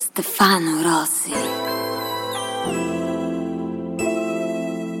Stefano Rossi. You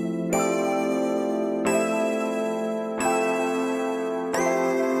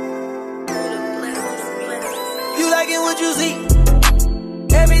like it what you see?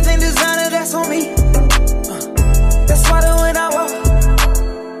 Everything designer, that's on me. That's why that when I walk,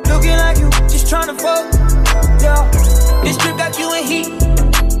 looking like you, just tryna fuck. Yeah, this trip got you in heat.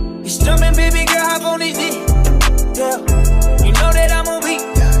 It's jumping, baby girl, hop on this dick. Yeah, you know that I'm on beat.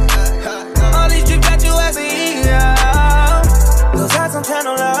 All these trips got you as a heat. Yeah, those eyes don't tell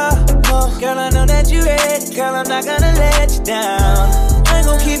no love. No, girl, I know that you ready. Girl, I'm not gonna let you down. I ain't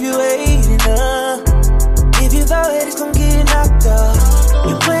gon' keep you waiting up. If you thought it's gon' get knocked off,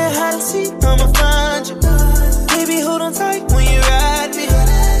 you playing hide and seek, I'ma find you. Baby, hold on tight when you ride me.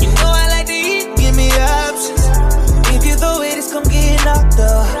 You know I like to eat, give me options. If you thought it's gon' get knocked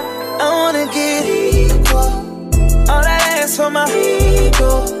off, I wanna get equal. All I ask for my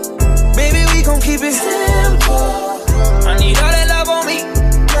ego. Baby, we gon' keep it simple. I need all that love on me.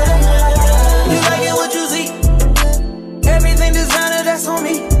 You like it what you see? Everything designer, that's on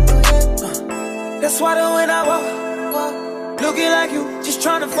me. That's why that when I walk, looking like you, just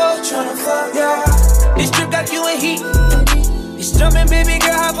tryna fuck, yeah. This trip got you in heat. It's jumping, baby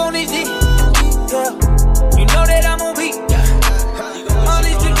girl, hop on this dick. Yeah, you know that I'm on beat. All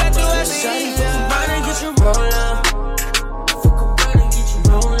these trips got you at me. Shawty, fuck around and get your roll on. Fuck around and get your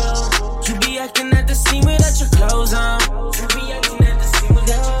roll on. You be acting at the scene without your clothes on. You be acting at the scene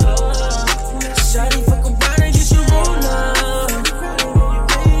without your clothes on. Shawty, fuck around and get your roll on.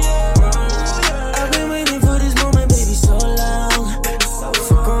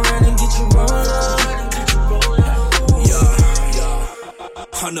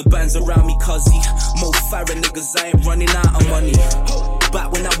 Hundred bands around me, cuzzy. Mo Farah niggas, I ain't running out of money.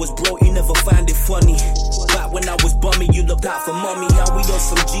 Back when I was broke, you never found it funny. Back when I was bummy, you looked out for mommy. And we on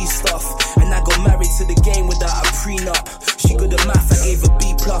some G stuff. And I got married to the game without a prenup. She good at math, I gave her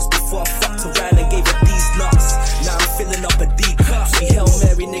B+ before I fucked around and gave her these nuts. Now I'm filling up a D cup. We Hail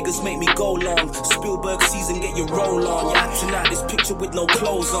Mary niggas make me go long. Spielberg season, get your roll on. You're acting out this picture with no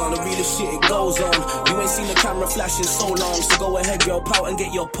clothes on. The realest shit, it goes on. You ain't seen the camera flashing so long. So go ahead, girl, pout and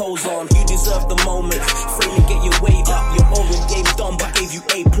get your pose on. You deserve the moment. Frame and get your weight up. Your oral game done, but gave you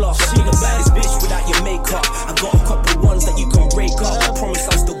A+. She the baddest bitch without your makeup. I got a couple ones that you can break up. I promise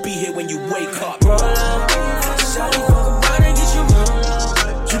I'll still be here when you wake up. Roll up, shawty, fuck around and get you roll up.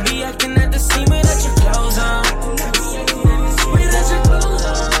 You be acting at the scene without your clothes on. Without your clothes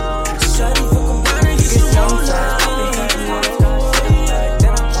on. Shawty, fuck around and get you roll up.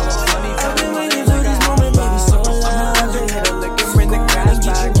 I've been waiting for this moment, baby, so long. Hit a lick and bring the cash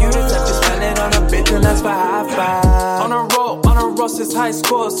back. You the type to spend it on a bitch and that's for high five. On a roll since high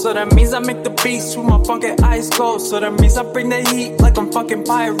school, so that means I make the beats with my funky ice cold. So that means I bring the heat like I'm fucking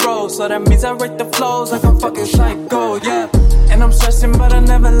pyro. So that means I rate the flows like I'm fucking psycho, yeah. And I'm stressing, but I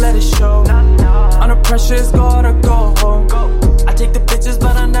never let it show. Under pressure, it's go hard or go home. I take the pictures,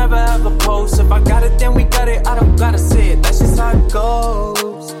 but I never ever post. If I got it, then we got it. I don't gotta say it. That's just how it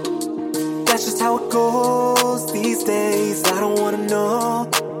goes. That's just how it goes these days. I don't wanna know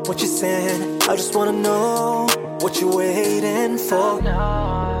what you're saying. I just wanna know what you waiting for.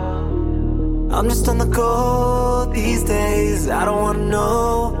 I'm just on the go these days. I don't wanna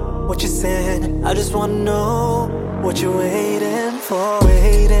know what you're saying. I just wanna know what you waiting for.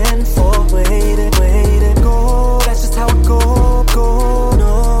 Waiting for, waiting, go. That's just how it go,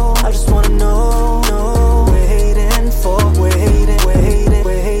 no. I just wanna know, no. Waiting for, waiting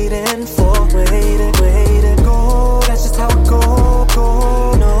for, waiting, go. That's just how it go,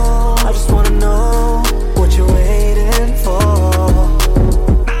 no. I just wanna know what you waiting for.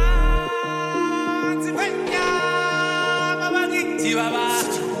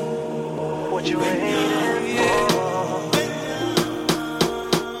 What you waiting for?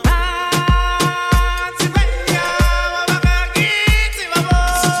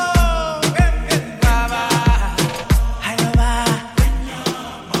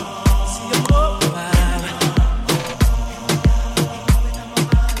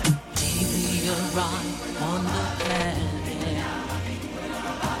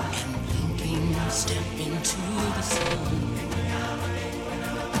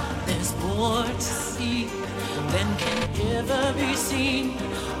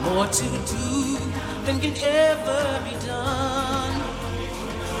 More to do than can ever be done.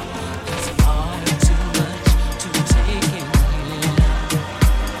 It's far too much to take in,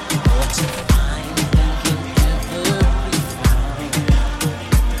 more to find than can ever be found.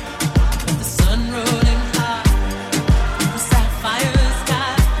 The sun rolling high, the sapphire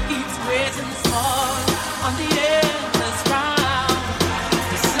sky keeps raising small on the endless round.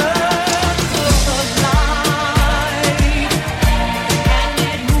 The sun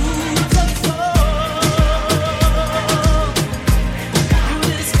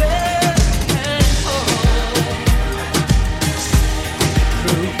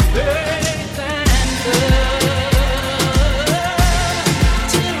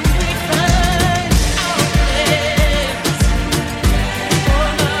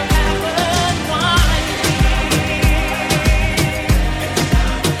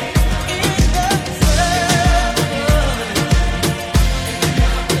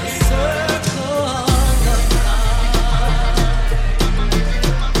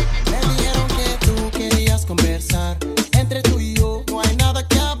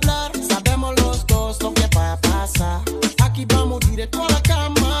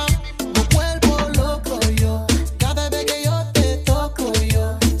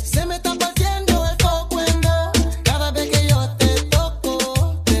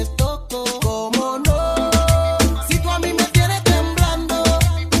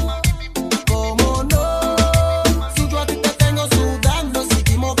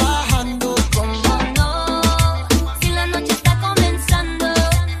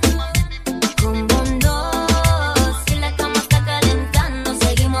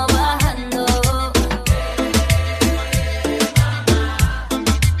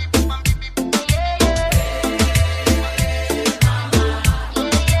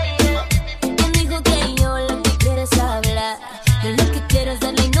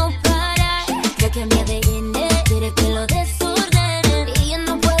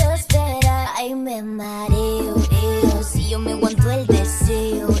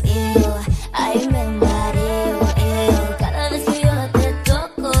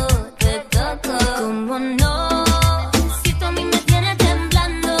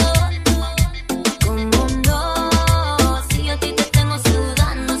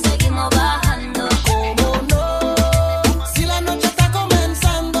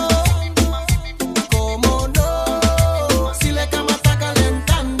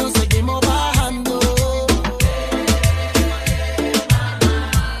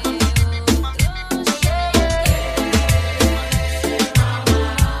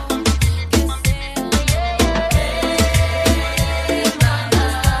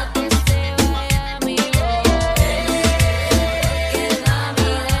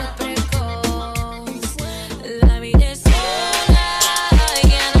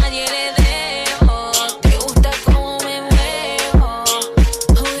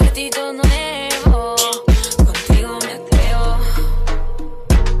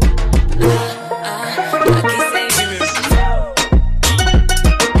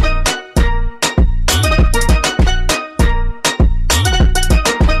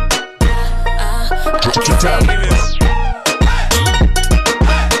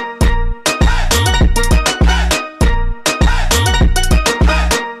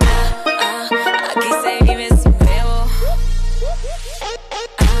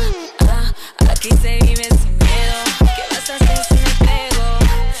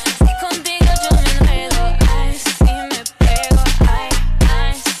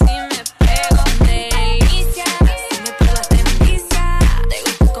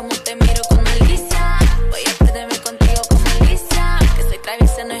otra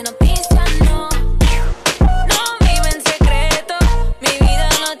vez no es noticia, no. No vivo en secreto, mi vida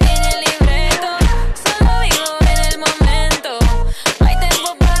no tiene libreto. Solo vivo en el momento, no hay tiempo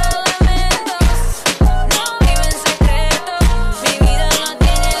para lamentos. No vivo en secreto, mi vida no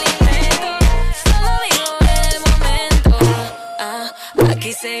tiene libreto. Solo vivo en el momento.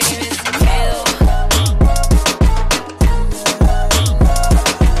 Aquí se vive sin miedo.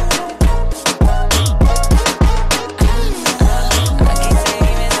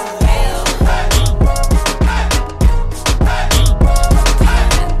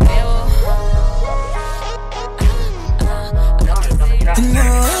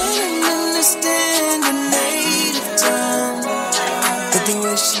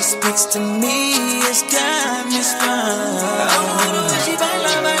 To me, it's got me spun. Oh, the way she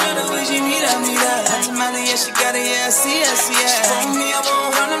baila, the way she mira. Tamale, yeah, she got it, yeah, I see. She told me I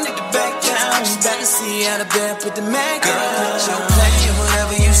won't run, I need to back down. She about to see out of bed, put the Mac on. She'll play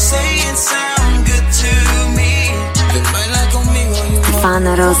whatever you say, it sound good to me. Ven baila conmigo, you know.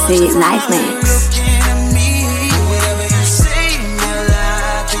 Stefano Rossi Live Mix.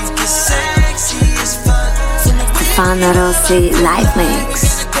 Stefano Rossi Live Mix.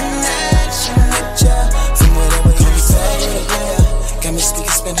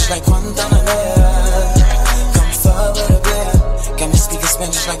 Like Guantanamera, come forward a bit. Got me speaking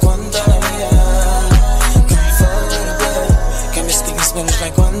Spanish like Guantanamera. Come forward a bit. Got me speaking Spanish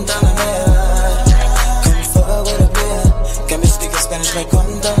like Guantanamera. Come forward a bit. Got me speaking Spanish like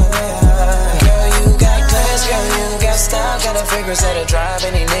Guantanamera. Girl, you got class, girl, you got style, got a figure that'll drive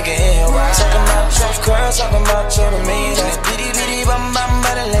any nigga in here wild. Talking about tough girls, talking about you to me. That bitty bitty bum bum,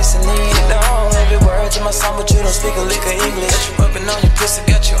 but it lets me know every word to my song, but you don't speak a lick of English. You rubbing on your pussy,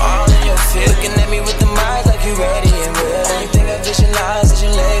 got you all in your feet. Looking at me with the eyes like you ready and real. Only thing I visualize is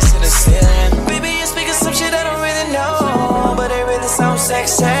your legs to the ceiling. Baby, you're speaking some shit I don't really know, but it really sounds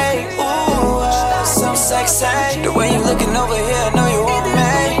sexy. Ooh, so sexy. The way you looking over here, I know you want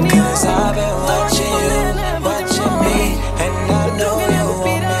me. Cause I've been watching you, watching me, and I know you want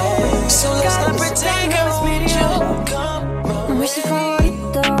me. So let's not pretend I want you. Come on. Mój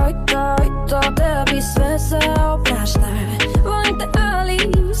favorito, to tebi sve se oprašta. Volim te, ali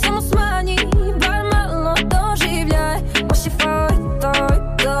samo smanji, bar malo doživljaj. Mój favorito,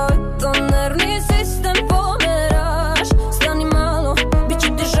 to nervni sistem pomeraš. Stani malo, bit će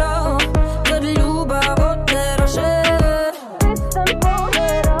ti žao, kad ljubav oteraše. Sistem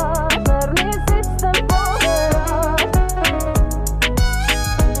pomeraš, nervni sistem pomeraš.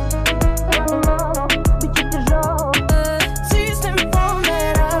 Stani malo, bit će ti žao. Sistem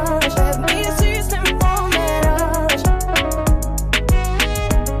pomeraš, nervni sistem pomeraš.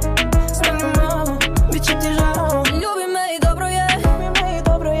 Stani malo, bit će ti žao. Ljubi me i dobro je,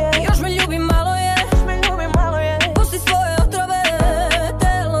 još me ljubi malo je. Pusti svoje otrove,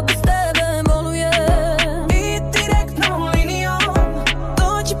 telo bez tebe boluje. I direktnom linijom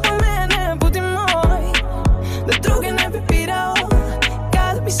dođi po mene, budi moj, da druge ne bi pirao,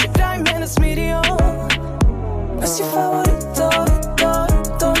 kada bi se kraj mene smirio. Moj si favorito,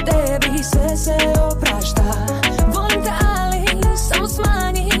 to tebi sve se oprašta. Volim te, ali samo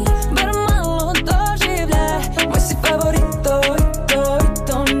smanji, bar malo doživljaj. Moj si favorito,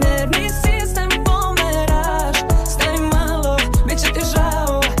 to nervni sistem pomeraš. Stani malo, bit će ti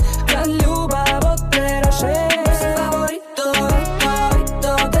žao, kad ljubav oteraše. Moj si favorito,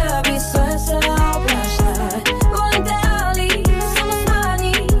 tebi sve se oprašta. Volim te, ali samo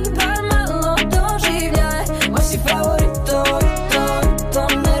smanji, bar malo doživljaj. Moj si favorito, to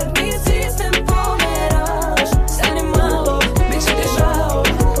nervni sistem pomeraš. Stani malo, bit će ti žao,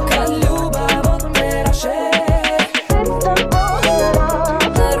 kad ljubav oteraše.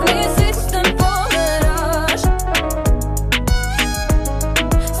 Nervni sistem pomeraš.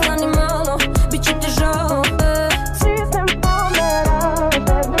 Stani malo, bit će ti žao. Sistem pomeraš,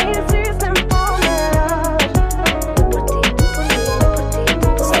 nervni sistem pomeraš.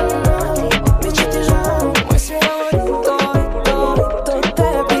 Stani malo, bit će ti žao. Moj si favorito, to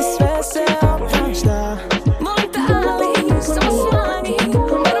tebi sve se oprašta. Volim te, ali samo smanji,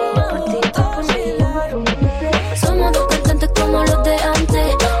 bar malo doživljaj. Somos dos cantantes como los de antes.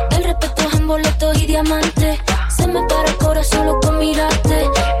 El respeto es en boletos y diamantes. Se me para el corazón solo con mirarte.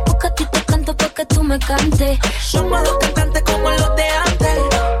 Porque a ti te canto pa' que tú me cantes. Somos dos cantantes como los de antes.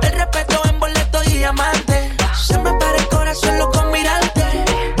 El respeto en boletos y diamantes. Se me para el corazón solo con mirarte.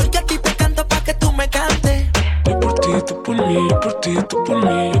 Porque a ti te canto pa' que tú me cantes. Yo por ti, tú por mí, yo por ti, tú por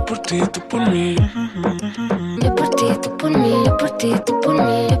mí, yo por ti, tú por mí. Yo por ti, tú por mí, yo por ti, tú por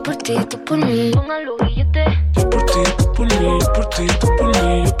mí, yo por ti, tú por mí. Póngalo billete. Yo por ti, tú por mí, yo por ti, tú por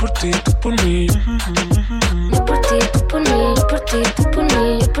mí, yo por ti, tú por mí. Yo por ti, tú por mí, yo por ti, ti, tú por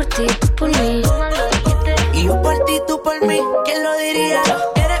mí, yo por ti, tú por mí. Y yo por ti, tú por mí, ¿quién lo diría?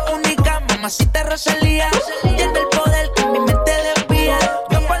 Eres única, mamacita Rosalía. Tienes el poder que mi mente desvía.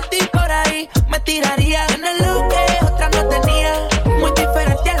 Yo por ti por ahí me tiraría. Tienes lo que otra no tenía. Muy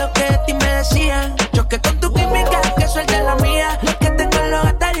diferente a lo que de ti me decían. Choque con tu química, que suelte la mía. Lo que tengo lo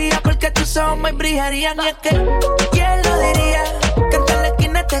gastaría porque tus ojos me brillarían. Y es que, ¿quién lo diría? Que en la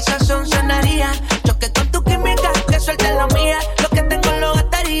esquina este sazón sonaría. Choque con tu química, que suelte la mía. Lo que tengo lo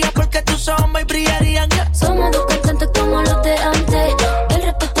gastaría porque tus ojos me brillarían. Somos dos cantantes como los de antes. El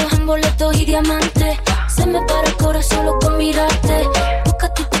respeto es en boletos y diamantes. Se me para el corazón solo con mirarte. Busca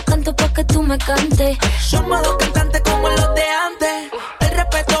a ti te canto pa' que tú me cantes. Somos dos cantantes como los de antes. El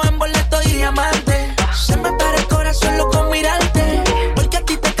respeto en boletos y diamantes. Se me para el corazón solo con mirarte. Porque a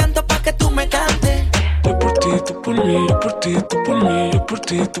ti te canto pa' que tú me cantes. Yo por ti, tú por mí, yo por ti, tú por mí, yo por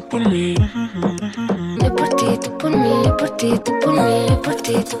ti, tú por mí. Yo por ti, tú por mí, yo por ti, tú por mí, yo por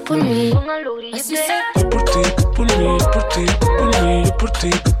ti, tú por mí. Así sé. Yo por ti, tú por mí, yo por ti, tú por mí, yo por ti,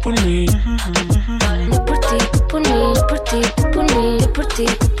 tú por mí. Yo por ti, tú por mí, yo por ti, tú por mí, yo por ti,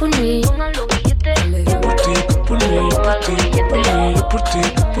 tú por mí. Yo por ti, tú por mí, yo por ti, tú por mí, yo por ti,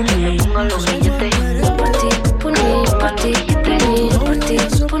 tú por mí. Yo por ti, tú por mí, yo por ti, tú por mí, yo por ti,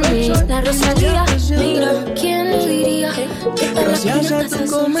 tú por mí. La Rosalía, mira, ¿quién lo diría? Gracias a tu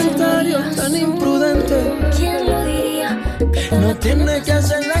comentario tan imprudente. ¿Quién lo diría? No tiene que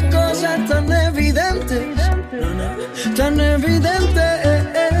hacer las cosas tan evidentes. Tan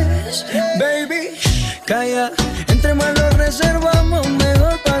evidentes. Baby, calla. Entre más lo reservamos,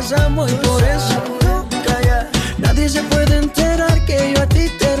 mejor pasamos. Y por eso, calla. Nadie se puede enterar que yo a ti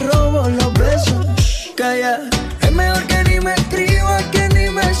te robo los besos. Calla. Es mejor que ni me escribas, que ni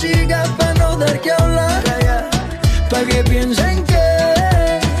me sigas, pa' no dar que hablar. Calla. Pa' que piensen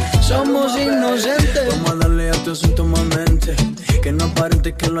que somos inocentes. Vamos a darle a tu asunto más mente. Que no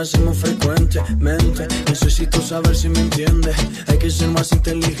aparente que lo hacemos frecuentemente. Necesito saber si me entiendes. Hay que ser más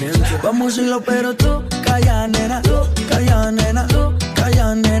inteligente. Vamos a hacerlo pero tú, calla nena. Tú, calla nena. Tú,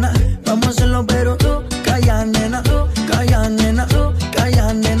 calla nena. Vamos a hacerlo pero tú, calla nena. Tú, calla nena. Tú,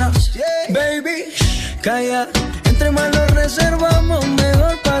 calla nena. Baby, calla. Entre más lo reservamos,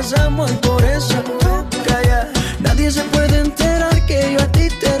 mejor pasamos. Y por eso, calla. Nadie se puede enterar que yo a ti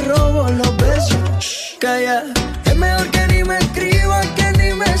te robo los besos. Calla. Es mejor que ni me escribas, que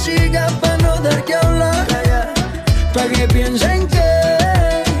ni me sigas, pa' no dar que hablar. Calla. Pa' que piensen que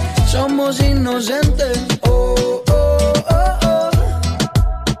somos inocentes. Oh, oh, oh, oh.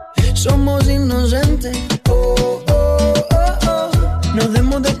 Somos inocentes. Oh, oh, oh, oh. No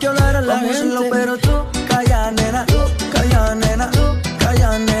demos de que hablar a la gente. Vamos a hacerlo pero tú, calla nena. Tú, calla nena. Tú,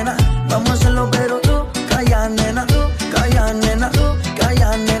 calla nena. Vamos a hacerlo pero tú, calla nena. Tú, calla nena. Tú,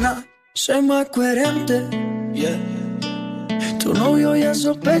 calla nena. Soy más coherente. Yeah. Tu novio ya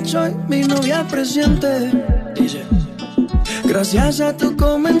sospecho y mi novia presiente. Dice. Gracias a tu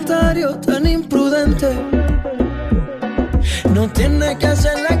comentario tan imprudente. No tiene que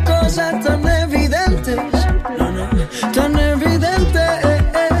hacer las cosas tan evidentes. No, no, tan evidentes.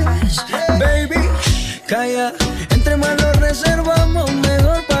 Baby, calla. Entre más lo reservamos,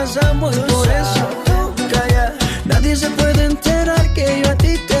 mejor pasamos. Y por eso, calla. Nadie se puede enterar que yo a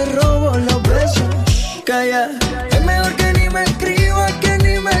ti te robo los besos. Calla. Es mejor que ni me escribas, que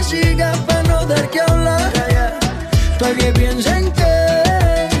ni me sigas, pa' no dar que hablar. Calla. Pa' que piensen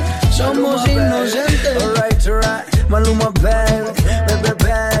que somos inocentes. Alright, alright. Maluma, baby, baby,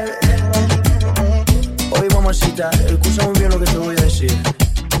 baby. Oye, mamacita, escucha muy bien lo que te voy a decir.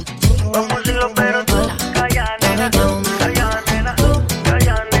 Vamos a hacerlo pero tú, calla nena. Calla nena,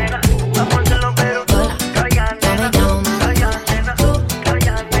 calla nena. Vamos a hacerlo pero tú, calla nena. Calla nena,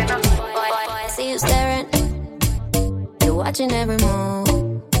 calla nena. I see you staring. You're watching every move.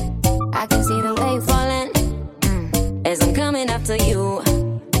 I can see the way you're falling. As I'm coming after you.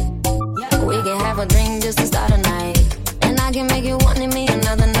 We can have a drink just to start a night. And I can make you want me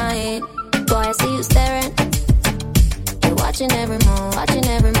another night. Boy, I see you staring. You're watching every move, watching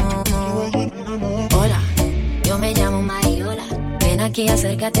every move. Hola, yo me llamo Mariola. Ven aquí,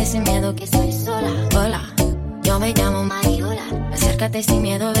 acércate sin miedo que estoy sola. Hola, yo me llamo Mariola. Acércate sin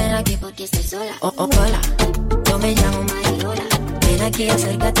miedo, ven aquí porque estoy sola. Oh, oh, hola, yo me llamo Mariola. Ven aquí,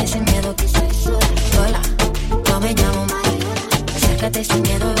 acércate sin miedo que estoy sola. Hola, yo me llamo Mariola. Acércate sin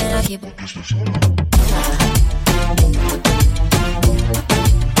miedo, ven aquí porque estoy sola.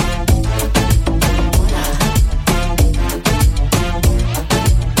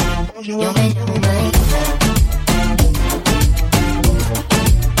 Yo me llamo Mariola.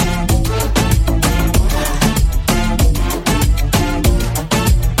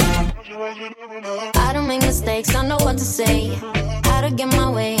 I don't make mistakes, I know what to say. my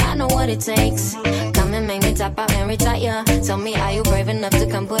way, I know what it takes. Come and make me tap out and retire. Tell me, are you brave enough to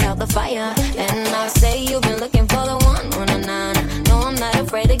come put out the fire? And I'll say you've been looking for the one, na-na-na. No, I'm not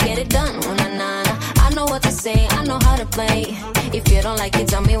afraid to get it done, na-na-na. I know what to say, I know how to play. If you don't like it,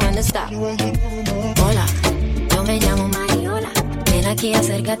 tell me when to stop. Hola, yo me llamo Mariola. Ven aquí,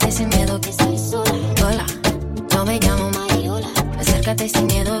 acércate sin miedo que estoy sola. Hola, yo me llamo Mariola. Acércate sin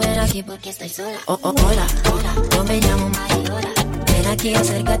miedo, ven aquí porque estoy sola. Hola, yo me llamo Mariola. Ven aquí,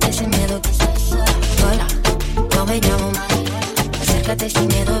 acércate sin miedo que estoy sola. Hola, yo me llamo Mariola. Acércate sin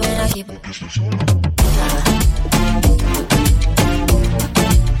miedo, ven aquí porque estoy sola.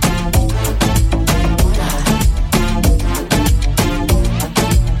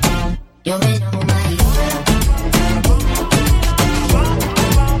 Yo me llamo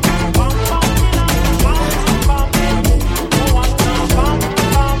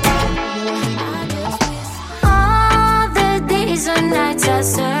nights I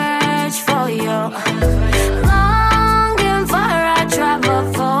search for you, longing for I travel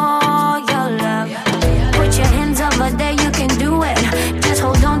for your love. Put your hands over there, you can do it. Just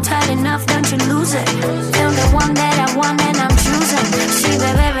hold on tight enough, don't you lose it. Feel the one that I want and I'm choosing. Sí,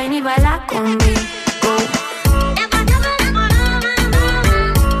 bebé, ven y baila conmigo.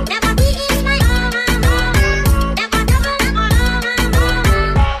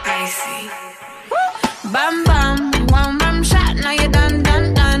 Bam bam, one bam shot, now you done.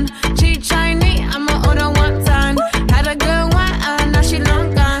 Cheat Chinese, I'm a order one time. Had a good one, now she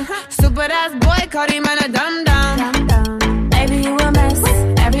long gone. Stupid ass boy, caught him in a dum dum. Baby, you a mess.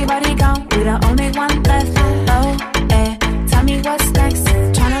 Everybody gone, we the only one left. Oh, eh, tell me what's next.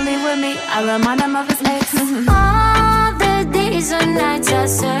 Tryna leave with me, I remind him of his ex. All the days and nights I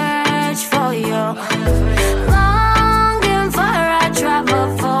search for you, longing for I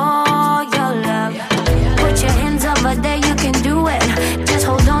travel for your love. Put your hands over there, you can do it. Just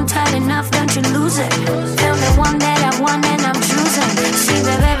hold on tight enough, don't you lose it. Feel the one that I want and I'm choosing. Sí,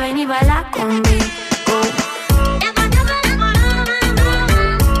 bebé, ven y baila conmigo.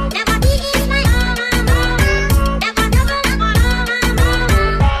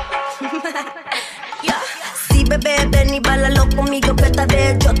 Sí, bebé, ven y bailalo conmigo, que esta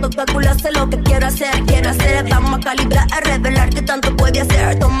vez yo toco el culo, hace lo que quiero hacer. Vamos a calibrar, a revelar qué tanto puede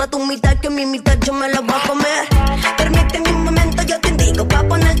hacer. Toma tu mitad, que mi mitad yo me la voy a comer. Permíteme un momento, yo te indico, pa'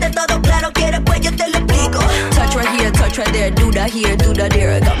 ponerte todo claro, quieres pues yo te lo explico. Touch right here, touch right there, do that here, do that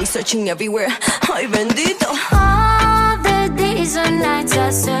there. Got me searching everywhere, ay bendito. All the days and nights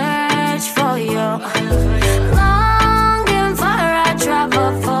I search for you, longing for I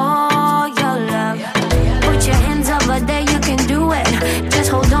travel for your love. Put your hands over there, you can do it. Just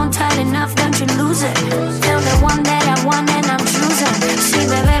hold on tight enough, don't you lose it. Feel the one that I want and I'm choosing. Sí,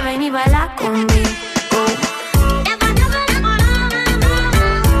 bebé, ven y baila conmigo.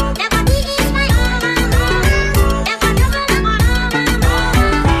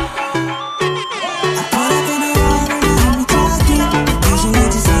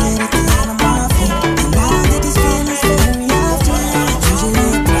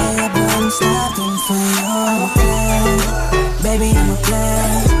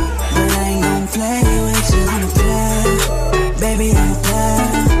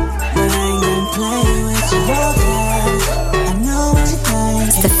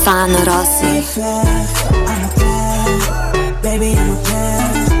 Stefano Rossi. Baby, I'm a player,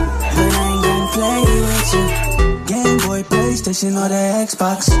 but I ain't gon' play with you. Game Boy, PlayStation, or the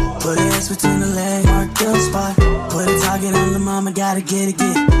Xbox. Put an S between the leg, mark the spot. Put a target on the mama, gotta get it.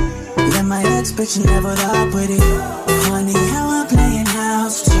 Let my ex bitch never up with it. Funny how I'm playing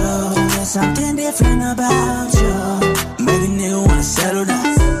house with you. There's something different about you. Maybe nigga wanna settle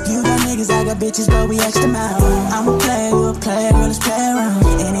down. You got niggas, I got bitches, but we X them out. I'm a player, you a player, girl, let's play around.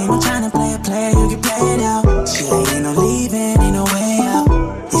 And ain't no tryna play a player, you can play it out. Shit, ain't no leaving, ain't no way out.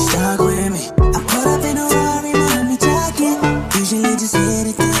 You stuck with me. I put up in a Rari, mommy talking. Usually just hit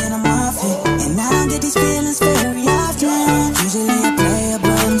it, then I'm off it. And I don't get these feelings very often. Usually I play a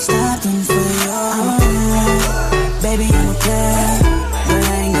but I'm stopping for you. I'm a player, baby, I'm a player, but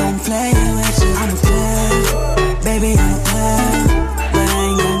I ain't gon' play with you. I'm a player, baby, I'm a player, but I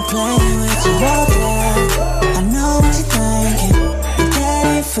ain't gon' play with you. Oh, yeah, I know what you're thinking, but that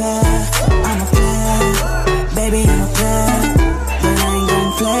ain't fair. I'm a player, baby, I'm a player, but I ain't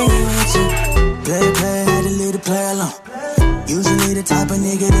gon' play with you. Play, had to leave the play alone. Usually the type of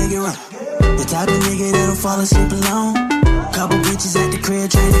nigga that get wrong. The type of nigga that don't fall asleep alone. Couple bitches at the crib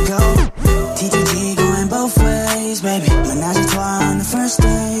trying to go. TTG going both ways, baby. Menage a trois on the first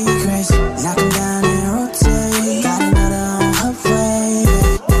day, crazy. Knock 'em down and rotate. Got another on her way,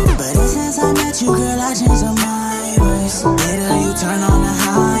 baby. But since I met you, girl, I changed my ways. Later you turn on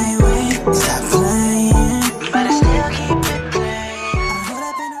highway. Stop playing, but I still keep it playing.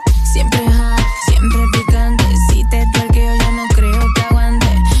 Siempre hot, siempre picante. Si te tuerqueo yo no creo que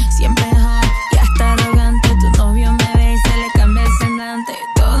aguante. Siempre hot y hasta arrogante. Tu novio me ve y se le cambia el semblante.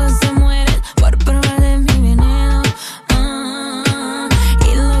 Todos se mueren por probar de mi veneno.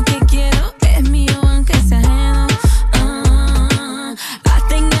 Y lo que quiero es mío aunque sea ajeno.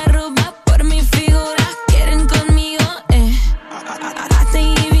 Hasta en Aruba por mi figura quieren conmigo. Hasta en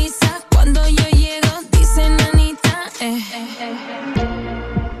Ibiza cuando yo llego dicen Anita.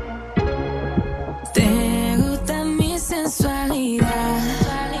 Te gusta mi sensualidad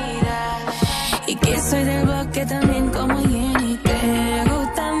y que soy del bosque también como Jenny. Te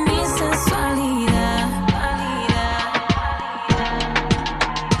gusta mi sensualidad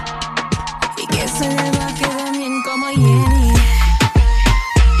y que soy del bosque también como Jenny.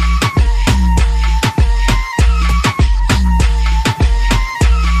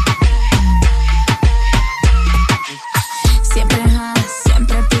 Siempre hot,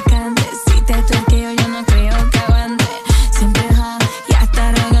 siempre picante. Si te tuerqueo yo no creo que aguante. Siempre hot y hasta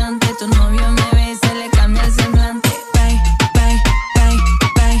arrogante. Tu novio me ve y se le cambia el semblante. Bye, bye, bye,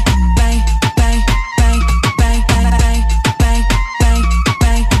 bye, bye, bye, bye, bye, bye, bye, bye,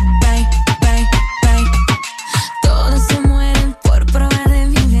 bye, bye, bye, bye. Todos se mueren por probar de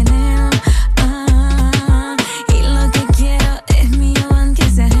mi veneno. Y lo que quiero es mío aunque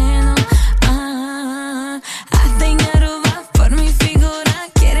sea ajeno. Hasta en Aruba por mi figura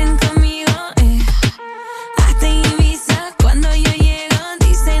quieren conmigo. Hasta en Ibiza cuando yo llego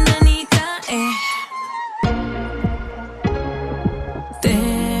dicen Anita. Te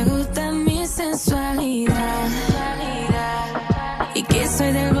gusta mi sensualidad y que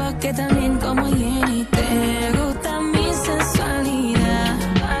soy del bosque también como Jenny. Te gusta mi sensualidad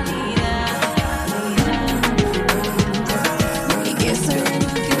y que soy del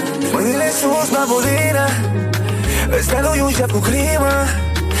bosque también. Mâinile sus, babulină. Ăsta nu e un șap cu crimă.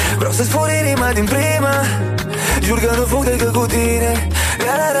 Vreau să spun inima din prima. Jur că nu fug decât cu tine.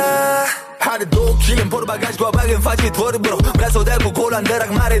 La la la. Are 2 kg în portbagaj cu abag în face twer, bro. Vrea să o dea cu cola în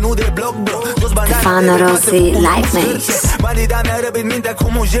derac mare, nu de bloc, bro. Stefano Rossi Live Mix. Bandida mi-a răbit mintea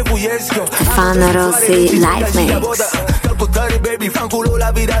cum o jefuiesc eu. Stefano Rossi Live Mix. Calcutare, baby, fan culo la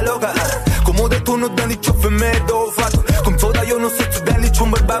vida loca. Cum o de tu nu dă nicio femeie, două fată. Cum ți-o da eu nu să-ți dea niciun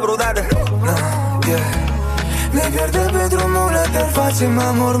bărbat vreodată. Ne pierdem pe drumul ătel, facem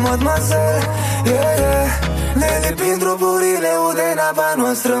amor, mademoiselle. Ne lipim trupurile, ude în apa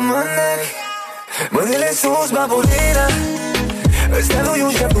noastră, mănec. Mâinile sus, babulină. Ăsta nu e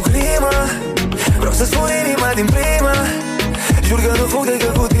un șap cu crimă. Vreau să spun inima din prima. Jur că nu fug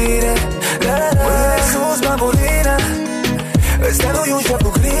decât cu tine. La la la. Mâinile sus, babulină. Ăsta nu e un șap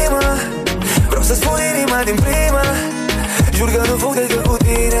cu crimă. Vreau să spun inima din prima. Jur că nu fug decât cu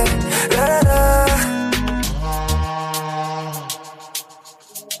tine. La la la.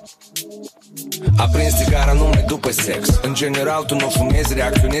 Aprins țigara numai după sex. În general tu nu fumezi,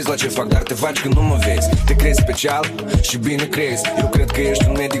 reacționezi la ce fac, dar te faci când nu mă vezi. Te crezi special și bine crezi. Eu cred că ești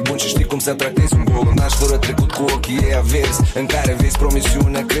un medic bun și știi cum să tratezi un bolnaș fără trecut cu ochii ei averzi, în care vezi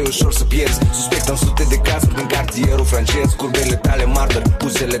promisiunea că e ușor să pierzi. Suspectăm sute de cazuri din cartierul francez. Curbele tale martori,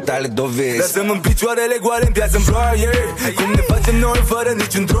 buzele tale dovezi. Lasă-mi în picioarele goale în piață în ploaie. Cum ne facem noi fără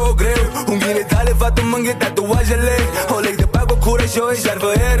niciun drog greu. Unghiile tale, fată, mânghe, tatuajele. O leg de pago, cură și o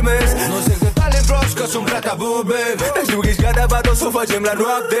eșarfă Hermes. Nu se tale în proști că sunt prea tabu, babe. Dar știu că ești gata, bado, s-o facem la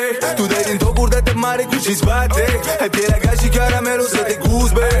noapte. Tu dai din tocuri de te mare cu și spate. Ai pielea ca și caramelul să te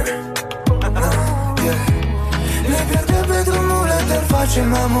gust, babe. Ne pierdem pe drumul ătel,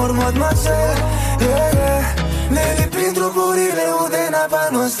 facem amor, mademoiselle. Ne lipim trupurile, ude în apa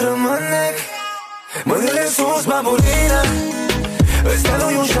noastră, mănec. Mâinile sus, babulină. Ăsta nu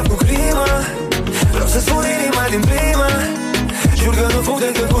e un șap cu crimă. Vreau să spun inima din prima. Jur că nu fug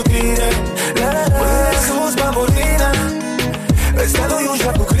decât cu tine. La la la. Mâinile sus, babulină. Ăsta nu e un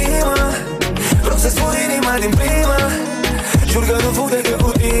șap cu crimă. Vreau să spun inima din prima. Jur că nu fug decât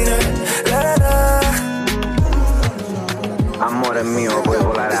cu tine. La la la. Amore mio, puoi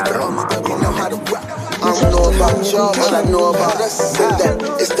volare a Roma. I don't know about y'all, but I know about us. And that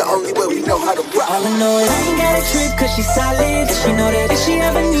it's the only way we know how to rock. All I know is I ain't got a trick cause she solid. She know that if she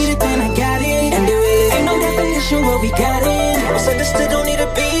ever need it then I got it. And there ain't no definition but we got it. What's understood don't need to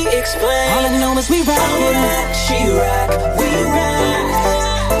be explained. All I know is we rock it. She rock, we rock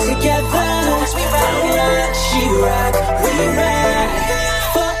together. We rock, she rock, we rock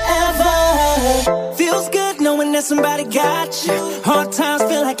forever. Feels good knowing that that somebody got you. Hard times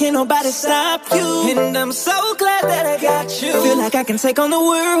feel like ain't nobody stop you. And I'm so glad that I got you. Feel like I can take on the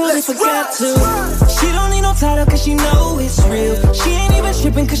world if I got to. She don't need no title cause she know it's real. She ain't even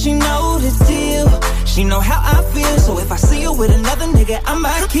tripping cause she know the deal. She know how I feel, so if I see her with another nigga, I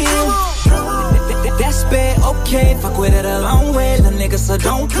might kill. That's bad, okay, fuck with it a long way, the nigga, so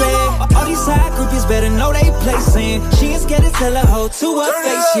don't play. All these side groupies better know they placing. She ain't scared to tell her hoe to her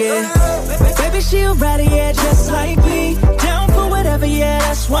face, yeah. Baby, she a rider, yeah, just like me. Down for whatever, yeah,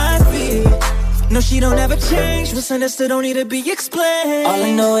 that's why I feel. No, she don't ever change, misunderstood, don't need to be explained. All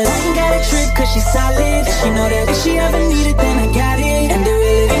I know is I ain't got a trick cause she's solid. She know that if she ever need it, then I got it. And there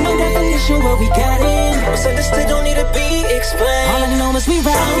really ain't no definition what we got in. Misunderstood, don't need to be explained. All I know is we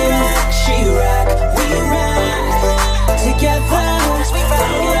rock, she rock, we rock together. We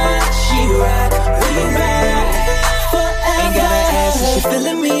rock, she rock, we rock forever. Ain't gotta ask if she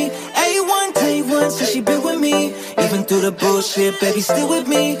feeling me. A1, day one, so she been with me. Even through the bullshit, baby, still with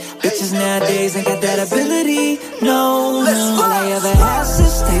me. Bitches nowadays ain't got that ability. No, no. All I ever ask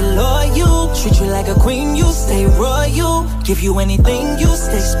is stay loyal. Treat you like a queen, you stay royal. Give you anything, you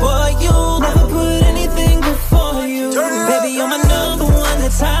stay spoiled. Never put anything before you. Baby, you're my number one, the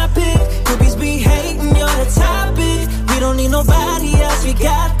topic. Groupies be hating, you're the topic. We don't need nobody else, we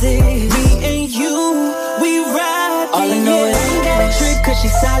got this. Me and you, we ride. All I know is I ain't got a trick cause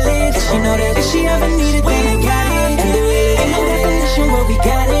she's solid. And she know that if she ever need it, then I got it. And there really ain't no definition what we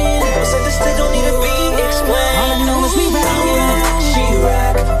got in. Misunderstood, don't need to be explained. All I know is we rock, she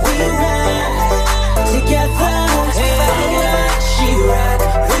rock, we rock together. She rock,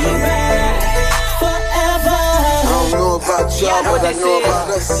 we rock forever. I don't know about y'all, but I know about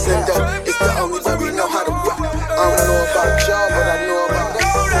us. And it's the only way we know how to rock. I don't know about y'all, but I know about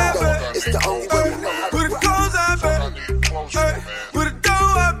us. And it's the only way we know how to rock. Hey, put a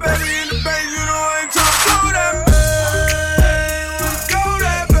dough up, baby, in the bank, you know I ain't tryna do that, babe. Put a gold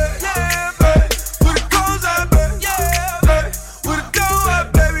up, baby, yeah, babe. Put a gold up, baby, yeah, babe. Put a dough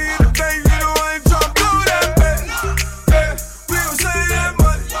up, baby, in the bank, you know I ain't tryna do that, babe. Hey, we gon' save that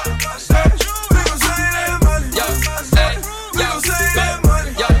money. Hey, we gon' save that money. We gon' save that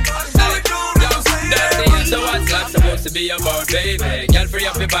money. That's so what's life supposed to be about, baby? Girl, free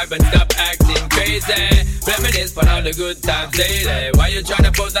up your vibe and stop acting crazy. Reminisce on all the good times daily. Why you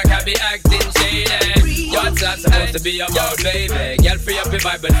tryna pose like I be acting shady? What's that supposed to be about, baby? Girl, free up your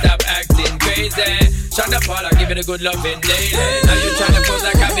vibe and stop acting crazy. Shonda Paul, I give it a good loving daily. Now you tryna pose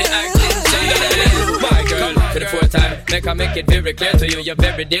like I be acting shady. My girl, for the fourth time, make it very clear to you. You're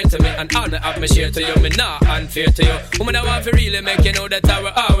very dear to me, and honor of me share to you. Me not unfair to you. Woman, I want to really make you know that I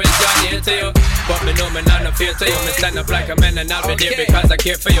will always draw near to you. But me know me not no fear to you. Me stand up like a man and I'll be there because I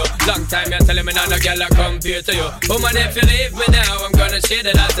care for you. Long time you're telling me not no girl I compare to you. Woman, if you leave me now, I'm gonna shed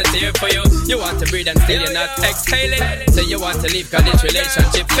a lot of tears for you. You want to breathe and still you're not exhaling. Say you want to leave cause this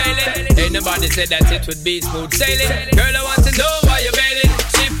relationship failing. Ain't nobody said that it would be smooth sailing. Girl, I want to know why you're bailing.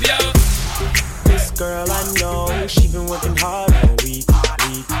 Ship yo. This girl I know, she been working hard all week.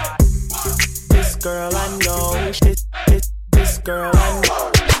 This girl I know, this girl I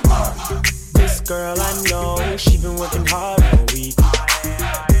know. This girl I know, she been working hard all week.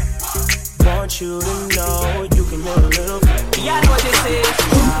 Want you to know you can live a little for me. Yeah, I know what this is.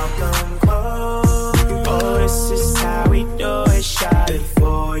 Welcome home. Oh, this is how we do it, shot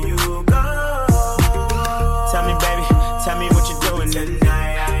before you go. Tell me, baby, tell me what you're doing tonight.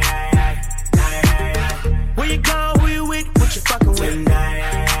 Where you go, who you with, what you fucking with tonight.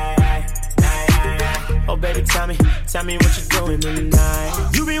 Oh, baby, tell me what you're doing tonight.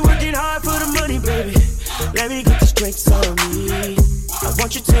 You been working hard for the money, baby. Let me get this drink on me. I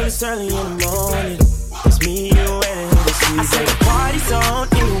want you till it's early in the morning. It's me, you, and Hennessy. I said the party's on,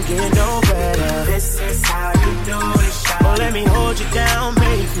 it won't get no better. This is how you do it, shawty. Oh, let me hold you down,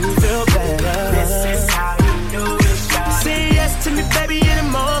 make you feel better. This is how you do it, shawty. Say yes to me, baby, and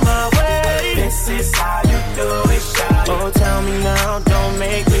I'm on my way. This is how you do it, shawty. Oh, tell me now, don't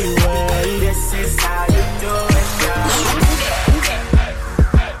make me wait. This is how you do it, shawty.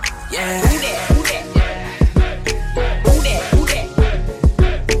 Yeah.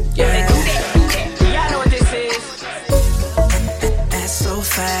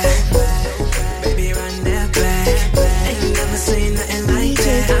 Baby, run that back. Ain't never seen nothing like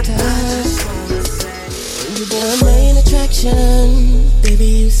that. You're the main attraction, baby,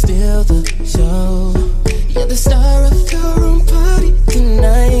 you steal the show. You're the star of your own party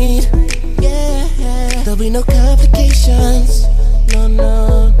tonight. Yeah, there'll be no complications. No,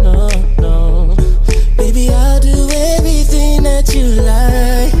 no, no, no. Baby, I'll do everything that you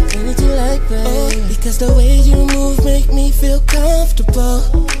like. Anything you like, babe. Oh, because the way you move make me feel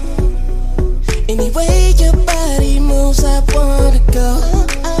comfortable. Any way your body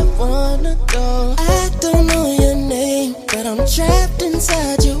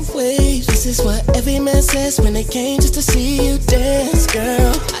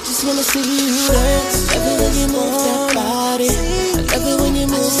just wanna see you dance. Love it when you move that body. I love it when you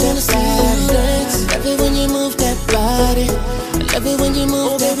move that body. Dance. Love it when you move that body. I love it when you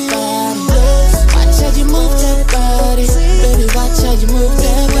move that body. Watch how you move that body. Baby, watch how you move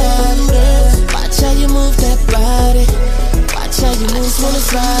that body. Watch how you move that body. Watch how you move. Just wanna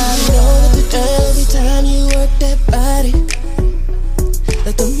slide. You know what to do every time you work that body.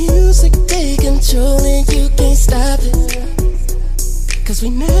 Let the music take control and you can't stop it. Cause we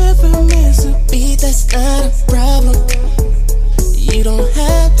never miss a beat, that's not a problem. You don't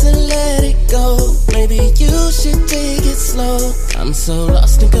have to let it go. Maybe you should take it slow. I'm so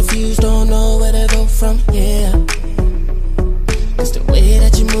lost and confused, don't know where to go from here. Cause the way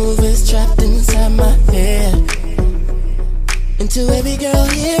that you move is trapped inside my head. And to every girl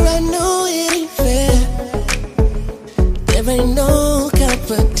here, I know it ain't fair. There ain't no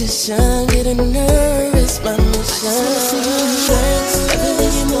competition, getting nervous, my mission. I just wanna see you dance. Love it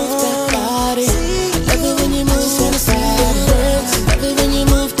when you move that body. Love it when you move that body. Love it when you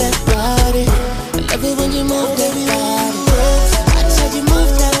move that body. Love it when you move that body. Watch how you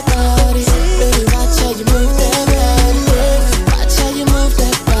move that body. Baby, watch how you move that body. Watch how you move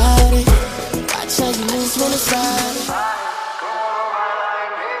that body. Watch how you move, wanna slide.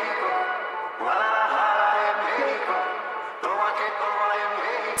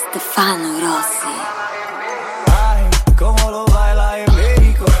 Stefano Rossi. Ay, como lo baila en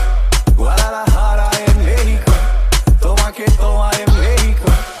México, Guadalajara en México, toma que toma en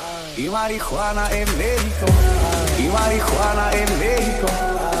México, y marihuana en México, y marihuana en México,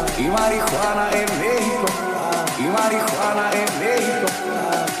 y marihuana en México, y marihuana en México,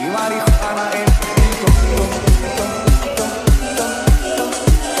 y marihuana en México.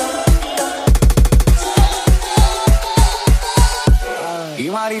 Y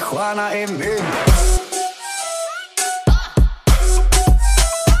marihuana en México.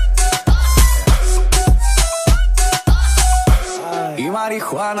 Y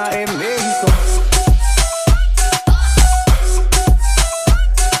marihuana en México.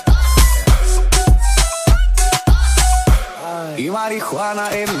 Y marihuana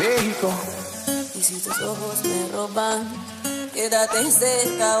en México. Y si tus ojos me roban, quédate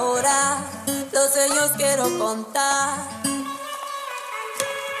cerca ahora. Los sueños quiero contar.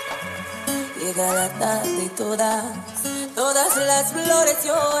 Llega la tarde y todas las flores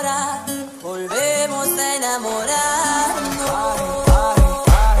lloran. Volvemos a enamorarnos.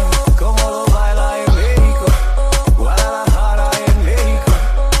 Como lo baila en México, Guadalajara en México,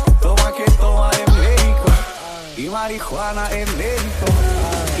 toma que toma en México, y marihuana en México,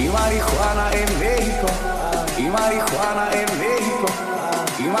 y marihuana en México, y marihuana en México,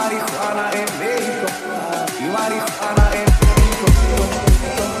 y marihuana en México, y marihuana en México.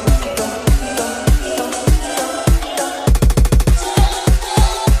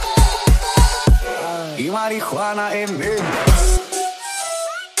 Y marihuana en México.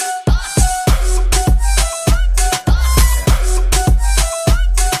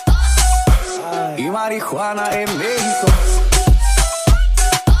 Y marihuana en México.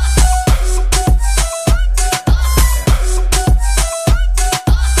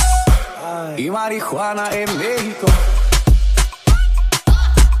 Y marihuana en México.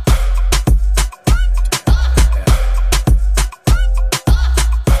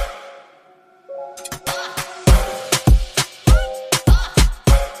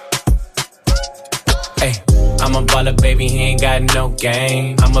 I'm a baller, baby, he ain't got no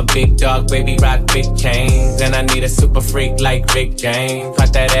game. I'm a big dog, baby, rock big chains. And I need a super freak like Rick James. Pop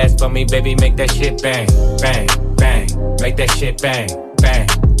that ass for me, baby, make that shit bang, bang, bang. Make that shit bang, bang,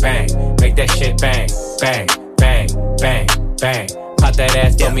 bang. Make that shit bang, bang, bang, bang, bang. Pop that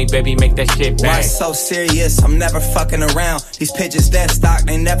ass for me, baby, make that shit bang. Why so serious? I'm never fucking around. These pitches dead stock,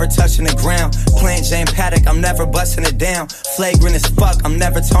 they never touching the ground. Playing Jane Paddock, I'm never busting it down. Flagrant as fuck, I'm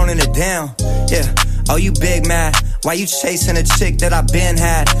never toning it down. Yeah. Oh, you big mad? Why you chasing a chick that I been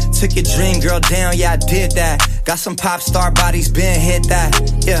had? Took your dream girl down, yeah, I did that. Got some pop star bodies, been hit that,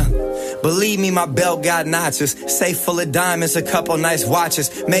 yeah. Believe me, my belt got notches. Safe full of diamonds, a couple nice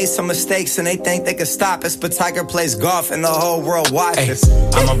watches. Made some mistakes and they think they can stop us, but Tiger plays golf and the whole world watches.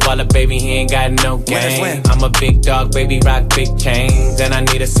 I'm a baller, baby, he ain't got no game. I'm a big dog, baby, rock big chains. And I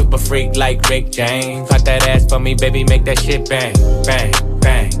need a super freak like Rick James. Pop that ass for me, baby, make that shit bang, bang,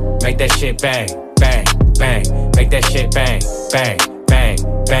 bang. Make that shit bang, bang, bang. Make that shit bang, bang, bang,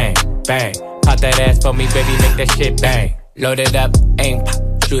 bang, bang. Pop that ass for me, baby, make that shit bang. Load it up, aim,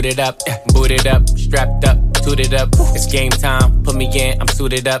 shoot it up, boot it up, strapped up. toot it up. It's game time, put me in, I'm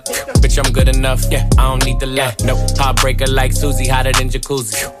suited up. Bitch, I'm good enough, yeah, I don't need the love. No, heartbreaker like Susie, hotter than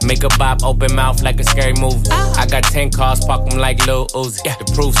jacuzzi. Make a bop, open mouth like a scary movie. I got 10 cars, park them like Lil Uzi.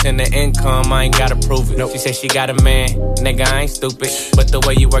 The proof's in the income, I ain't gotta prove it. She said she got a man, nigga, I ain't stupid. But the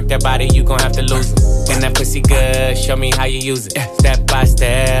way you work that body, you gon' have to lose it. And that pussy good, show me how you use it. Step by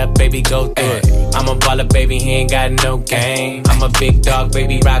step, baby, go through it. I'm a baller, baby, he ain't got no game. I'm a big dog,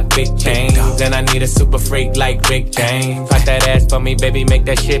 baby, rock big chains. And I need a super freak like Rick James. Pop that ass for me, baby, make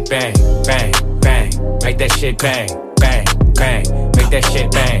that shit bang, bang, bang. Make that shit bang, bang, bang. Make that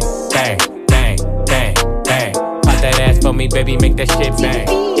shit bang, bang, bang, bang, bang. Pop that ass for me, baby, make that shit bang.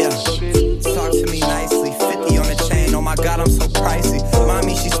 Yeah, talk to me nicely. 50 on the chain, oh my God, I'm so pricey.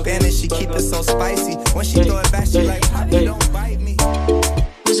 Mommy, she Spanish, she keep it so spicy. When she throw it back, she like, Poppy, don't bite me.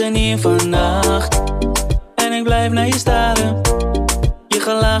 We zijn hier vannacht en ik blijf naar je staren. Je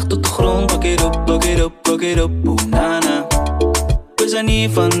gelaagd tot de grond, pak it up, pak it up, pak it up, oeh, nana. We zijn hier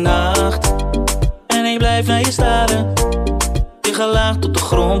vannacht en ik blijf naar je staren. Je gelaagd tot de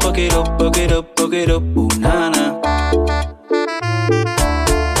grond, pak it up, pak it up, pak it up, oeh, nana.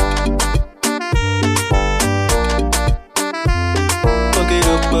 Pak it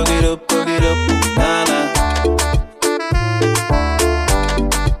up, pak it up, pak it up, oeh, nana.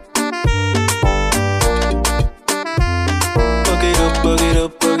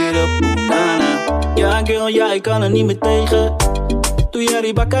 Plug it up, nana. Ja, girl, ja, ik kan er niet meer tegen. Doe jij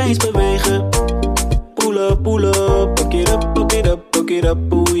die bakken eens bewegen. Pull up, plug it up, plug it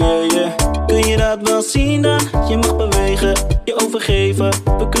up, oeh, yeah, yeah. Kun je dat wel zien dan? Je mag bewegen, je overgeven.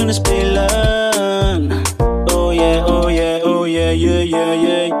 We kunnen spelen. Oh yeah, oh yeah, oh yeah, yeah, yeah,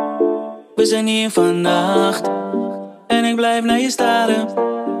 yeah. We zijn hier vannacht en ik blijf naar je staren.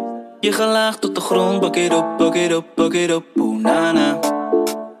 Je gelaagd tot de grond, pak it up, pak it up, pak it up, oeh, nana.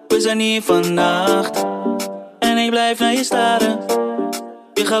 We zijn hier vannacht en ik blijf naar je staren.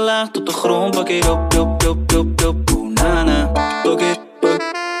 Je gelaagd tot de grond, pak it up, up, up, up, up, oeh, nana. Pak it, pak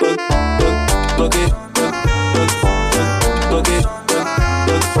it, pak it, pak it,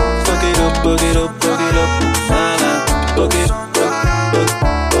 pak it up, pak it up, pak it up, oeh, nana. Pak it,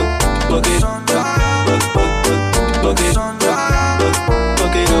 pak it, pak it,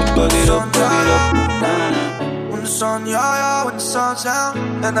 Fuck it up, fuck it up, fuck it up, nah. When the sun, yeah, when the sun's down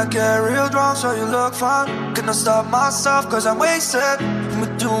and I get real drunk, so you look fine. Cannot stop myself, cause I'm wasted. And we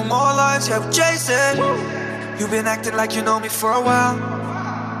do more lives, yeah, we chase it. You've been acting like you know me for a while.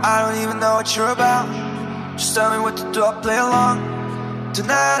 I don't even know what you're about. Just tell me what to do, I'll play along.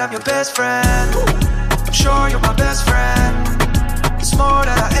 Tonight I'm your best friend. I'm sure you're my best friend. It's more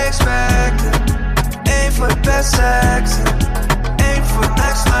than I expected. Aim for the best sex. Aim for the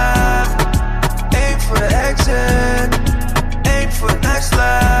next level. Aim for the exit. Aim for the next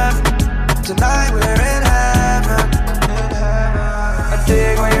level. Tonight we're in heaven. I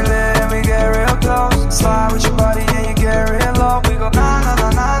dig when you lit and we get real close. Slide with your body and you get real low. We go na na na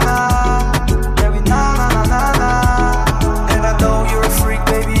na na. Yeah, we na na na na na. And I know you're a freak,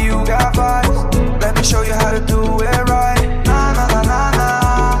 baby, you got vibes. Let me show you how to do it right. Na na na na na.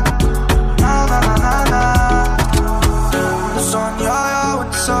 Na na na na na. The sun, yeah, when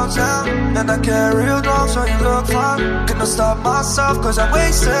the sun's down and I get real drunk, so you look fine. Cannot stop myself, cause I'm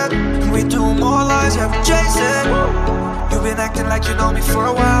wasted. And we do more lies, yeah, we chase it. You've been acting like you know me for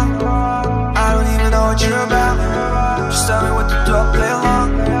a while. I don't even know what you're about. Just tell me what to do, I'll play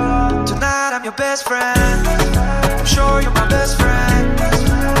along. Tonight I'm your best friend. I'm sure you're my best friend.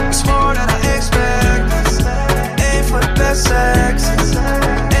 It's more than I expect. Aim for the best sex.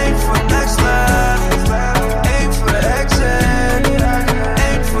 Aim for the next level. Aim for the exit.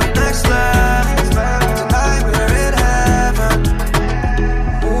 Aim for the next level. Tonight we're in heaven.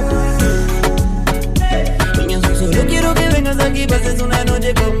 Solo quiero que vengas aquí, pases una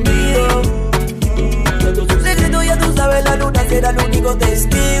noche conmigo. Todo tu secreto ya tú sabes, la luna será el único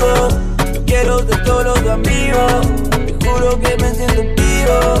testigo. Quiero ser solo tu amigo. Te juro que me siento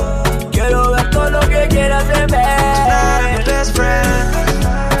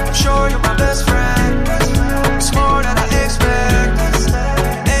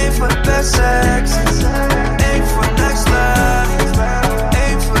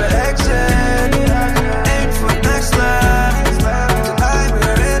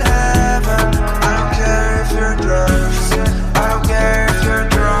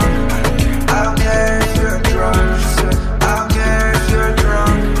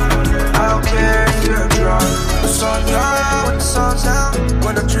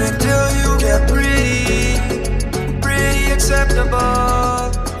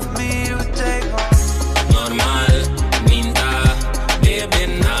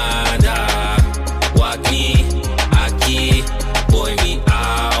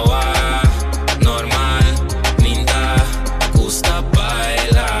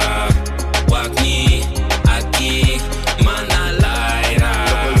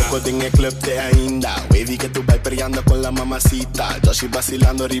Tocco en el club de Ainda. Wavy que tú vas peleando con la mamacita. Joshi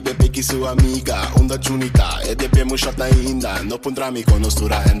vacilando, ribe peki su amiga. Onda junita, e dobbiamo shot ainda. No puntrami con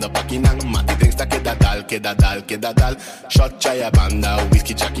ostura en da pakinang. Mati drinks da queda dal. Shot chaya banda,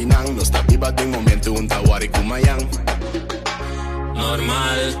 whisky chakinang. No sta viva de momento un tawari kumayang.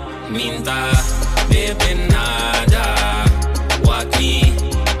 Normal, minta, bebe nada. Waki,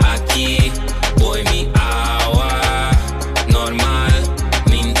 aquí, voy mi agua. Normal,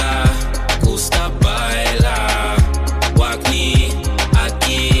 minta, gusta baila. Waki,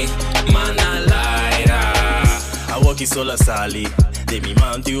 aquí, manalaira. Awaki sola sali. De mi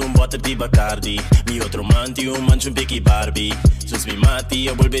manti un water di Bacardi. Mi otro manti un mancho un picky Barbie. Sus mi mati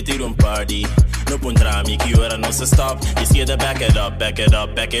a volvete un party. No puntrami que ora não se stop. Izquierda back it up, back it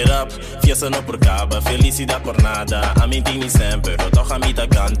up, back it up. Fiesta no por caba, felicidad por nada. A mí tini sempre, pero toca a mí te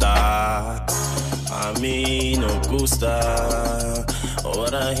canta. A mí no gusta.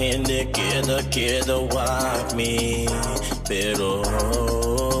 Ora gente queda walk me. Pero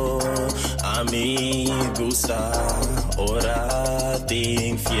a mí gusta. Ora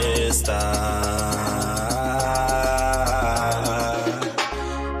tem fiesta.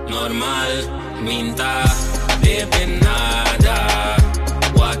 Normal, minta, bebe nada.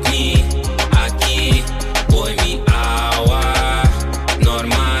 Waki, aquí, voy mi agua.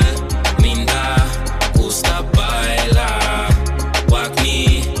 Normal, minta, gusta baila.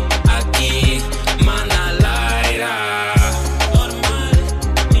 Waki, aquí, manalaira. Normal,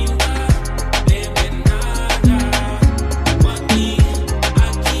 minta, bebe nada. Waki,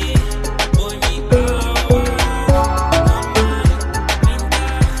 aquí, voy mi agua.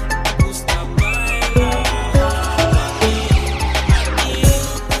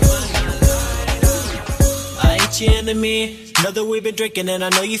 Me. Know that we've been drinking and I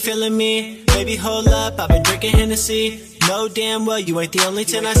know you feeling me. Baby, hold up, I've been drinking Hennessy. Know damn well you ain't the only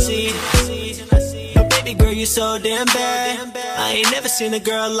 10 I see. But baby girl, you so damn bad. I ain't never seen a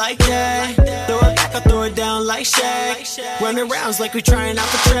girl like that. Throw it back, I'll throw it down like Shaq. Running rounds like we trying out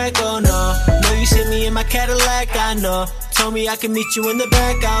the track, oh no. Know you see me in my Cadillac, I know. Told me I can meet you in the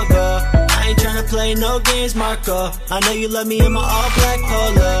back, I'll go. I ain't tryna play no games, Marco. I know you love me in my all-black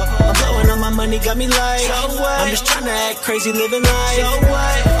polo. I'm blowing all my money, got me like, so what? I'm just tryna act crazy, living life. So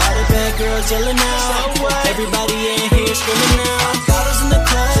what? All the bad girls yelling out. So what? Everybody in here screaming out. Bottles in the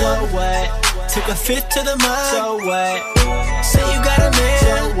club. So what? Took a fifth to the mud. So what? Say you got a man.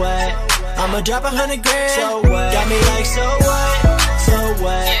 So what? I'ma drop 100 grand. So what? Got me like, so what? So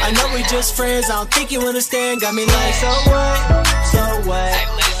what? I know we just friends, I don't think you understand. Got me like, so what? So what?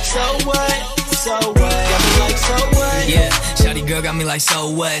 So what? So what? Got me like, so what? Yeah, shawty girl got me like, so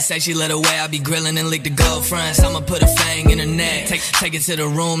what? Say she let away, I be grilling and lick the gold fronts. I'ma put a fang in her neck. Take it to the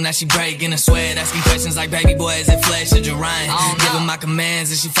room, now she breaking her sweat. Asking questions like, baby boy, is it flesh or Jarian? Give her my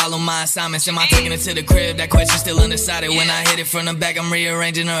commands and she follow my assignments. Am I taking her to the crib? That question still undecided. When I hit it from the back, I'm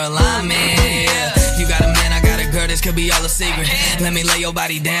rearranging her alignment. Yeah, you got a man, I got a girl, this could be all a secret. Let me lay your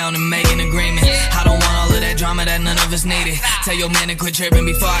body down and make an agreement. I don't want all of that drama that none of us needed. Tell your man to quit tripping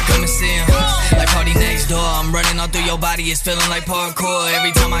before I come and see him. Like party next door, I'm running all through your body, it's feeling like parkour.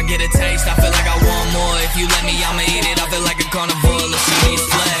 Every time I get a taste, I feel like I want more. If you let me, I'ma eat it, I feel like a carnivore. Let's see these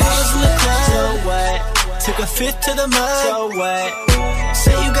flags. I was in the club, so what? Took a fifth to the mud, so what?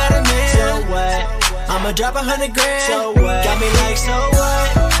 Say you got a man, so what? I'ma drop 100 grand, so what? Got me like, so what?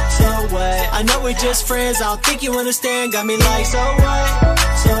 So what? I know we're just friends, I don't think you understand. Got me like, so what?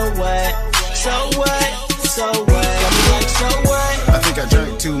 So what? So what? So what? Got me like, so what? I think I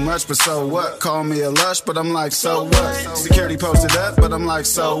drank too much, but so what? Call me a lush, but I'm like, so what? Security posted up, but I'm like,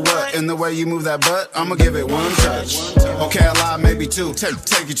 so what? And the way you move that butt, I'ma give it one touch. Okay, I lied, maybe two.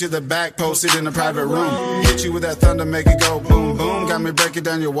 Take you to the back, post it in a private room. Hit you with that thunder, make it go boom, boom. Got me breaking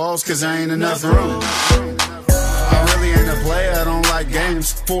down your walls, cause there ain't enough room. I really ain't a player, I don't like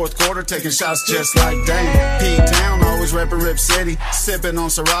games. Fourth quarter, taking shots just like Dame. P-Town, always reppin' Rip City. Sippin' on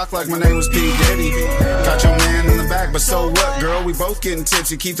Ciroc like my name was P. Diddy. Got your man in the back, but so what, girl? We both getting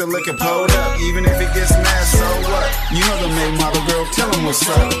tipsy, keep the liquor pulled up. Even if it gets mad, so what? You know the main model, girl, tell him what's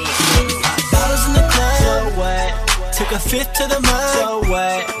up. Bottles in the club, so what? Took a fifth to the mud, so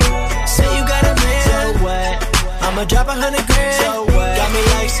what? Say you got a man, so what? I'ma drop 100 grand, so what? Got me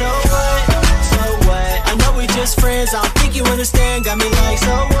like, so what? So what? I know we just friends, I don't think you understand. Got me like,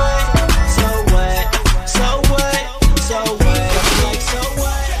 so what? So what? So what? So what? Got me like, so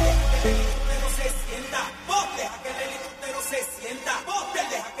what?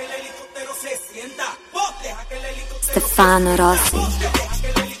 Stefano Rossi.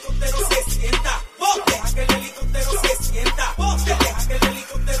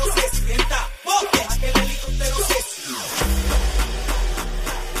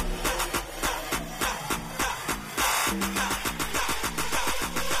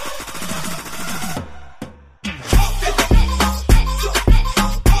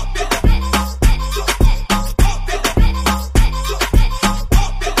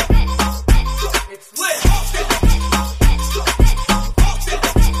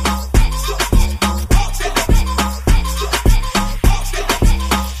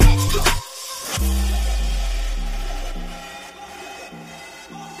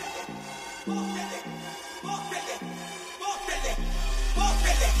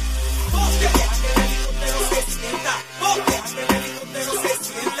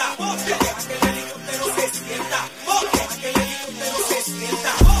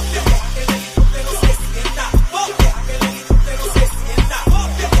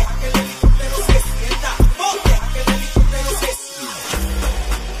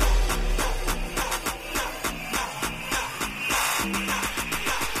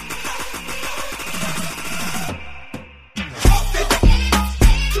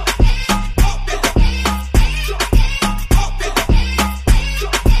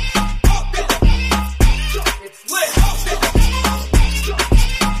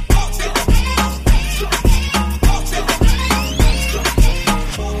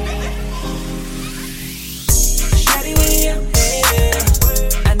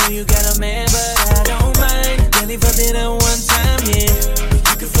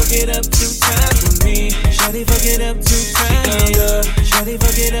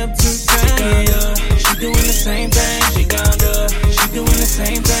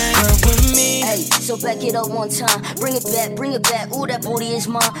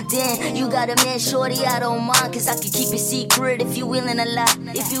 Shorty, I don't mind, cause I can keep it secret if you willing to lie,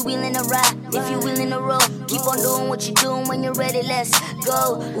 if you willing to ride, if you willing to roll. Keep on doing what you doing when you're ready, let's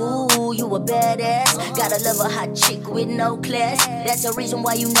go. Ooh, you a badass. Gotta love a hot chick with no class. That's the reason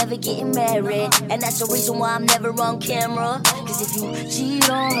why you never getting married. And that's the reason why I'm never on camera. Cause if you cheat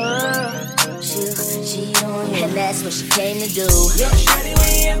on her, she'll cheat on you. And that's what she came to do. Yo, shawty,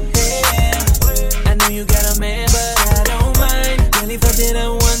 when you're there, I know you got a man, but I don't mind. Really fucked it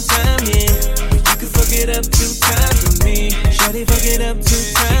up one time, yeah. Fuck it up 2 times with me. Shawty fuck it up 2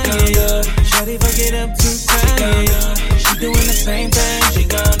 times, yeah. Shawty fuck it up 2 times, yeah. She doing the same thing, she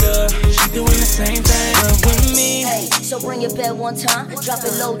gon' do. She doing the same thing, but with me. Hey, so bring it back one time. Drop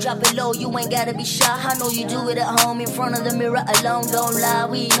it low, you ain't gotta be shy. I know you do it at home in front of the mirror alone. Don't lie,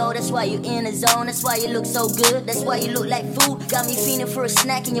 we know that's why you in the zone. That's why you look so good, that's why you look like food. Got me feeling for a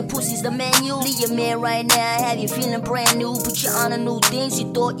snack and your pussy's the menu. Leave your man right now, have you feeling brand new. Put you on a new things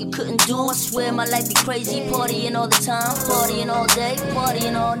you thought you couldn't do. I swear my life be crazy, partying all the time, partying all day,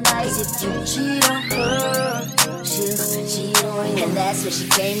 partying all night. If you cheat on her, she'll cheat on you. And that's what she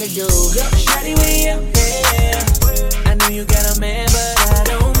came to do. Yo, shawty, when you're there, I know you got a man, but I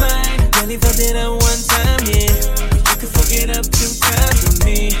don't mind. Really fucked it up one time, yeah. You can fuck it up 2 times with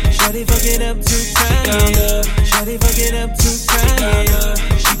me. Shawty fuck it up 2 times, yeah. Shawty fuck it up 2 times, yeah.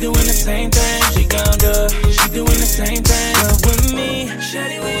 She doing the same thing, she gon' do. She doing the same thing, but with me.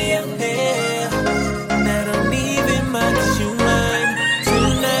 Shawty, when you're there, and I don't even mind 'cause you mine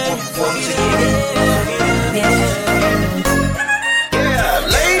tonight. Yeah,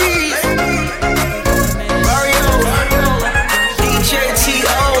 ladies. Mario, DJ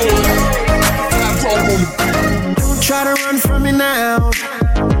T.O. Don't try to run from me now.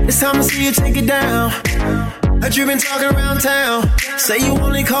 It's time to see you take it down. Heard you been talking around town. Say you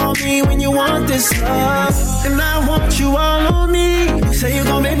only call me when you want this love, and I want you all on me. Say you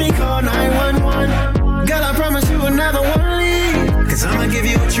gon' make me call 911. Girl, I promise you another one leave. Cause I'ma give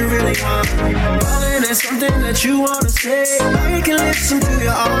you what you really want. Calling is something that you wanna say. I can listen to you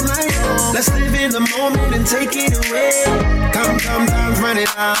all night long. Let's live in the moment and take it away. Come, run it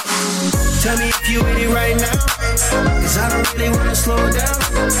out. Tell me if you with it right now. Cause I don't really wanna slow down.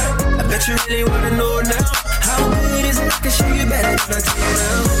 I bet you really wanna know now. How good is it? I can show you better than I tell you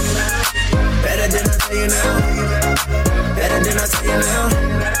now. Better than I tell you now. Better than I tell you now.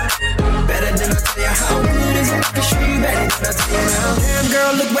 Better than I tell you. How good is it? I can show you better than I tell you now. Damn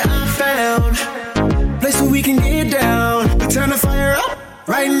girl, look what I found. Place where we can get down. We turn the fire up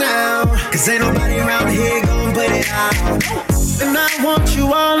right now. Cause ain't nobody around here gon' put it out. And I want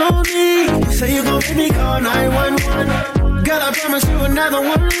you all on me. You say you gon' make me call 911. Girl, I promise you another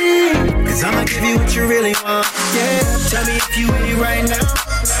one leave. Cause I'ma give you what you really want. Yeah, tell me if you with it right now.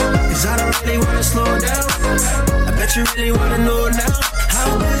 Cause I don't really wanna slow down. I bet you really wanna know now.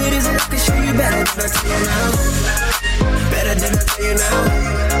 How good is it? I can show you better than I tell you now. Better than I tell you now.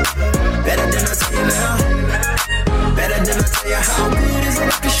 Better than I tell you now. Better than I tell you. How good is it?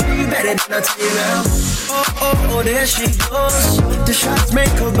 I can show you better than I tell you now. Oh, there she goes. The shots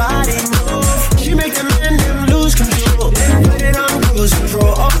make her body move. She make the men them lose control. Then put it on cruise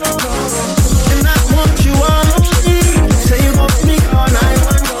control. And I want you all on me. Say you gon' make me call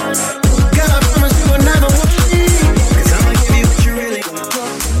 911. Girl, I promise you another one. Cause I'ma give you what you really want.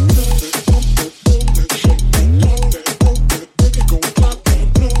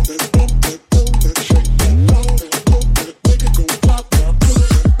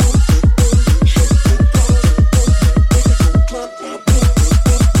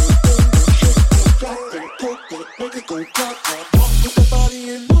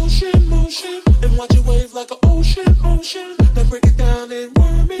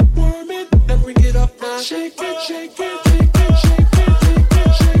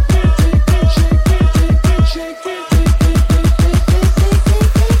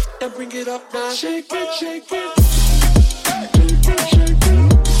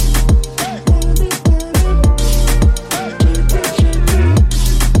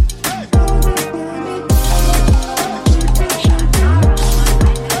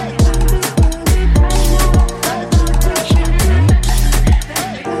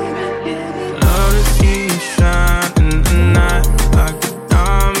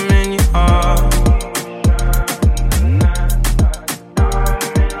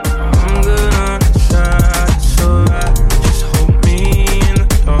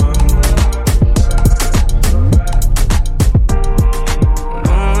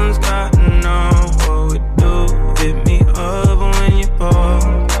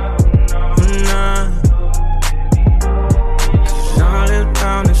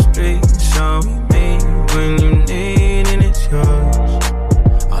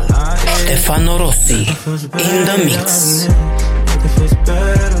 Stefano Rossi in the mix. Nothing feels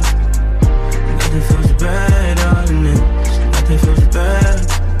better. Nothing feels better than this. Nothing feels better.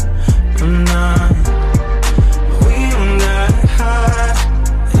 I'm not. We don't got high.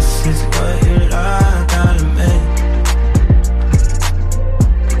 This is what you like out of me.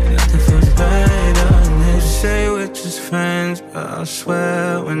 Nothing feels better than this. Say we're just friends, but I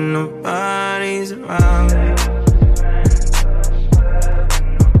swear when nobody's around, you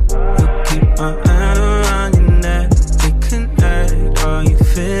keep my hand around your neck. We connect. Are you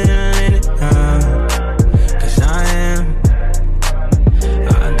feeling it now? 'Cause I am.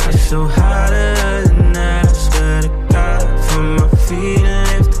 I got so hotter than that. I swear to God, from my feet and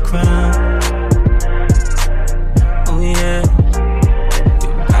lift the ground. Oh yeah,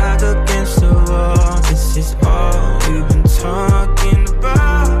 you're back against the wall. This is all we've been talking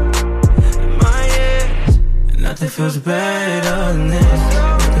about in my ears. And nothing feels better than this.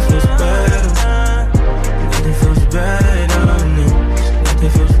 Nothing feels better. Nothing feels better than this.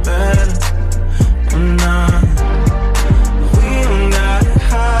 Nothing feels better. I'm not. We don't got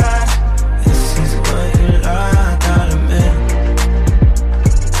high. This is what you like out of me.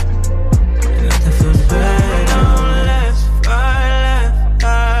 And nothing feels better. Left,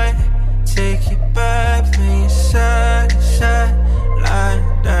 right. Take you back from your side to side. Like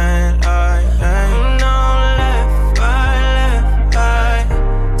that, like that. No, left, right.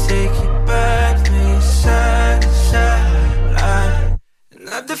 Take you back from your side to side. Like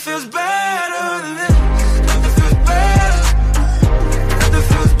nothing feels better than this. Nothing feels better. Nothing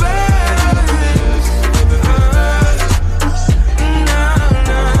feels better than this.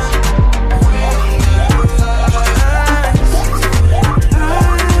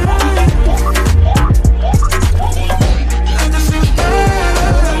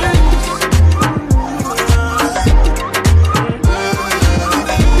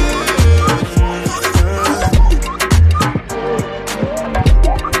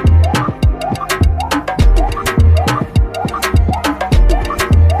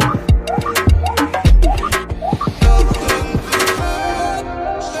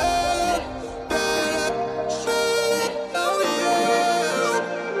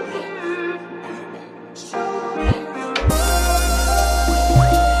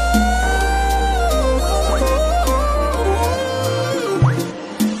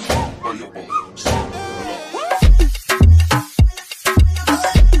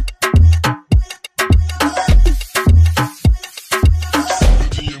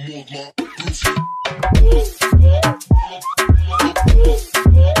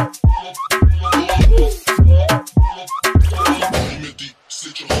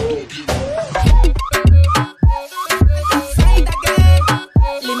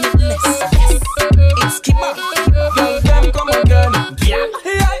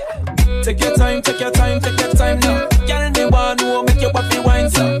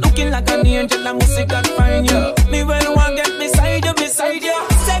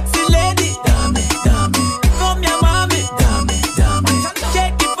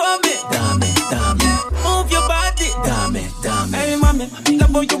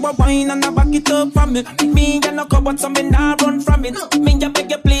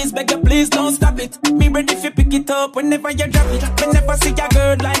 Whenever you drop it, whenever see a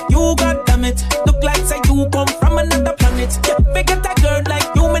girl like you, god damn it. Look like say you come from another planet. Yeah, forget a girl like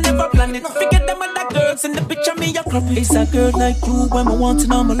you, me never plan it. Forget them other girls in the picture, me a crop it. It's a girl like you, when I want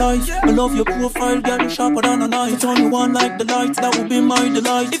in all my life. I love your profile, girl, you sharper than a knife. It's only one like the light, that would be my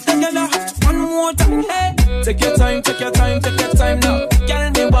delight. If the girl have one more time, hey. Take your time, take your time, take your time now.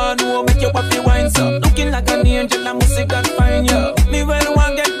 Girl, me want to make you happy wine so. Looking like an angel, I must see God find you. Me well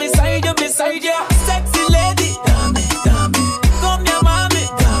want get beside you, sexy lady.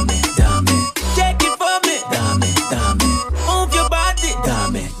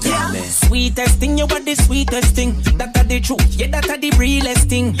 Sweetest thing, you are the sweetest thing. That are the truth, yeah, that are the realest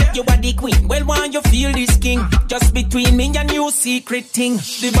thing. You are the queen, well, why you feel this king? Just between me and you, secret thing.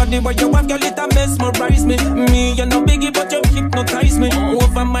 The body where you have, girl, it a mesmerize me. Me, you're no biggie, but you hypnotize me.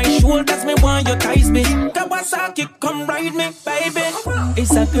 Over my shoulders, me want you ties me. Kawasaki, come ride me, baby.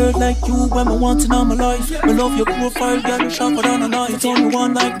 It's a girl like you, when I want in all my life. I love your profile, girl, you sharper than a knife. It's only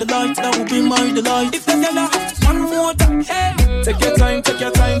one like the light, that would be my delight. If the girl have one more time, hey. Take your time, take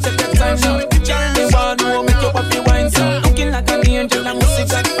your time, take your time now. Girl, me want to make you happy wine so. Looking like an angel, I must see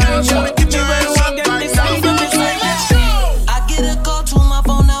that fine show. Give me real one, get beside you, beside you. I get a call to my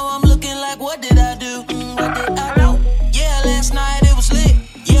phone, now I'm looking like, what did I do? What did I do? Yeah, last night it was lit.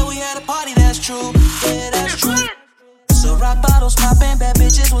 Yeah, we had a party, that's true. Yeah, that's true. So rock bottles popping, bad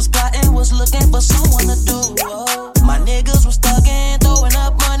bitches was plotting, was looking for someone to do. Whoa. My niggas was thugging, throwing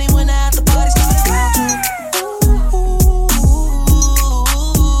up money when I had the party.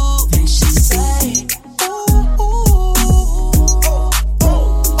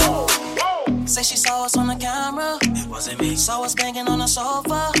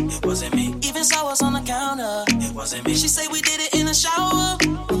 sofa. It wasn't me. Even saw us on the counter. It wasn't me. She say we did it in the shower.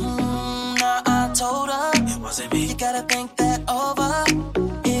 Nah, I told her it wasn't me. You gotta think that over.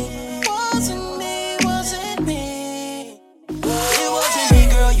 It wasn't me, wasn't me. It wasn't me,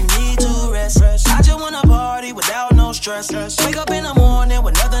 girl. You need to rest. I just wanna party without no stress. Wake up in the morning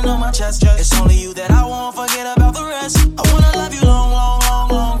with nothing on my chest. It's only you that I won't forget about the rest. I wanna love you long, long, long,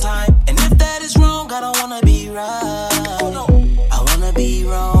 long time. And if that is wrong, I don't wanna be right. I wanna be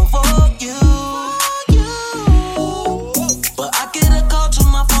wrong for you. But I get a call to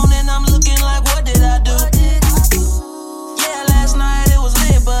my phone and I'm looking like, what did I do? Yeah, last night it was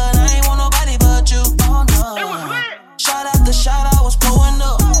lit, but I ain't want nobody but you. Oh no. Shot after shot, I was blowing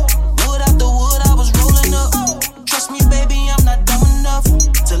up. Wood after wood, I was rolling up. Trust me, baby, I'm not dumb enough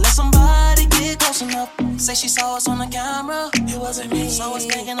to let somebody get close enough. Say she saw us on the camera. It wasn't me. Saw us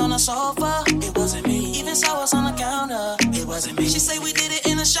banging on the sofa. It wasn't me. Even saw us on the counter. It wasn't me. She say we did it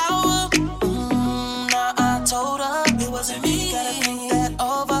in the shower. Nah, I told her it wasn't me. You gotta think that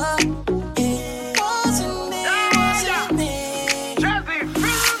over. It wasn't me. Wasn't me.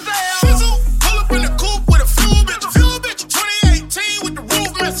 Shizzle, pull up in the coupe with a fuel bitch. Fuel bitch, 2018 with the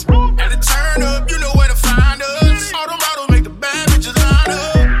roof missing. At the turn up, you know where to find us. All the models make the bad bitches line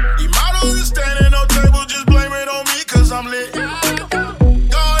up. These models is standing on table, just blame it on me, cause I'm lit.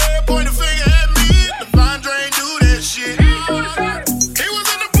 Go ahead, point the finger at me. The Divine Drain do that shit. He was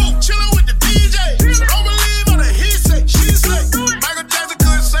in the booth, chillin' with the DJ. So don't believe all that he say, she say. Michael Jackson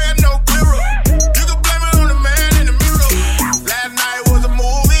couldn't say it no clearer. You can blame it on the man in the mirror. Last night was a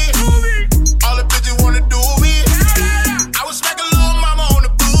movie. All the bitches wanna do me. I was smacking little mama on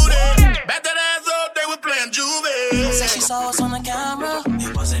the booty. Back that ass up, they were playing Juvie. Say she saw us on the camera.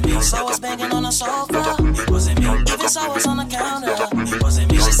 It wasn't me. Saw us banging on the sofa. It wasn't me. Even saw us on the counter. It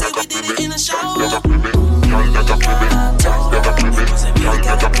wasn't me. She said we did it in the shower. I told her it wasn't me. You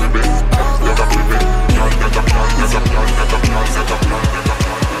gotta think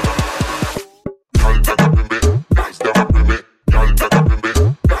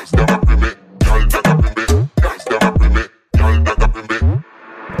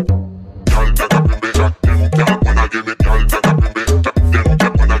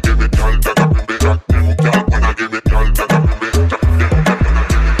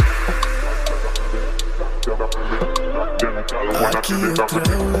Aquí otra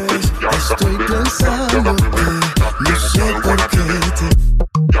vez estoy pensándote, no sé por qué te...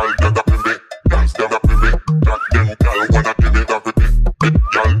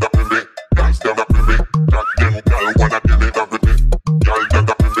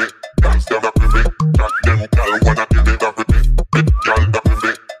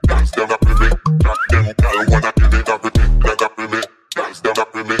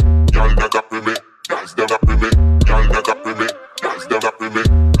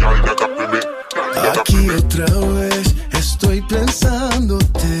 Aquí otra vez estoy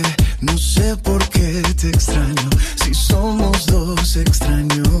pensándote, no sé por qué te extraño, si somos dos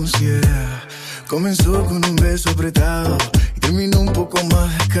extraños, yeah. Comenzó con un beso apretado y terminó un poco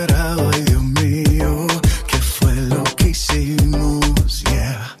más descarado, ay Dios mío, ¿qué fue lo que hicimos,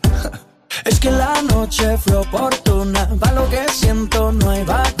 yeah? Es que la noche fue oportuna, pa' lo que siento no hay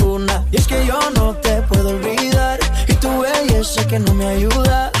vacuna. Y es que yo no te puedo olvidar, y tu belleza que no me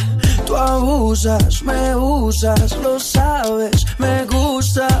ayuda. Tú abusas, me usas, lo sabes, me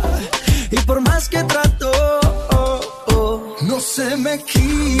gusta. Y por más que trato, no se me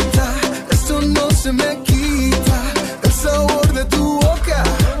quita, esto no se me quita. El sabor de tu boca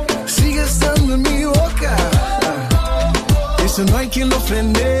sigue estando en mi boca. Eso no hay quien lo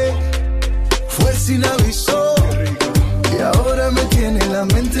frene, fue sin aviso. Y ahora me tiene la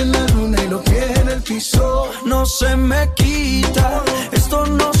mente en la luna y los pies en el piso. no se me quita, esto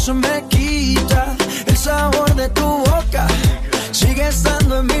no se me quita. El sabor de tu boca sigue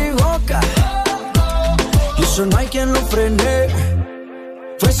estando en mi boca. Y eso no hay quien lo frene,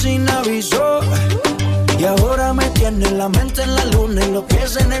 fue sin aviso. Y ahora me tiene la mente en la luna y los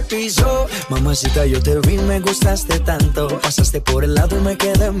pies en el piso. Mamacita, yo te vi, me gustaste tanto. Pasaste por el lado y me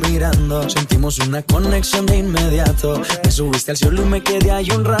quedé mirando. Sentimos una conexión de inmediato. Me subiste al cielo y me quedé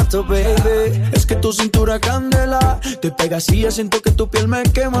ahí un rato, baby. Es que tu cintura candela, te pegas y ya siento que tu piel me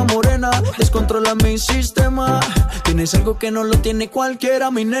quema morena. Descontrola mi sistema, tienes algo que no lo tiene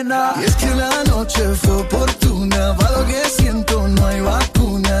cualquiera, mi nena. Y es que la noche fue oportuna, para lo que siento no hay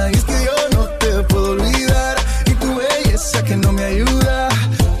vacuna. Y es que yo no te puedo olvidar, y tu belleza que no me ayuda.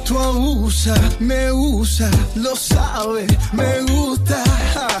 Tú abusas, me usas, lo sabes, me gusta.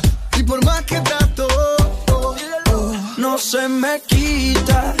 Y por más que trato, no se me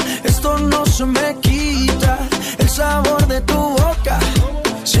quita, esto no se me quita. El sabor de tu boca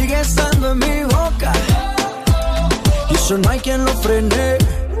eso no hay quien lo frene.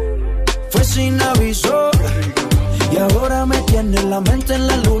 Fue sin aviso. Y ahora me tiene la mente en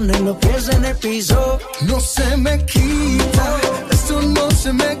la luna y los pies en el piso. No se me quita, esto no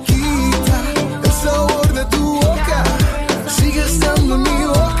se me quita. El sabor de tu boca sigue estando en mi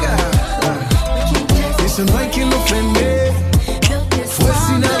boca. Eso no hay quien lo frene. Fue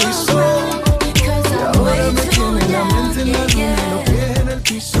sin aviso. Y ahora me tiene la mente en la luna y los pies en el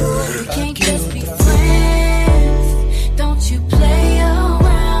piso. Can't just be friends. Don't you play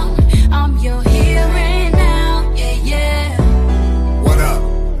around. I'm your hero now. Yeah, yeah. What up?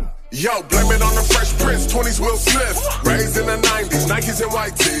 Yo, blame it on the Fresh Prince, 20s Will Smith. Raised in the 90s, Nikes and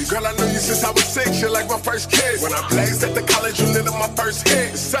white tees. Girl, I knew you since I was 6, you're like my first kid. When I blazed at the college, you lit up my first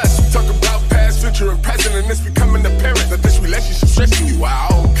hit. Such, talk about past, future, and present, and it's becoming apparent that this relationship stressing you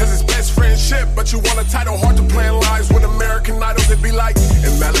out. Cause it's best friendship, but you want a title, hard to plan lives with American Idols. It be like,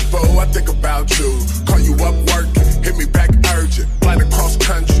 in Malibu, I think about you. Call you up working, hit me back urgent. Flying across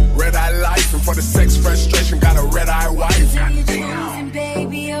country, red eye life, and for the sex frustration, got a red eye wife. Choosing,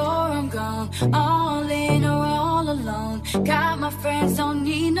 baby, or I'm gone. All in or all alone. Got my friends, don't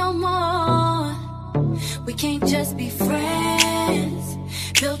need no more. We can't just be friends.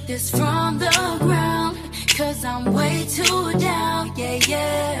 Built this from the ground. Cause I'm way too down, yeah,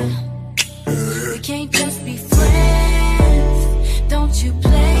 yeah. We can't just be friends. Don't you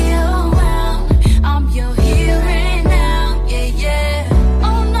play around. I'm your hero now, yeah, yeah.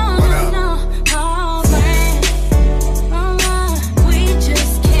 Oh no, no, no, oh friend. We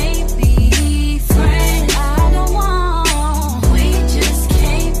just can't be friends. I don't want. We just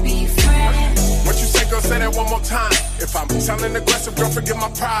can't be friends. What you say, girl, say that one more time. If I'm sounding aggressive, girl, forget my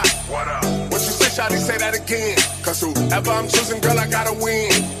pride. What up? What you say, shawty, say that again. Cause whoever I'm choosing, girl, I gotta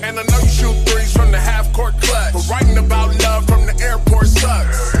win. And I know you shoot threes from the half-court clutch. But writing about love from the airport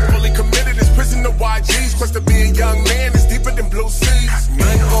sucks. Fully committed is prison to YGs. Quest to be a young man is deeper than blue seas.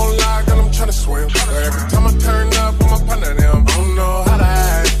 I ain't gonna lie, girl, I'm tryna swim. Every time I turn up with my partner, them, I don't know how to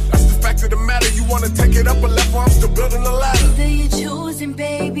act. That's the fact of the matter. You wanna take it up a level, I'm still building a ladder. Either you're choosing,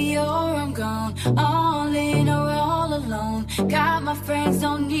 baby, or I'm gone. All in or all alone. Got my friends,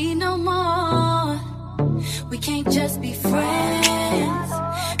 don't need no more. We can't just be friends.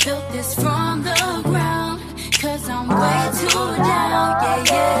 Built this from the ground. Cause I'm way too down, yeah,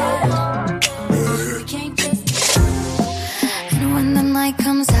 yeah. We can't just be. And when the night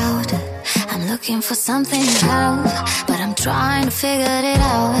comes out, I'm looking for something to have, but I'm trying to figure it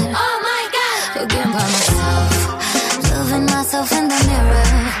out. Oh my God! Looking by myself, loving myself in the mirror,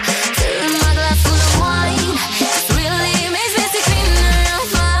 filling my glass full of wine. It really makes me scream and I'll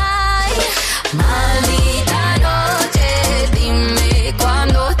fight. Maldita noche, dime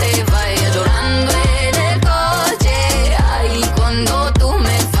cuando te vayas llorando en el coche. Ay, cuando tú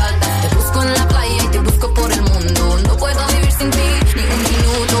me faltas, te busco en la playa y te busco por el mundo. No puedo vivir sin ti ni un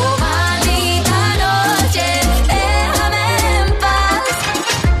minuto. Maldita noche, déjame en paz.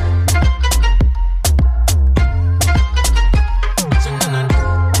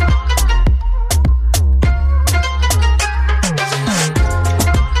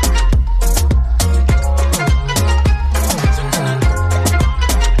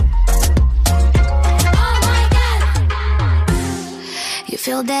 You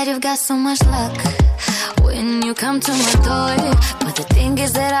feel that you've got so much luck when you come to my door, but the thing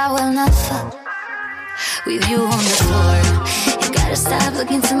is that I will not fuck with you on the floor. You gotta stop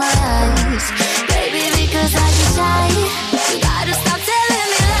looking to my eyes, baby, because I get shy. You gotta stop telling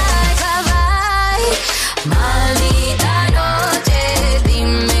me lies, bye-bye. Maldita noche,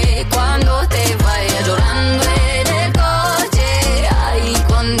 dime cuando te vayas llorando en el coche. Ay,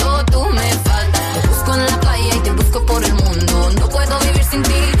 cuando tú me faltas, te busco en la playa y te busco por el mundo. No puedo vivir sin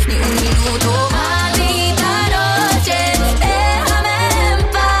ti ni un minuto. Maldita noche, déjame en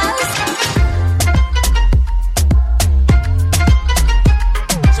paz.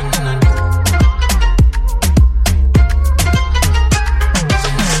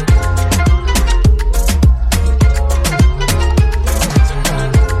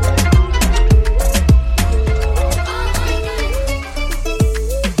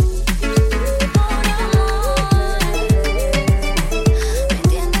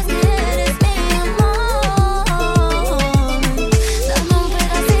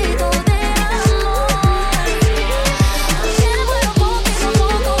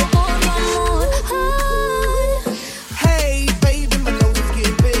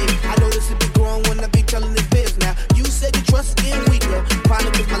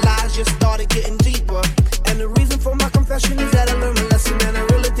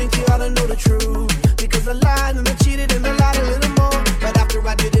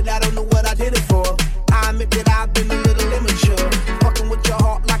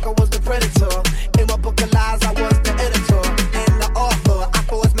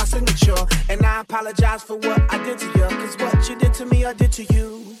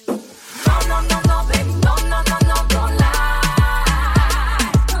 No, no, no, no, baby, no, no, no, no, don't lie.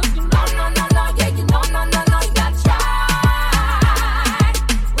 No, no, no, no, yeah, you know, no, no, no, you gotta try.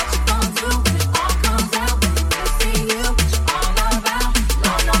 What you gonna do when it all comes out? I see you, what you all about.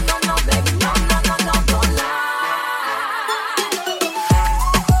 No, no, no, no, baby, no, no, no, no, don't lie.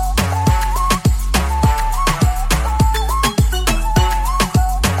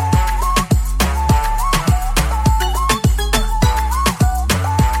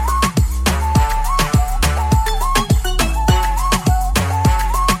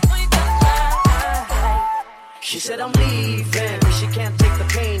 She said I'm leaving, but she can't take the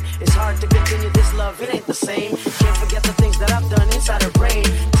pain. It's hard to continue this love, it ain't the same. Can't forget the things that I've done inside her brain.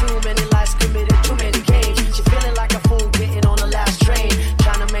 Too many lies committed, too many games. She feeling like a fool getting on the last train.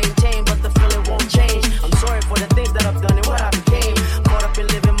 Trying to maintain, but the feeling won't change. I'm sorry for the things that I've done and what I became. Caught up in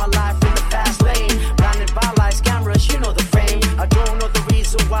living my life in the fast lane. Blinded by lights, cameras, you know the fame. I don't know the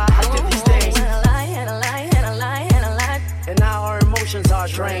reason why I did these things. And I lie, and I lie, and I lie, and I lie. And now our emotions are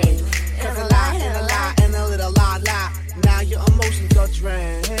drained. And I lie, and I lie, and a little lie. Now your emotions are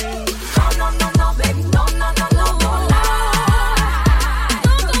drained. No, no, no, no, baby, no, no, no, no, don't lie.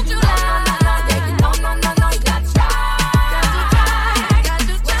 Don't you lie. Yeah, you know, no, no, no, you gotta try. What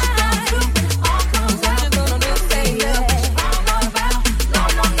you gonna do when it all comes out? What you gonna do, say yeah. What you all about? No,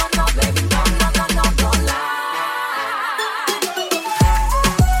 no, no, no, baby, no, no, no, no, don't lie.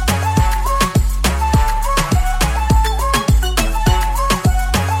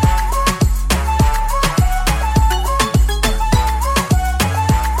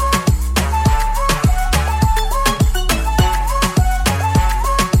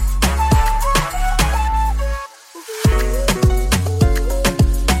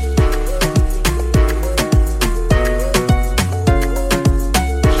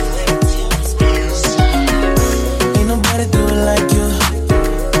 Ain't nobody do it like you.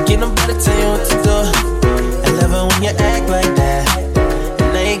 Can't nobody tell you what to do. I love it when you act like that. And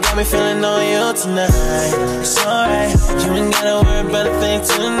now you got me feeling on you tonight. It's alright, you ain't gotta worry about a thing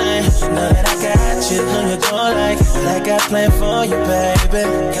tonight. Know that I got you, know you don't like I planned for you, baby.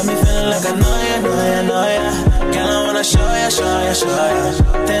 Got me feeling like I know ya, know ya, know ya. Girl, I wanna show ya, show ya, show ya.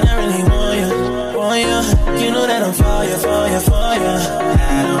 Then I really want you, want you. You know that I'm for you, for you, for you.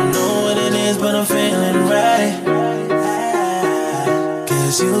 I don't know what it is, but I'm feeling right.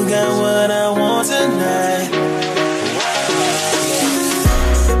 Cause you got what I want tonight.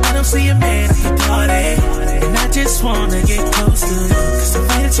 I don't see a man at the party, and I just wanna get close to you. Cause the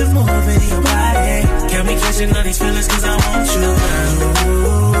way that you're moving your body got me catching all these feelings cause I want you.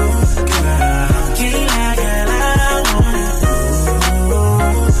 Ooh, girl, can't lie, girl, I want you.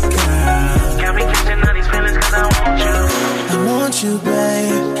 Ooh, girl, got me catching all these feelings cause I want you. I want you,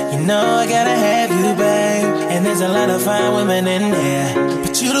 babe. You know I gotta have you, babe. And there's a lot of fine women in there,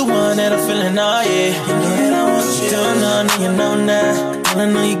 but you the one that I'm feeling all year. You know that I want you. Don't know, now you know now. All I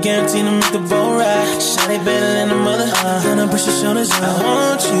know you guaranteed to make the boat ride. Shawty better than a mother. Gonna push your shoulders up. I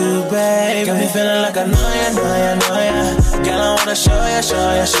want you, babe. Got me feeling like I know ya, know ya, know ya. Girl, I wanna show ya,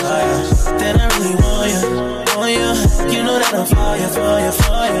 show ya, show ya. Then I really want you, want you. You know that I'm for you, for you,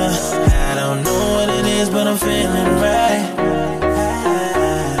 for you. I don't know what it is, but I'm feeling right.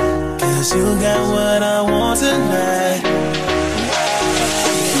 Cause you got what I want tonight.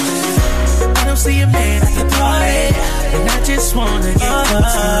 I don't see a man at the party, and I just wanna get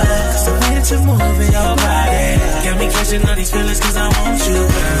close. Cause the way that you're moving your body got me catching all these feelings cause I want you,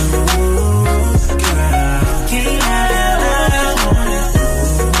 girl. Ooh, girl, can't lie, I want you.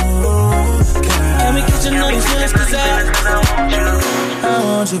 Ooh, girl, got me catching all these feelings cause I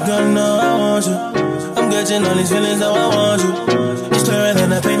want you, girl, no, I want you. I'm catching all these feelings, now I want you. It's clearer than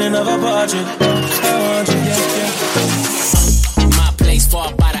the painting of a portrait. I want you, yeah, yeah. My place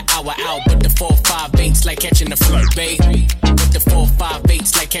far by the hour out, but the 4-5-8's like catching the flight, babe. But the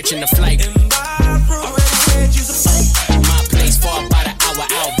 4-5-8's like catching the flight. My place far by the hour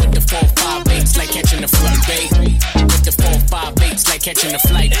out, but the 4-5-8's like catching the flight, babe. But the 4-5-8's like catching the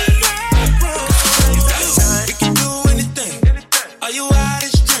flight. You can do anything. Are you out of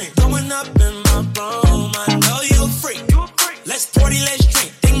strength? Going up in my room. I know you're free. Let's party, let's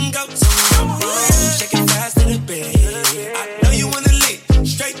drink. Then go to my room. Shake it fast to the bed. I know you wanna leave.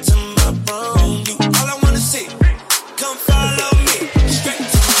 Straight to my room. You all I wanna see. Come follow me. Straight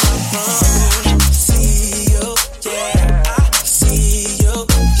to my room. See you, yeah. I see you,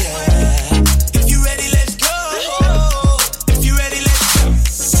 yeah. If you ready, let's go. If you ready, let's go.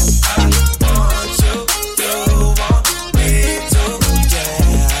 I want you, you want me to, yeah.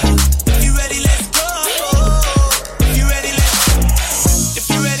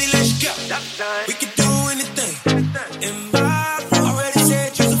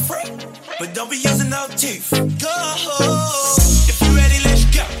 don't be using no teeth. Go. If you ready, let's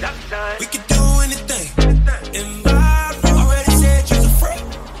go. We can do anything. In my room, already said you're a freak,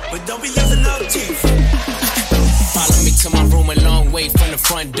 but don't be using no teeth. Follow me to my room, a long way from the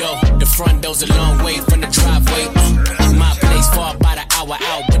front door. The front door's a long way from the driveway. My place far by the hour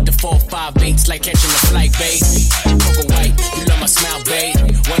out, but the 4-5-8's like catching a flight, babe. Coco White, you love my smile, babe.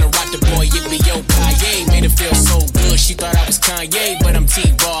 Wanna rock the boy, it be yo Kanye. Made it feel so good, she thought I was Kanye, but I'm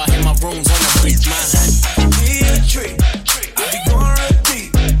T-Bar and my room's on the beach, mine. Be a treat, I be going real deep.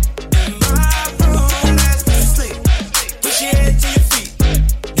 In my room, let's go to sleep. Push your head to your feet.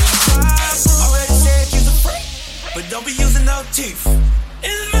 In my room, already said you're a freak, but don't be using no teeth.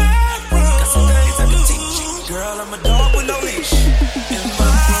 In my room, got some things I can teach you. Girl, I'm a dog with no leash. In my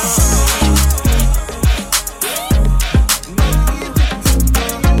room.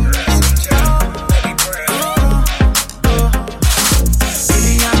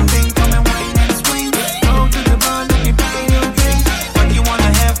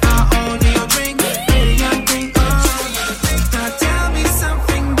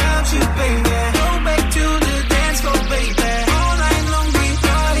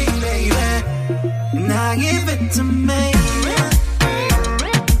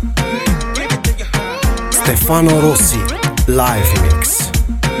 Stefano Rossi, live mix.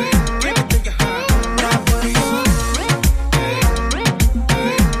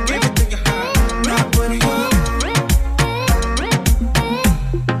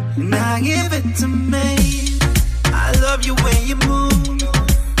 Now give it to me. I love you when you move.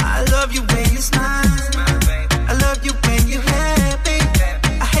 I love you when you smile. I love you when you're happy.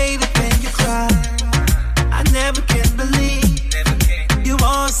 I hate it when you cry. I never can believe you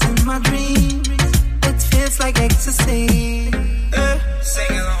always in my dreams. It feels like ecstasy.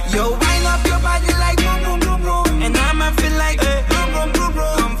 Yo, wind up your body like boom, boom, boom, boom. And I'ma feel like boom, boom, boom,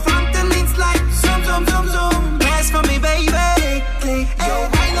 boom. Come from the links like zoom, zoom, zoom, zoom. Dance for me, baby. Yo,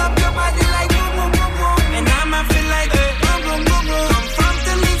 wind up your body like boom, boom, boom, boom. And I'ma feel like boom, boom, boom, boom. Come from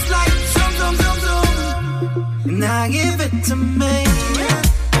the links like zoom, zoom, zoom, zoom. Now give it to me.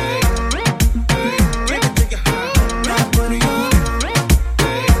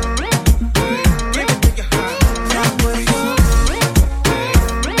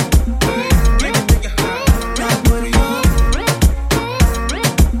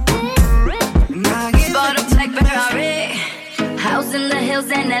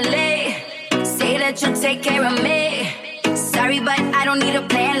 In LA, say that you take care of me. Sorry, but I don't need a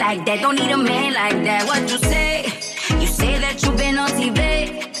plan like that. Don't need a man like that. What you say? You say that you've been on TV,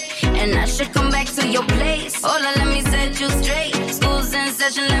 and I should come back to your place. Hold on, let me set you straight. School's in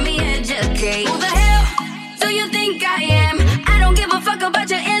session, let me educate. Who the hell do you think I am? I don't give a fuck about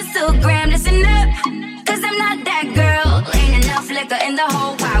your Instagram. Listen up, cause I'm not that girl. Ain't enough liquor in the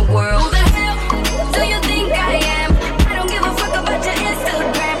whole wide world. Who the hell do you think I am? I don't give a fuck about your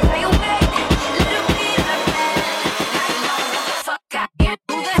Instagram. Play away, little bit of that. I know who the fuck I am.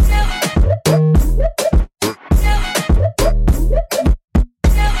 Who the hell?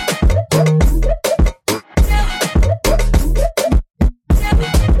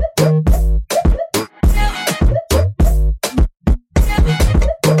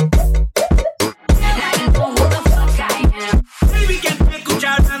 Baby, quien te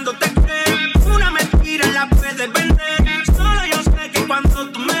escucha hablando te cree. Una mentira la puedes vender. Solo yo sé que cuando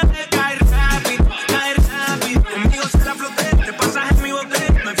tú me ves caer rápido, caer rápido. Conmigo se la floté, te pasas en mi bote.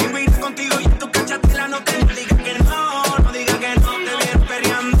 Me fui a ir contigo y tú cachaste la noté. No digas que no digas que no. Te vienes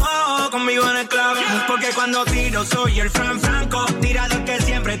peleando conmigo en el club. Porque cuando tiro soy el Franco. Tirador que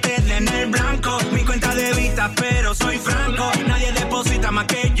siempre te den el blanco. Mi cuenta de vista, pero soy franco. Nadie deposita más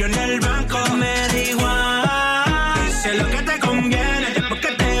que yo en el banco. Me da igual, sé lo que te conviene. Después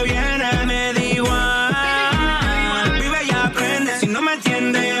que te viene, me da igual. Vive y aprende, si no me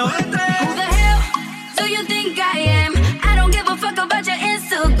entiendes, oíste. Who the hell do you think I am? I don't give a fuck about your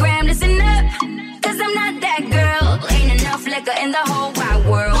Instagram. Listen up, cause I'm not that girl. Ain't enough liquor in the whole wide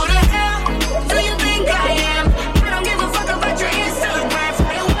world. Who the hell do you think I am? I don't give a fuck about your Instagram.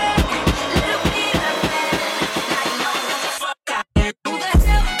 Play away, little bit of that. I know who the fuck I am. Who the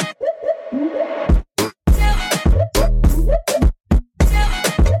hell?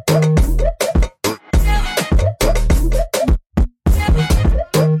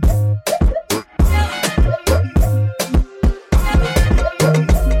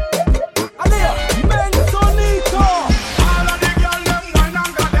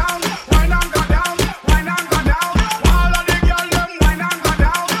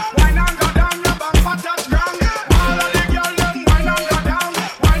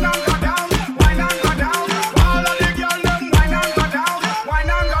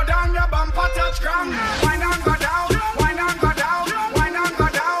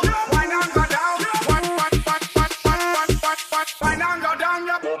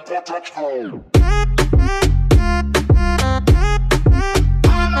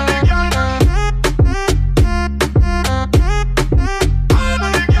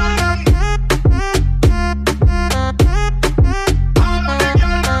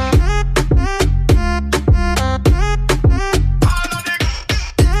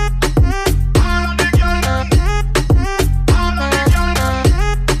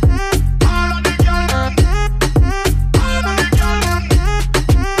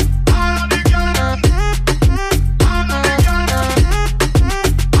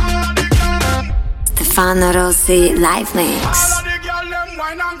 Stefano Rossi live mix. All of the girl them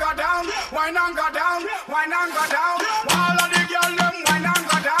wine and go down, wine and go down, wine and go down. All of the girl them wine and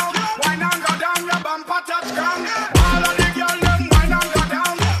go down, wine and go down. Your bumper touch ground. All of the girl them wine and go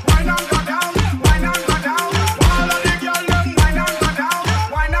down, wine and go down, wine and go down. All of the girl them wine and go down,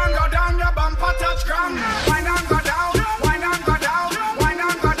 wine and go down. Your bumper touch ground. Wine and go down, wine and go down, wine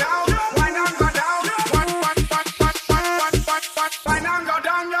and go down, wine and go down. Wine and go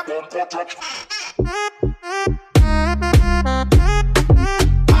down. Your bumper touch.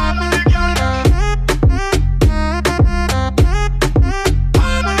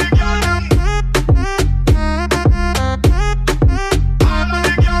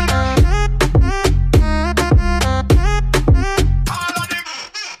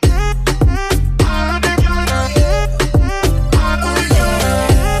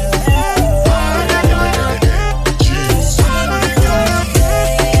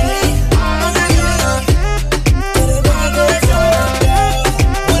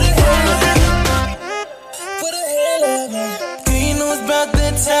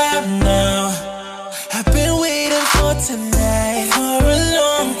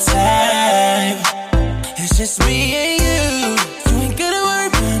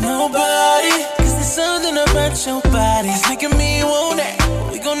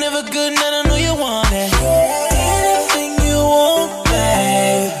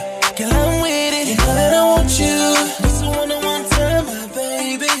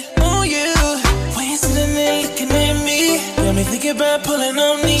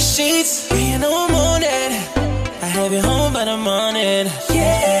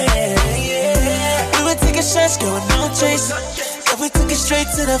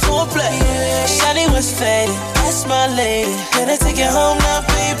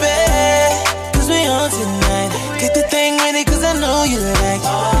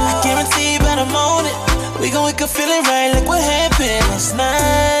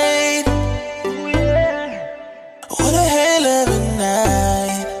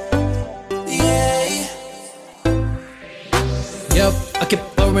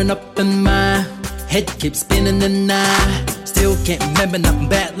 Keep spinning the night. Still can't remember nothing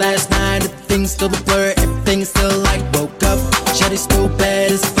bad last night. Everything's still a blur, everything's still like woke up. Shawty's still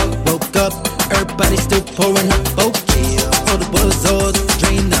bad as fuck, woke up. Everybody's still pouring up, okay. Thought it was all a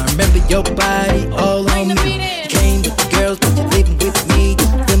dream. Now I remember your body all on me. Came with the girls, but you're leaving with me.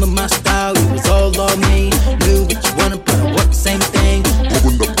 Feeling my style, it was all on me. Knew what you wanted, but I want the same thing.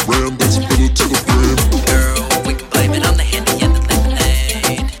 Open up the brand, that's a little to the brand. Girl, we can blame it on the Henny and the lemonade.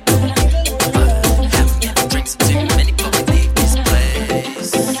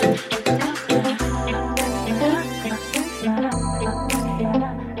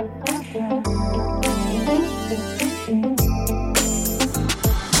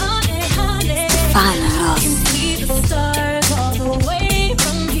 Honey, honey.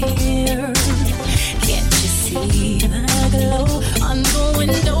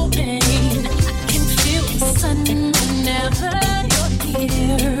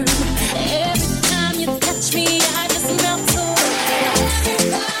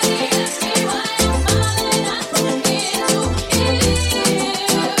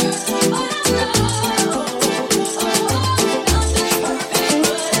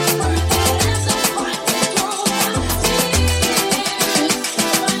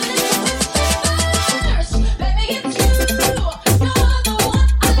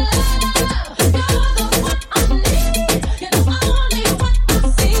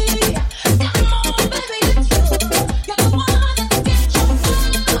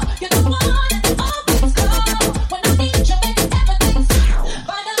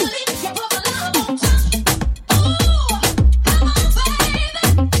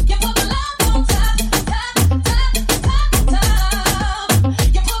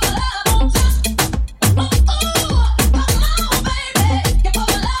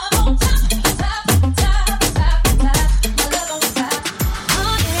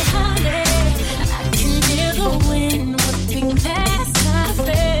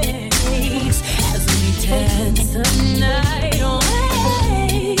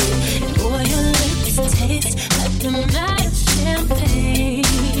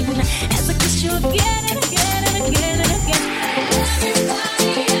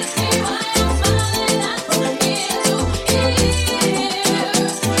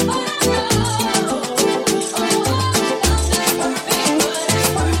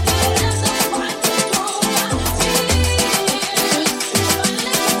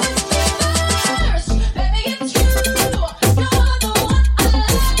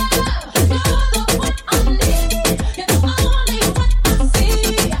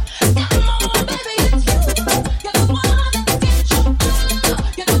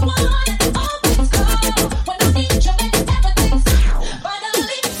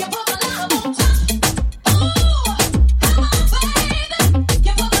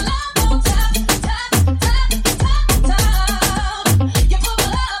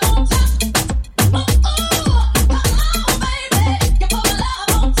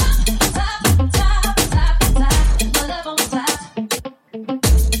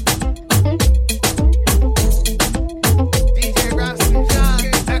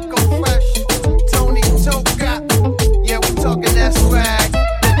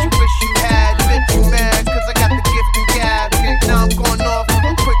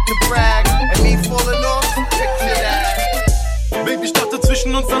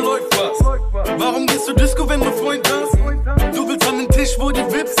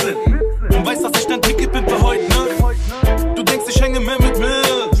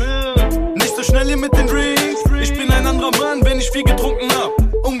 schnell hier mit den Drinks. Ich bin ein anderer Mann, wenn ich viel getrunken hab.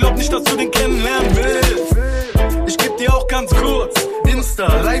 Unglaublich, dass du den kennenlernen willst. Ich geb dir auch ganz kurz Insta,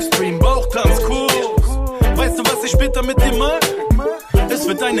 Livestream, Bauchtanzkurs. Weißt du, was ich später mit dir mach? Es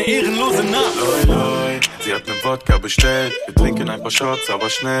wird eine ehrenlose Nacht. Loi, loi, sie hat nen Wodka bestellt. Wir trinken ein paar Shots, aber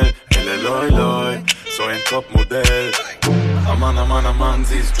schnell. Loi, loi, so ein Topmodell. Aman,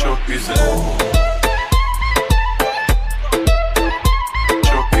 sie ist çok güzel.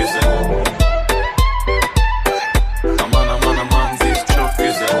 Çok güzel. Aman, sie ist çok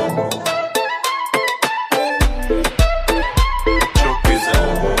güzel. Çok güzel.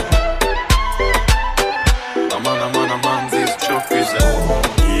 Aman, sie ist çok güzel.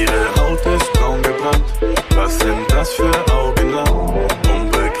 Ihre Haut ist braun gebrannt. Was sind das für Augenlang?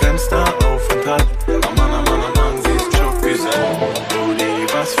 Unbegrenzter Aufenthalt. Aman, sie ist çok güzel. Brudi,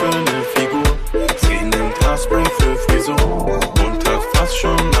 was für ne Figur. Sie nimmt Haarspray für Frisur und hat fast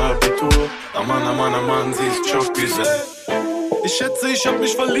schon Abitur. Aman, sie ist çok güzel. Ich schätze, ich hab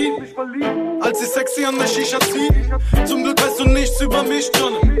mich verliebt, als sie sexy an der Shisha zieht. Zum Glück weißt du nichts über mich,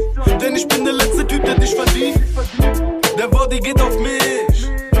 John, denn ich bin der letzte Typ, der dich verdient. Der Body geht auf mich,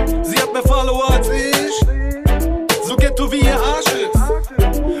 sie hat mehr Follower als ich. So ghetto wie ihr Arsch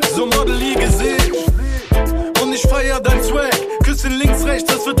ist, so Model-Gesicht. Und ich feier dein Swag, Küsschen links,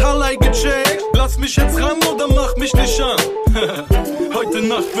 rechts, das wird Hallei gecheckt. Lass mich jetzt ran oder mach mich nicht an. Heute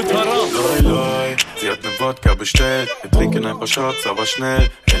Nacht wird haram. Loi, loi, sie hat nen Wodka bestellt. Wir trinken ein paar Shots, aber schnell.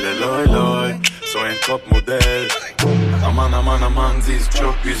 Loi, loi, so ein Topmodell. Aman, sie ist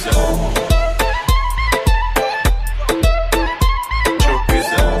çok güzel. Çok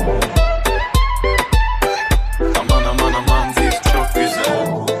güzel. Aman, sie ist çok güzel.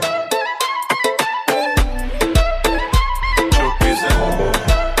 Çok güzel.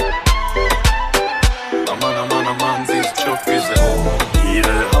 Aman, sie ist çok güzel.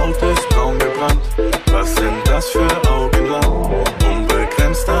 Ihre Haut ist braun gebrannt. Was sind das für Augenlang?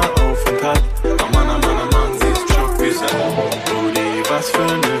 Unbegrenzter Aufenthalt. Aman, sie ist çok güzel. Brudi, was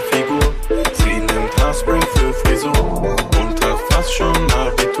für ne Figur. Sie nimmt Haarspray für Frisur und hat fast schon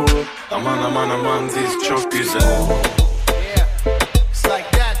Abitur. Aman, sie ist çok güzel. It's like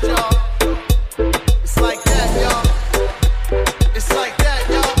that, y'all. It's like that, y'all. It's like that,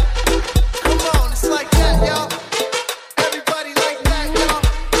 y'all. Come on, it's like that, y'all. Everybody like that, y'all.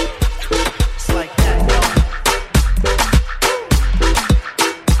 It's like that, y'all.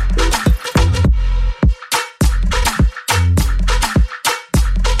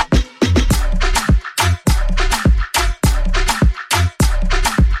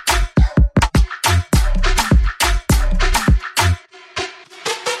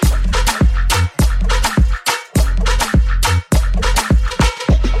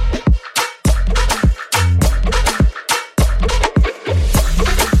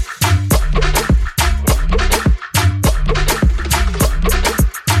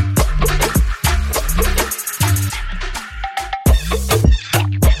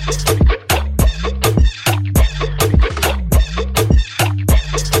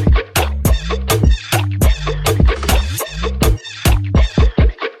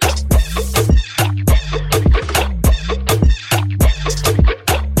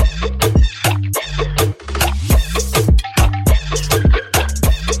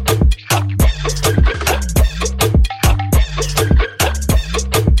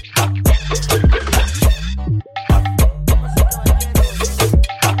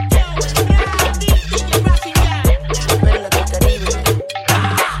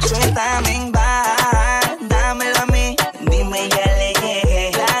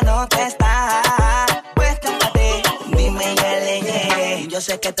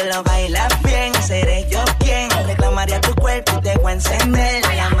 sé que tú lo bailas bien. Seré yo quien reclamaría tu cuerpo y te voy a encender.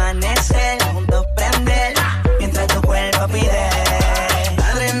 Al amanecer, juntos prender, mientras tu cuerpo pide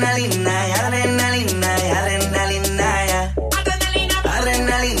adrenalina, adrenalina, adrenalina,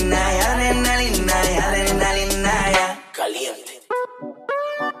 adrenalina, adrenalina, adrenalina, caliente.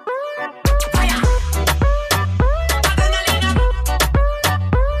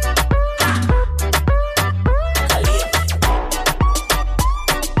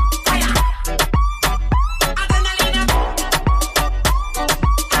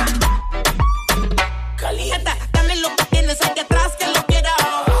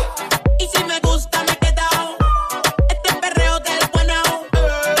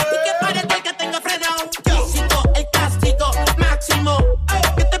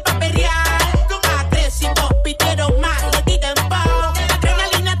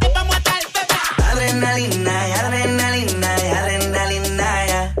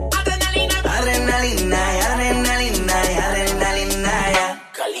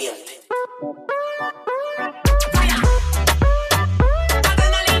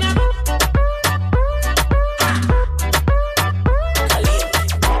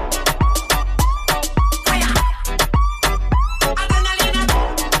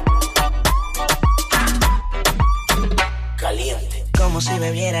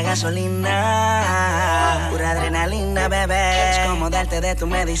 bebiera gasolina. Pura adrenalina, bebé. Es como darte de tu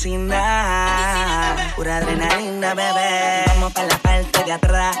medicina. Pura adrenalina, bebé. Vamos para la parte de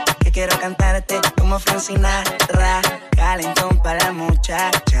atrás, que quiero cantarte como Francina. Calentón para la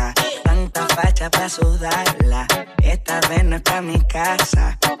muchacha, tanta facha para sudarla. Esta vez no es pa' mi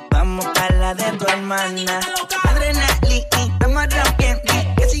casa, vamos para la de tu hermana. Adrenalina, estamos rompiendo,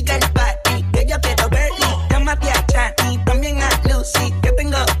 que siga el party, que yo quiero verlo. Llámate a Chani, también a Lucy, que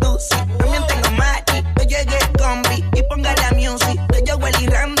tengo Lucy, también tengo Mari. Yo llegué combi y ponga la music, que yo Willy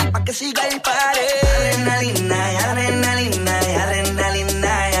Randy, pa' que siga el party. Adrenalina, adrenalina,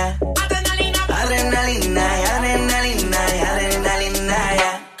 adrenalina, adrenalina, adrenalina, adrenalina, adrenalina,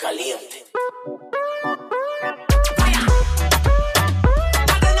 caliente.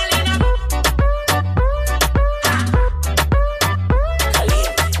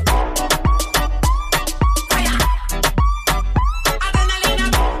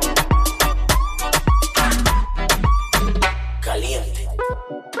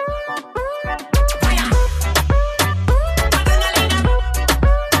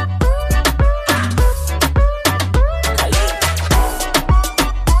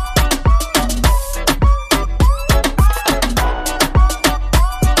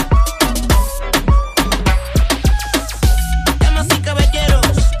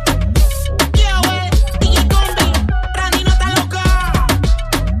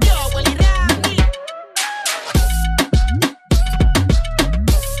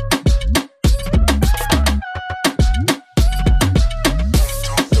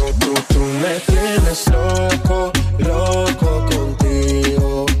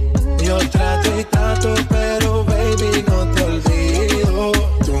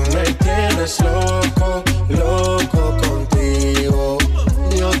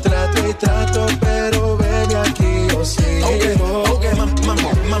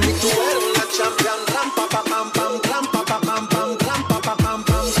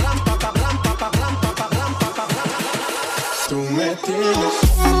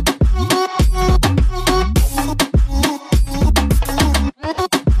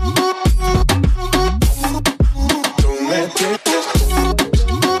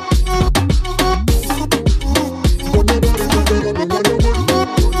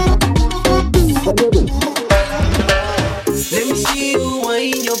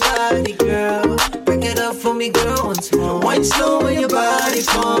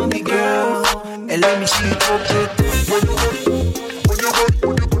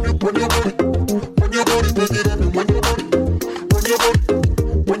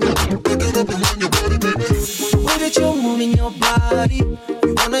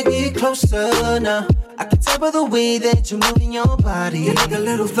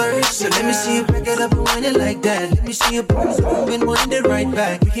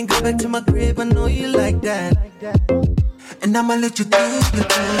 Back to my crib, I know you like that. And I'ma let you do the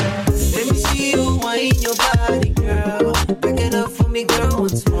thing. Let me see you wind your body, girl. Back it up for me, girl,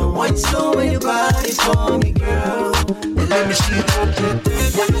 once more. Wine slow when your body's for me, girl. And let me see you do the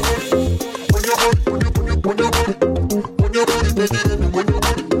thing.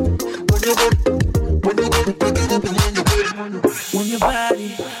 When you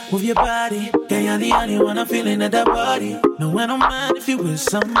move your body, yeah, you're the only one I'm feeling at that party. No, I don't mind if you with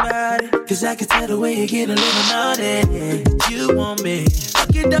somebody, cause I can tell the way you get a little naughty. You want me,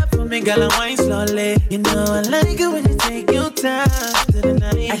 fuck it up for me, girl, I wine slowly. You know I like it when you take your time to the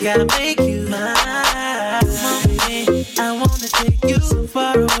night. I gotta make you mine, mommy. I wanna take you so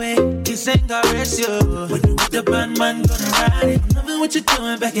far away, kiss and caress you. When you with the band, man, gonna ride it. I'm loving what you're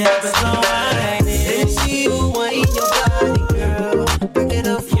doing, back it up, so wide. Let me see you wine your body, girl. Back it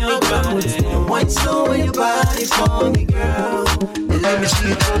up for your body. Wine slow when your body's for me, girl. And let me see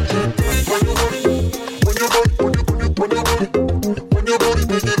you do it. When you body, when your body, when your body, when your body,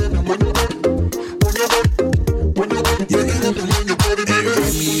 when your body, when your body, when your body, when your body, when your body, you get up and when your body,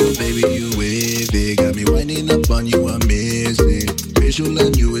 baby, you wavy, got me winding up on you, amazing. Visual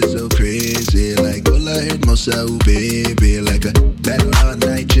on you is so crazy, like all I heard, Mosa, baby, like a battle all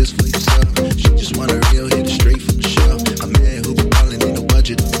night just for yourself. She just want a real hit straight from the shelf. A man who be ballin' in a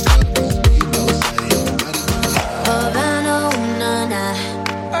budget. Havana, ooh, na, na.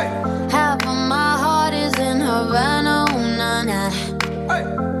 Half of my heart is in Havana, ooh, na, na.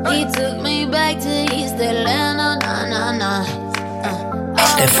 He took me back to East Atlanta, na, na, na.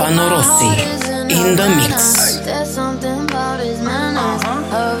 Stefano Rossi in the mix. There's something about his manners.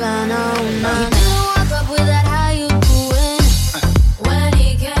 Havana, ooh, na, na. He didn't walk up with that how you doing when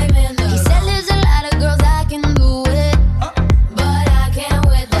he came in. He said there's a lot of girls I can do it, but I can't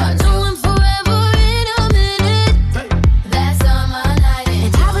with them. I knew him forever in a minute. That summer night in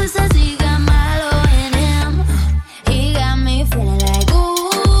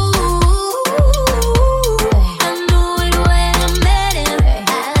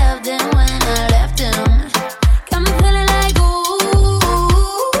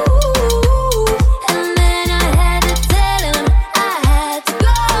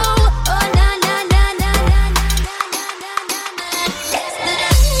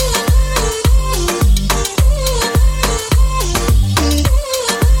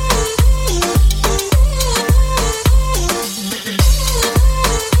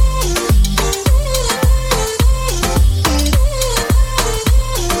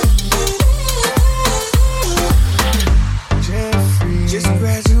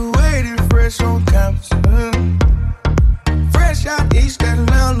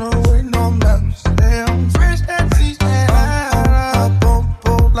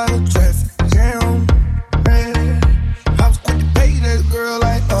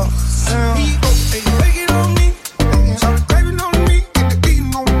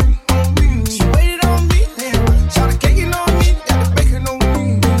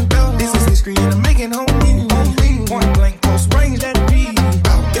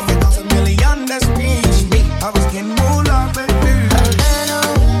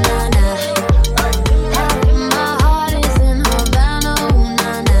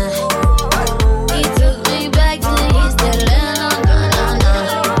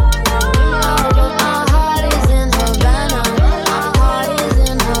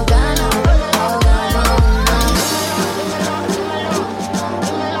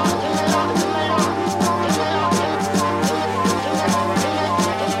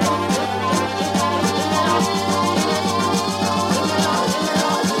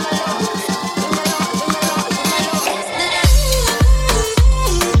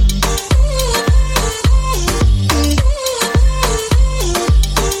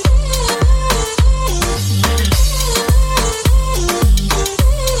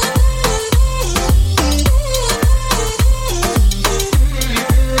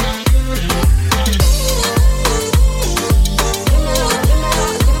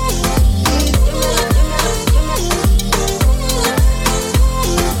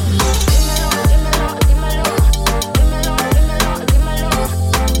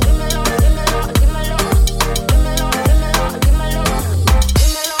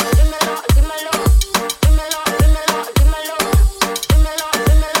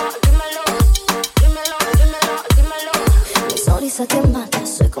mata,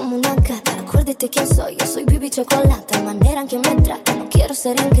 soy como una gata. Acuérdate quién soy, yo soy Bibi Chocolate. La manera en que me trata, no quiero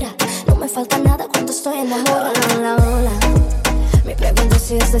ser ingrata. No me falta nada cuando estoy enamorada. Hola, hola, me pregunto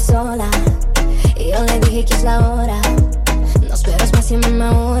si estoy sola. Y yo le dije que es la hora. No esperas más y me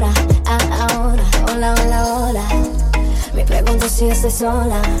ahora, ahora. Hola, hola, hola, me pregunto si estoy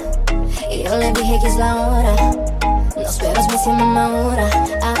sola. Y yo le dije que es la hora. No esperas más y me ahora,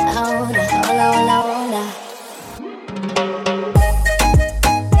 ahora. Hola, hola, hola.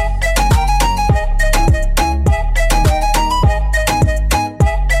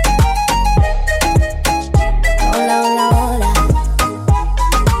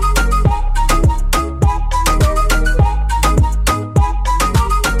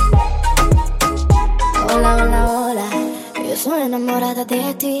 Enamorada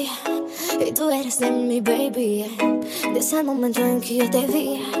de ti y tú eres de mi baby. Desde el momento en que yo te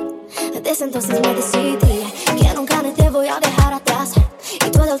vi, desde entonces me decidí que nunca te voy a dejar atrás y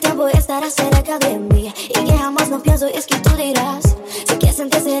todo el tiempo estarás cerca de mí y que jamás no pienso es que tú dirás si quieres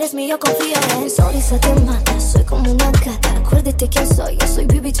sentir eres mío confío en sonrisa te mata, soy como una gata. Acuérdate quién soy, yo soy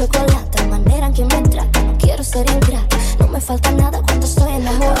Bibi Chocolate. La manera en que me trata, no quiero ser ingrata. No me falta nada cuando estoy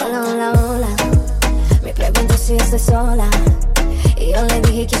enamorada. Hola, hola, hola, me pregunto si estoy sola. Y yo le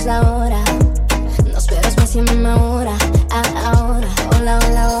dije que es la hora. No esperas más y me ahora, ahora. Hola,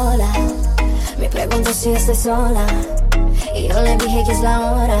 hola, hola, me pregunto si estoy sola. Y yo le dije que es la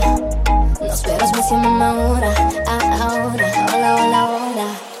hora. No esperas más y me ahora, ahora. Hola, hola, hola.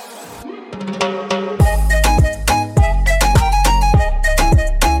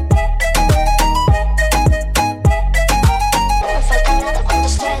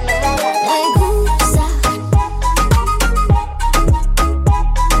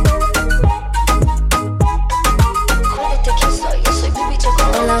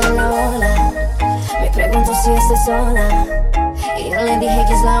 Sola, y yo le dije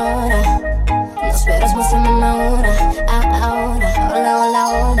que es la hora. No esperas más en una hora, ahora. Hola, hola,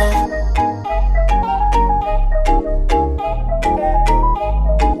 hola.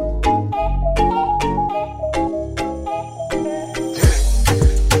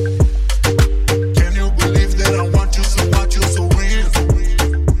 Can you believe that I want you so much, you're so real?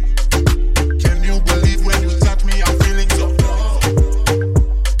 Can you believe when you touch me, I'm feeling so cold?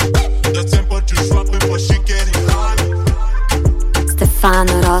 The temperature's dropping, but she getting hot.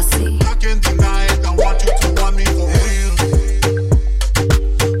 Stefano Rossi. I can't deny it, I want you to want me for real.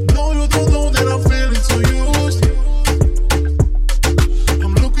 No, you don't know that I'm feeling so used.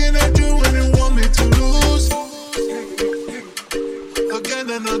 I'm looking at you and you want me to lose. Again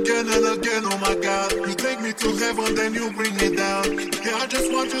and again and again, oh my God. You take me to heaven, then you bring me down. Yeah, I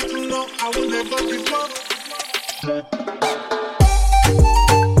just want you to know I will never give up.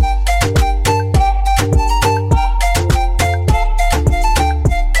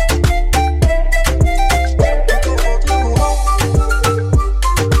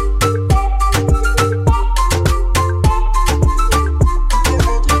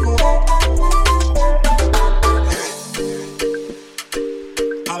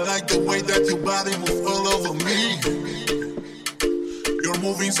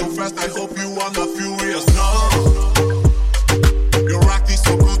 So fast, I hope you are not furious, no. You're acting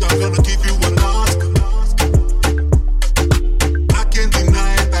so good, I'm gonna give you an Oscar. I can't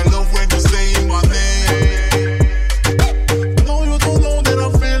deny it, I love when you're saying my name. No, you don't know that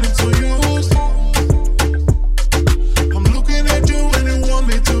I'm feeling so used. I'm looking at you and you want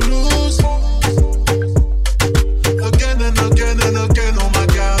me to lose. Again and again and again, oh my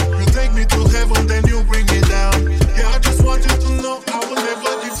God. You take me to heaven, then you bring me down. Yeah, I just want you to know I will never.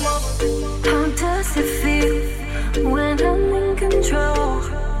 How does it feel when I'm in control?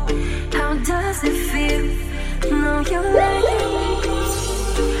 How does it feel? No, you're right.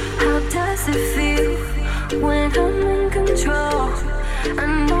 How does it feel when I'm in control? I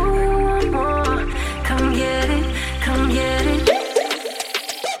know you want more. Come get it, come get it.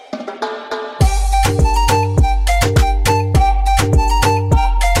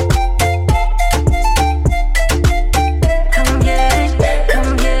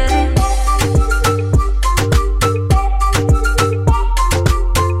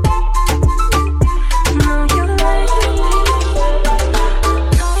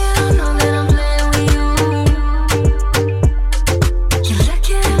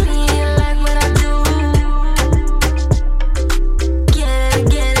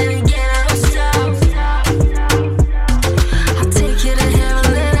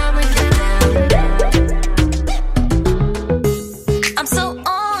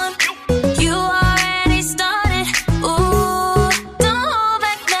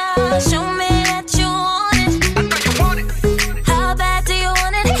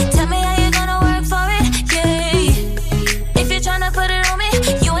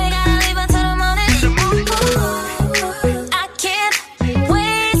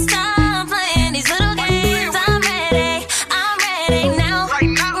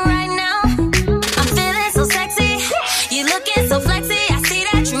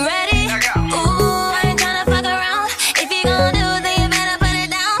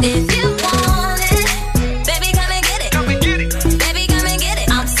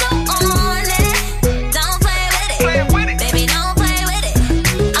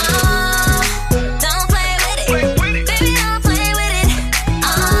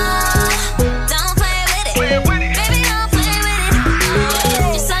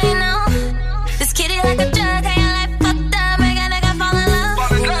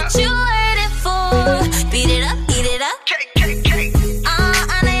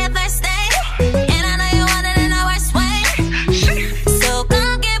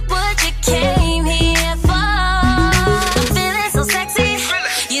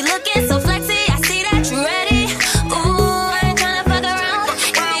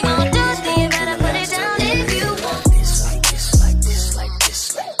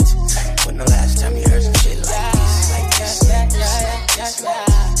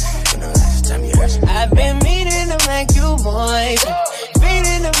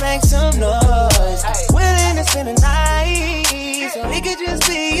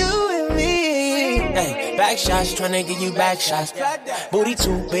 back shots, tryna give you back shots. Booty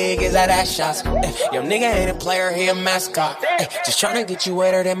too big, is that ass shots? Yo, nigga ain't a player, he a mascot. Just tryna get you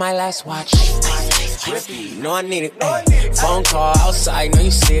wetter than my last watch. You know I need it. Phone call outside, know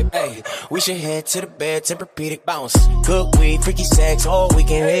you see it. We should head to the bed, Tempur-Pedic bounce. Good weed, freaky sex, all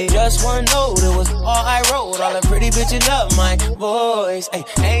weekend. Just one note, it was all I wrote. All the pretty bitches love my voice.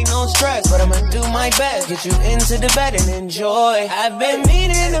 Ain't no stress, but I'ma do my best. Get you into the bed and enjoy. I've been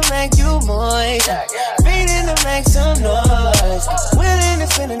meaning to make you moist, meaning to make some noise. Willing to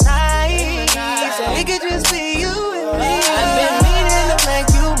spend the night, so it could just be you and me. I've been meaning to make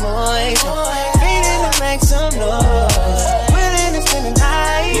you moist, meaning to make some noise. Willing to spend the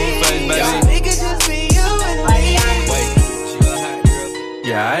night, so it could just be you and me.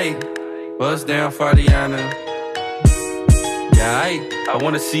 Yeah, I bust down Fadiana. Yeah, I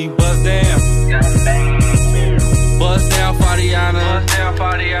wanna see you bust down. Bust down Fadiana. Bust down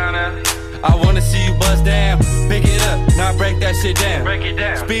Fadiana. I wanna see you bust down. Pick it up, now break that shit down. Break it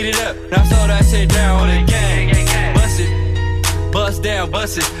down. Speed it up, now slow that shit down on the gang. Bust it, bust down,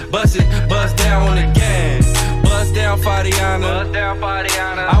 bust it, bust it, bust down on the gang. Bust down Fadiana. Bust down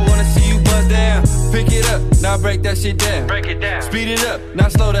Fadiana. I wanna see you bust down. Pick it up, now break that shit down. Break it down. Speed it up, now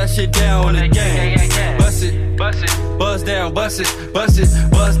slow that shit down on the gang. Bust it, bust it, bust down, bust it, bust it,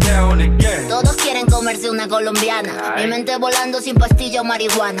 bust down on the gang. Todos quieren comerse una colombiana. Mi mente volando sin pastilla o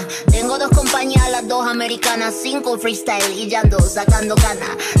marihuana. Tengo dos compañías, las dos americanas. 5 freestyle y ya ando sacando cana.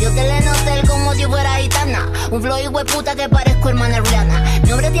 Yo te le noté como si fuera gitana. Un flow hijueputa que parezco hermana Rihanna.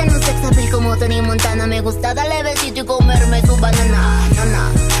 Mi hombre tiene un sex appeal como Tony Montana. Me gusta darle besito y comerme su banana. Nana.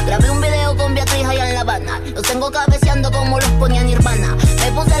 Grabé un video con Beatriz allá en La Habana. Los tengo cabeceando como los ponía Nirvana.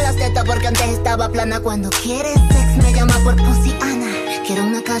 Me puse las tetas porque antes estaba plana. Cuando quieres sex me llama por Pussy Ana. Quiero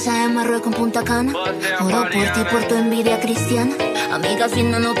una casa en Marruecos en Punta Cana. Oro por ti por tu envidia cristiana. Amiga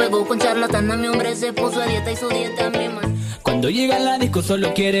fina no pegó con charlatana. Mi hombre se puso a dieta y su dieta es mi man. Cuando llega a la disco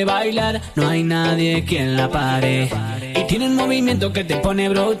solo quiere bailar. No hay nadie quien la pare. Y tiene un movimiento que te pone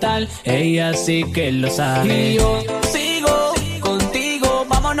brutal. Ella sí que lo sabe. Y yo sigo contigo.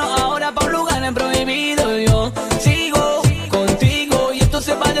 Vámonos ahora pa' un lugar prohibido. Yo sigo contigo. Y esto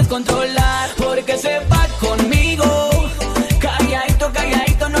se va a descontrolar. Porque se va conmigo. Calladito,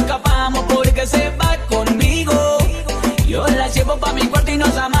 calladito nos escapamos. Porque se va conmigo. Yo la llevo pa' mi cuarto y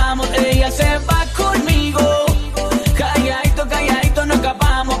nos amamos. Ella se va conmigo. Calladito, calladito nos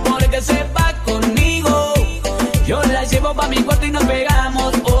escapamos. Porque se va conmigo. Yo la llevo pa' mi cuarto y nos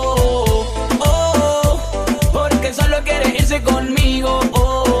pegamos. Oh, oh, oh, porque solo quiere irse conmigo.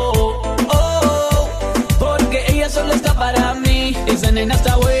 Oh, oh, oh, porque ella solo está para mí. Esa nena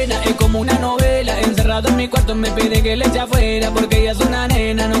está buena, es como una novela. Encerrado en mi cuarto me pide que le eche afuera. Porque ella es una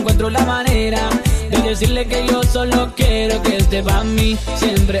nena, no encuentro la manera de decirle que yo solo quiero que esté pa' mí.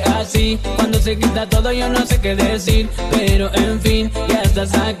 Siempre así, cuando se quita todo yo no sé qué decir. Pero en fin, ya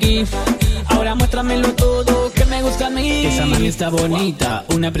estás aquí. Ahora muéstramelo todo, que me gusta a mí. Esa mami está bonita,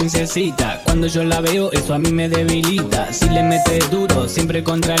 una princesita. Cuando yo la veo, eso a mí me debilita. Si le metes duro, siempre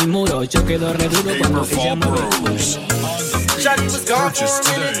contra el muro. Yo quedo re duro cuando ella mueve. Shawty was gone for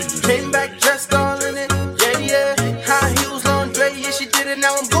a minute, came back dressed all in it. Yeah, yeah, high heels on Dre, yeah, she did it.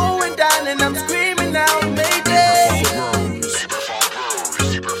 Now I'm going down and I'm screaming out, Mayday.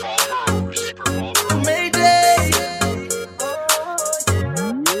 Mayday.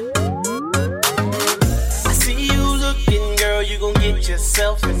 I see you looking, girl, you gon' get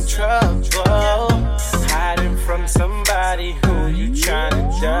yourself in trouble. Hiding from somebody who you tryna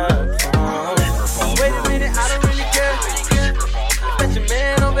dub from. Wait a minute, I don't really care. That's your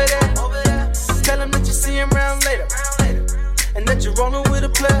man over there. Tell him that you see him around later. And that you're rolling with a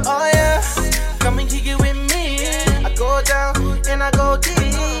player. Oh yeah, come and kick it with me. I go down and I go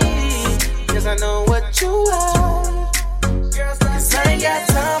deep. Cause I know what you want. Cause I ain't got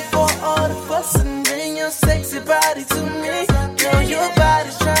time for all the fussing. Bring your sexy body to me. Girl, your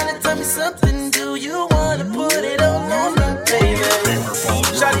body's trying to tell me something. Do you wanna put it all on me, baby?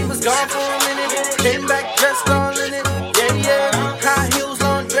 Shawty was gone for a minute, came back dressed all in it. Yeah, yeah, high heels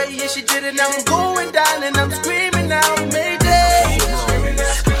on Dre, yeah, she did it. Now I'm going down and I'm screaming out, Mayday. Screaming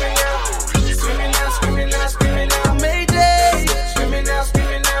out, screaming out, screaming out, screaming out, screaming out, Mayday. Screaming out,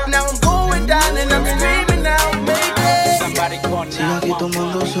 screaming out. Now I'm going down and I'm screaming out, Mayday. Sigue aquí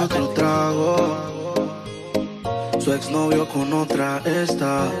tomándose otro trago. Su exnovio con otra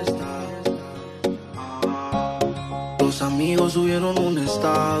está. Los amigos subieron un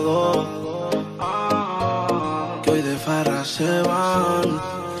estado. Que hoy de farra se van.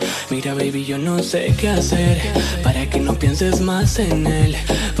 Mira baby, yo no sé qué hacer para que no pienses más en él.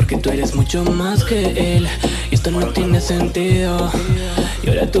 Porque tú eres mucho más que él. Y esto no tiene sentido. Y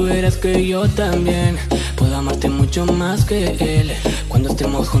ahora tú verás que yo también puedo amarte mucho más que él. Cuando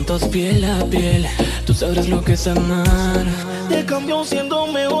estemos juntos piel a piel, tú sabrás lo que es amar. Te cambió siendo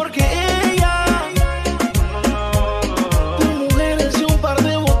mejor que ella. Tu mujer es un par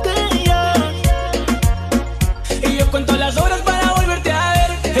de botellas. Y yo cuento las horas para volverte a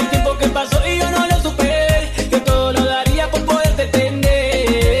ver. El tiempo que pasó y yo no lo supe. Yo todo lo daría por poderte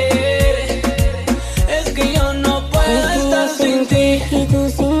tener. Es que yo no puedo estar sin ti. Y tú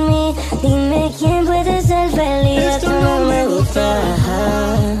sin mí, dime quién puede ser feliz. Esto no me gusta.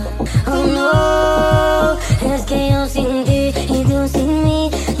 Oh no, es que yo sin ti y tú sin mí,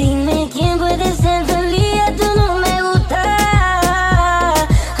 dime quién puede ser feliz. Esto no me gusta.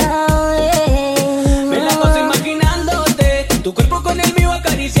 Oh, yeah. Me la paso imaginándote, tu cuerpo con el mío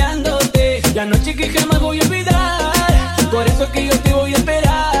acariciándote. La noche que jamás voy a olvidar, por eso es que yo te voy a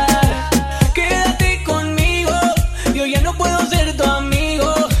esperar. Quédate conmigo, yo ya no puedo ser tu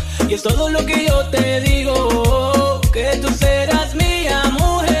amigo. Y es todo lo que yo te digo, que tú serás mía,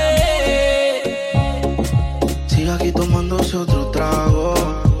 mujer. Sigue aquí tomándose otro trago.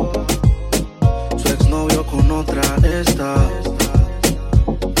 Su exnovio con otra está.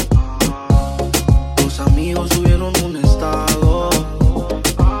 Los amigos subieron un estado.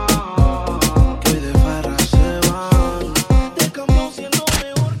 Que hoy de farra se van. Te cambió siendo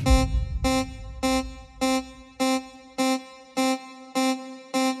mejor que...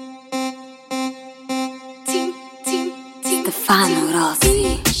 Stefano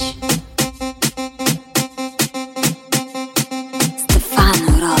Rossi.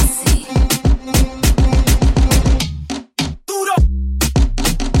 Stefano Rossi.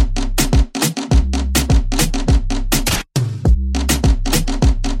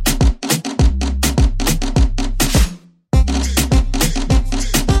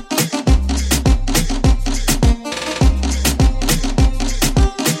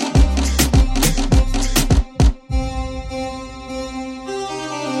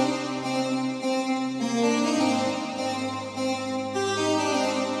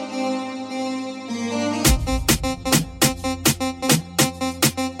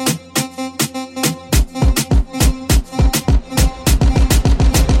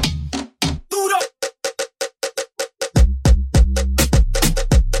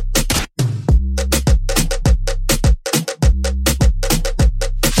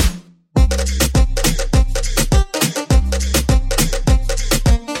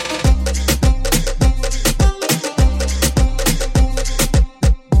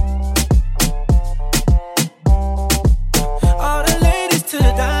 All the ladies to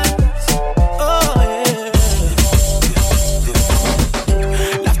the dance. Oh yeah.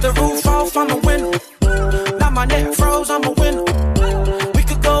 Left the roof off, I'm a winner. Now my neck froze, I'm a winner. We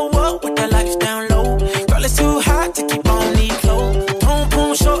could go up with the lights down low. Girl, it's too hot to keep on these clothes.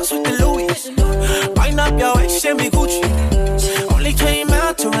 Boom shorts with the Louis. Wind up your waist and be Gucci. Only came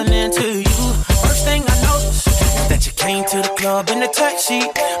out to run into you. First thing I noticed is that you came to the club in a taxi,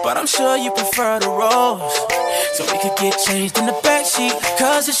 but I'm sure you prefer the rose. So we could get changed in the backseat,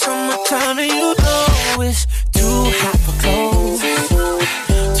 cause it's summertime and you know it's too hot for clothes.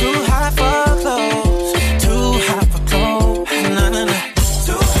 Too hot for clothes. Too hot for clothes. Nah, nah, nah.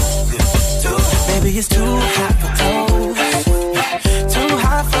 Baby, it's too hot for clothes. Too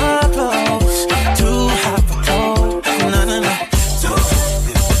hot for clothes. Too hot for clothes. Nah, nah, nah.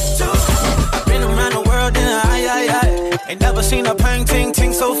 I've been around the world in a I. Ain't never seen a painting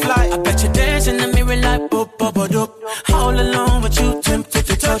ting so fly. I bet you dance in the mirror like boop, boop, boop, doop. All alone with you, tempted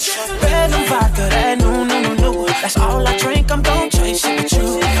to touch. Red and vodka, that no. That's all I drink, I'm gon' chase it with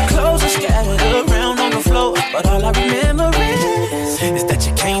you. Clothes are scattered around on the floor, but all I remember is that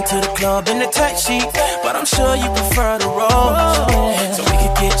you came to the club in a taxi, but I'm sure you prefer the rose. So we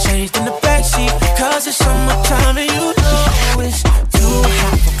could get changed in the backseat, cause it's summertime and you know it's too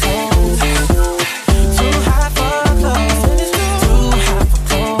hot for clothes. Too hot for clothes. Too hot for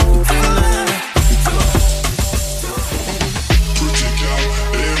clothes. Pretty girl,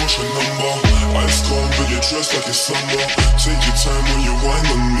 hey, what's your number? Ice cold, but you're dressed like it's summer. Take your time when you whine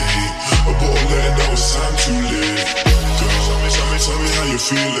on me. A bottle letting that was time too late. Girl, tell me how you're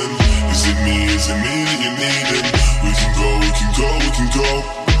feeling. Is it me that you're needing? We can go.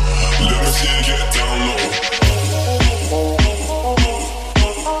 Let me see you get down low.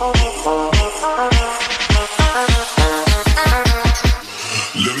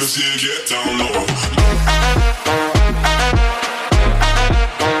 Let me see you get down low.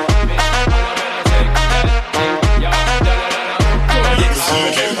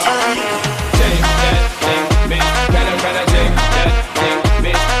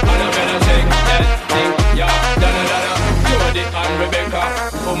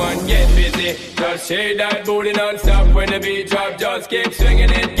 Get busy. city. Just shake that booty non-stop when the beat drop. Just keep swinging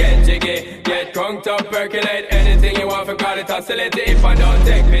it, get jiggy. Get crunked up, percolate anything you want, forgot it, oscillate it if I don't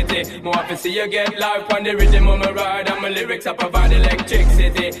take pity. More often see you get live on the rhythm of my ride, and my lyrics up provide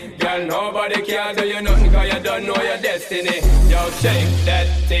electricity. Girl, nobody can do you nothing, cause you don't know your destiny. Yo, shake that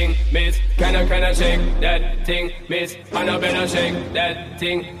thing, miss. Can I shake that thing, miss? And I better shake that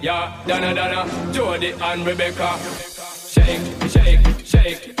thing, yeah. Donna, Jody and Rebecca. Shake, shake,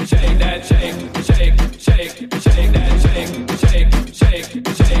 shake, shake that, shake, shake, shake, shake that, shake, shake, shake,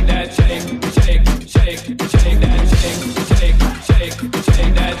 shake that, shake, shake, shake, shake that, shake, shake, shake,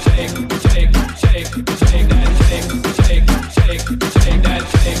 shake that, shake, shake, shake, shake that, shake, shake, shake, shake that,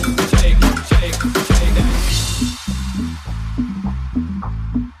 shake, shake, shake, shake that.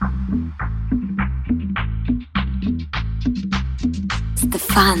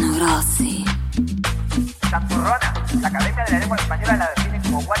 Stefano Rossi. Santurrona, la Academia de la Lengua Española la define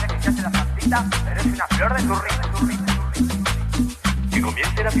como guaya que se hace la santita, pero es una flor de tu ritmo. Que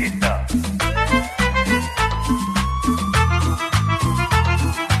comience la fiesta.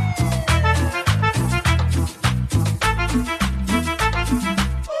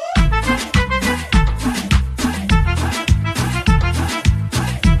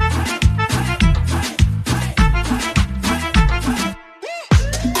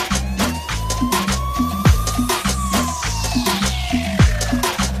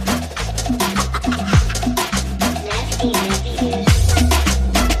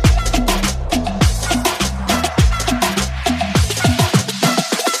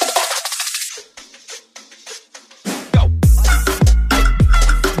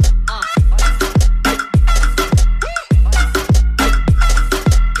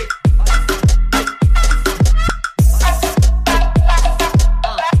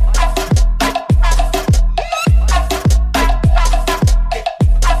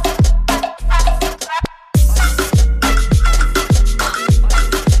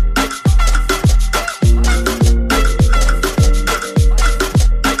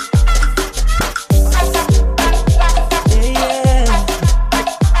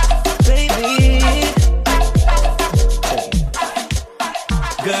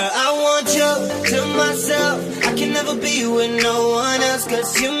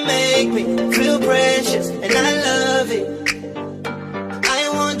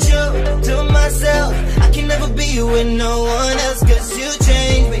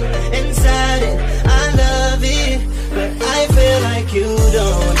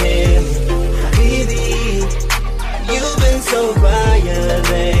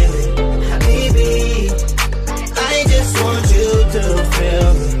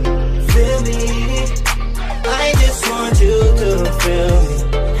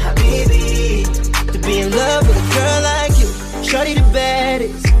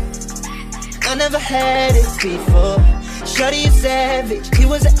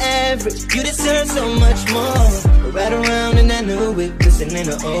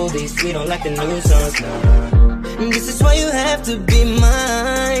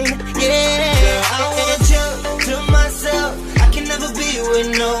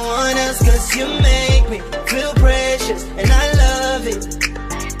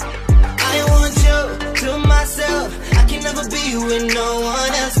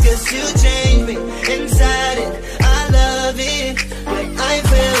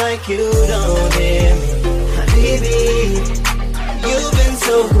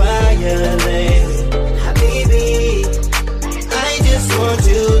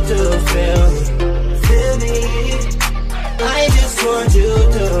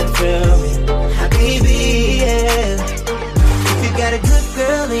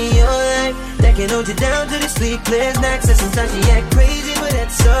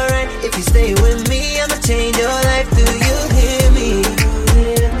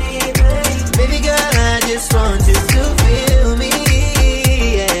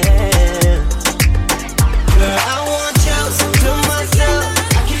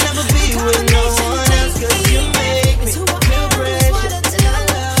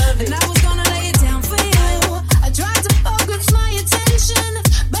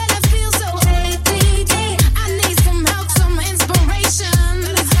 But I feel so ADD. I need some help, some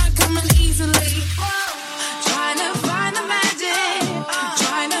inspiration.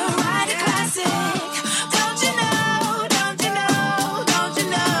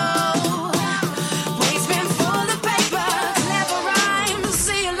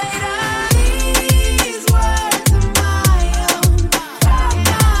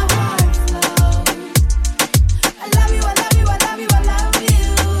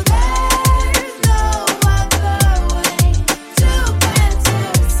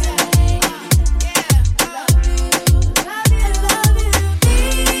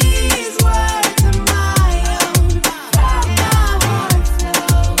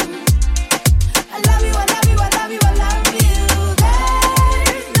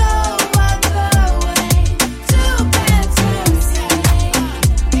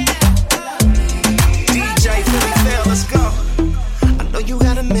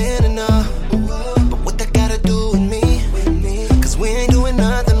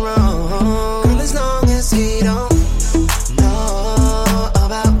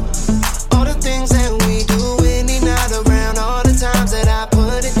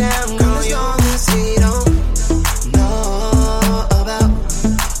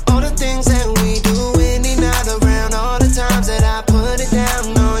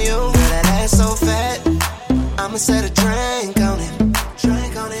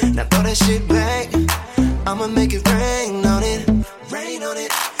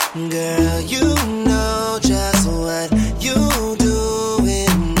 Girl, you know just what you do,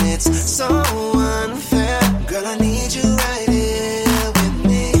 and it's so unfair. Girl, I need you right here with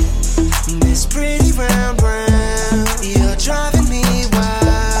me. This pretty round brown, you're driving me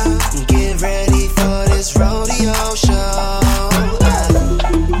wild. Get ready for this rodeo show. I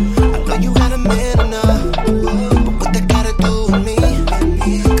know you got a man enough, but what that gotta do with me?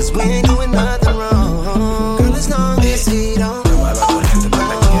 'Cause we ain't doing nothing wrong. Girl, as long as he don't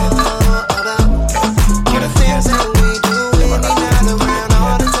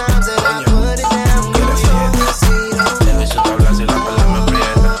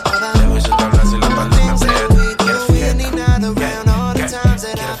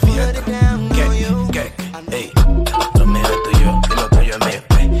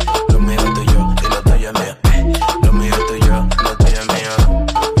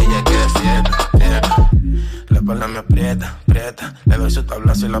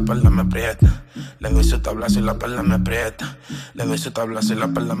la espalda me aprieta. Le doy su tablazo y la espalda me aprieta. Le doy su tablazo y la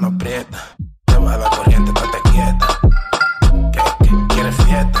espalda me aprieta. Te va a dar corriente, estate quieta. ¿Qué? ¿Quieres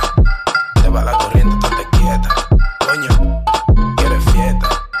fiesta? Te va a dar corriente, estate quieta. Coño, ¿quieres fiesta?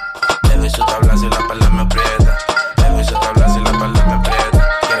 Le doy su tablazo y la espalda me aprieta. Le doy su tablazo y la espalda me aprieta.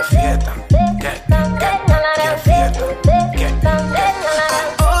 ¿Quieres fiesta? ¿Qué? ¿Quieres fiesta? ¿Qué?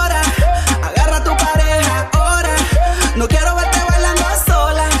 Ahora, agarra a tu pareja, ahora. No quiero verte bailando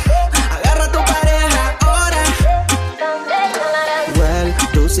sola. Agarra a tu pareja, ahora. Well,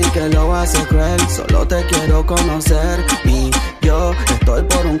 tú sí que lo haces cruel. Solo te quiero conocer. Y yo estoy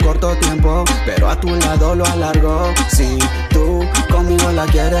por un corto tiempo, pero a tu lado lo alargo. Si tú conmigo la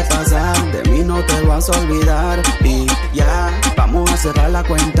quieres pasar, de mí no te vas a olvidar. Y ya, vamos a cerrar la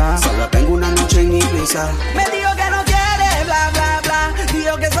cuenta. Solo tengo una noche en Ibiza. Me dijo que no quiere, bla, bla, bla.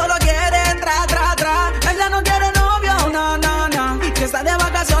 Dijo que solo quiere, tra, tra, tra. Ella no quiere novio, no, no, no. Que está de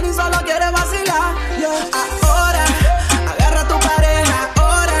vacaciones y solo quiere vacilar. Ahora, agarra a tu pareja,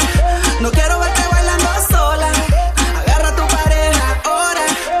 ahora. No quiero verte bailando sola. Agarra a tu pareja, ahora.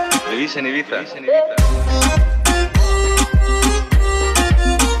 Le dicen Ibiza.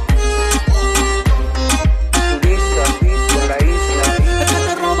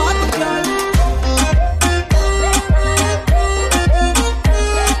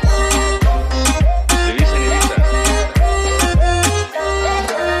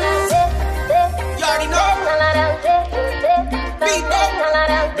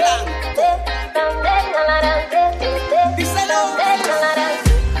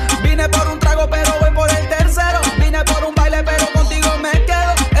 Vine por un trago pero voy por el tercero. Vine por un baile pero contigo me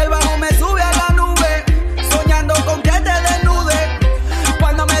quedo. El bajo me sube a la nube, soñando con que te desnude.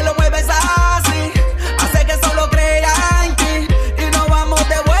 Cuando me lo mueves así, hace que solo crea en ti. Y nos vamos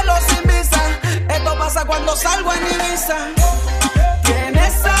de vuelo sin visa. Esto pasa cuando salgo en Ibiza.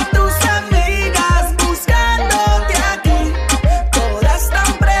 Tienes a tus amigas buscándote aquí. Todas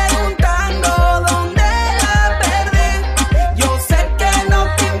están preguntando dónde la perdí. Yo sé que no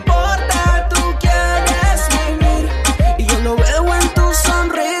te importa, tú quieres vivir. Y yo lo veo en tu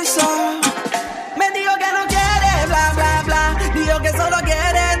sonrisa. Me dijo que no quiere, bla, bla, bla. Dijo que solo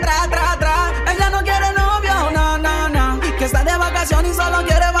quiere, tra, tra, tra. Ella no quiere novio, no, no, no. Que está de vacaciones y solo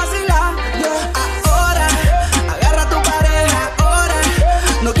quiere vacilar. Ahora, agarra a tu pareja, ahora.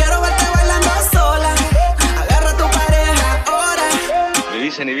 No quiero verte bailando sola. Agarra a tu pareja, ahora. Le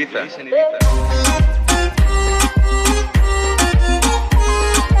dicen Ibiza.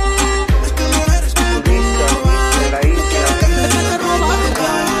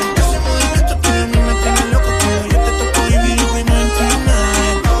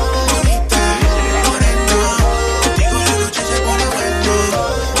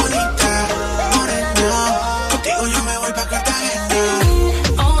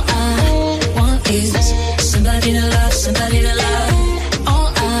 All I want is somebody to love, somebody to love.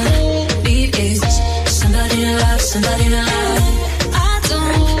 All I need is somebody to love, somebody to love. I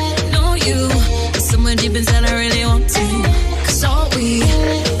don't know you, but somewhere deep inside I really want to. 'Cause all we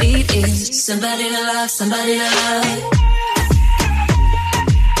need is somebody to love, somebody to love.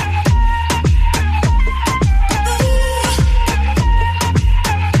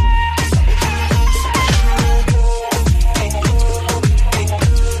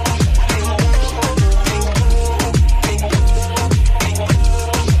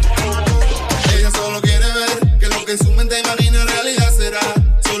 Ella solo quiere ver que lo que en su mente imagina realidad será.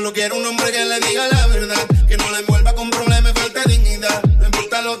 Solo quiere un hombre que le diga la verdad, que no la envuelva con problemas y falta de dignidad. No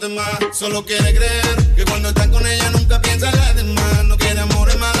importa los demás, solo quiere creer que cuando está con ella nunca piensa en las demás. No quiere amor,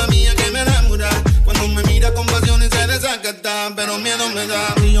 es mala mía que me enamora. Cuando me mira con pasión y se desacata, pero miedo me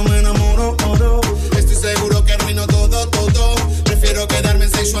da. Y yo me enamoro, oro. Estoy seguro que arruino todo, todo. Prefiero quedarme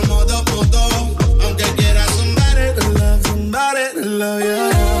sexualmente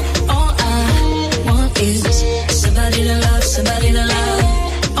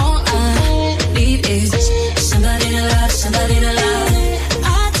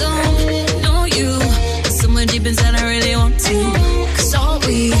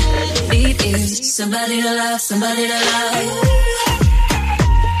somebody to love, somebody to love.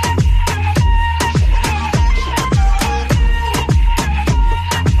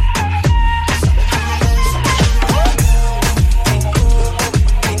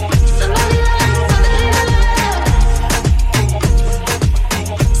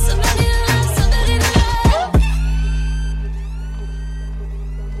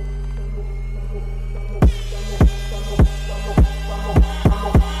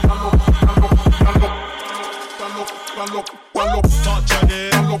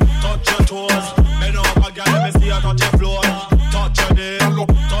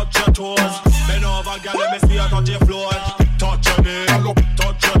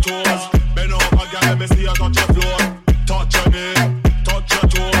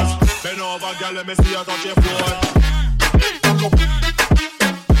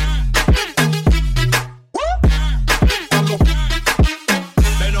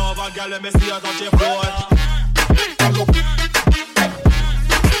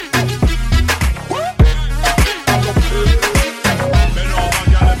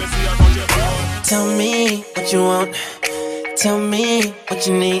 Tell me what you want. Tell me what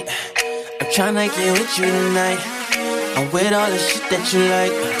you need. I'm tryna get with you tonight. I'm with all the shit that you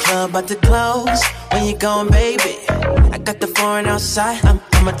like. Club about to close. When you going, baby? I got the foreign outside.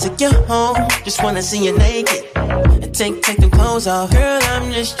 I'ma take you home. Just wanna see you naked. And take them clothes off. Girl,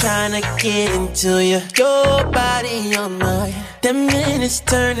 I'm just tryna get into you. Your body all night. 10 minutes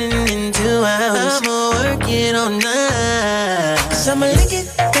turning into hours. I'ma work it all night. 'Cause I'ma lick it,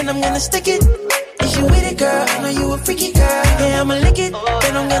 then I'm gonna stick it. Is you with it, girl? I know you a freaky girl. Yeah, I'ma lick it,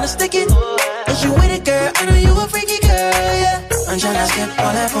 then I'm gonna stick it. Is you with it, girl? I know you a freaky girl, yeah. I'm tryna skip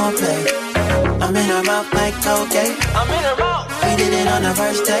all that foreplay. I'm in her mouth like cocaine. I'm in her mouth. We did it on the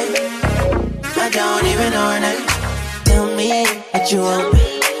first date. I don't even know her name. Tell me what you want.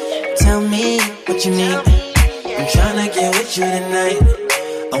 Tell me what you need. I'm tryna get with you tonight.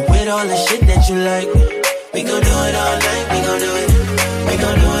 I'm with all the shit that you like. We gon' do it all night. We gon' do it. We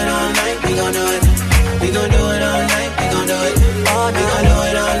gon' do it all night. We gon' do it. We gon' do it all night. We gon' do it. We gon' do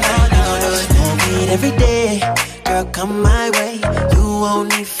it all night. We gon' do it. Smoke weed every day. Girl, come my way. You won't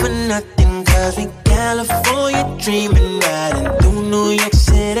need for nothing. 'Cause we California dreaming, riding through New York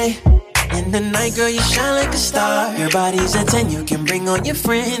City. In the night, girl, you shine like a star. Your body's a 10, you can bring on your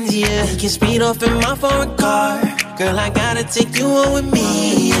friends, yeah. You can speed off in my foreign car. Girl, I gotta take you on with me.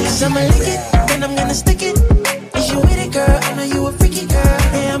 'Cause I'ma lick it, then I'm gonna stick it. Is you with it, girl? I know you a freaky girl.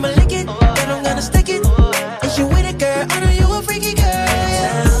 Yeah, I'ma lick it, then I'm gonna stick it. Is you with it, girl? I know you a freaky girl,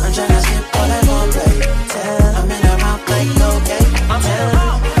 yeah. I'm tryna skip all that foreplay. I'm in her mouth like cocaine.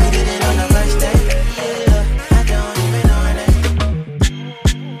 We did it on the first day. Yeah, I don't even know her name.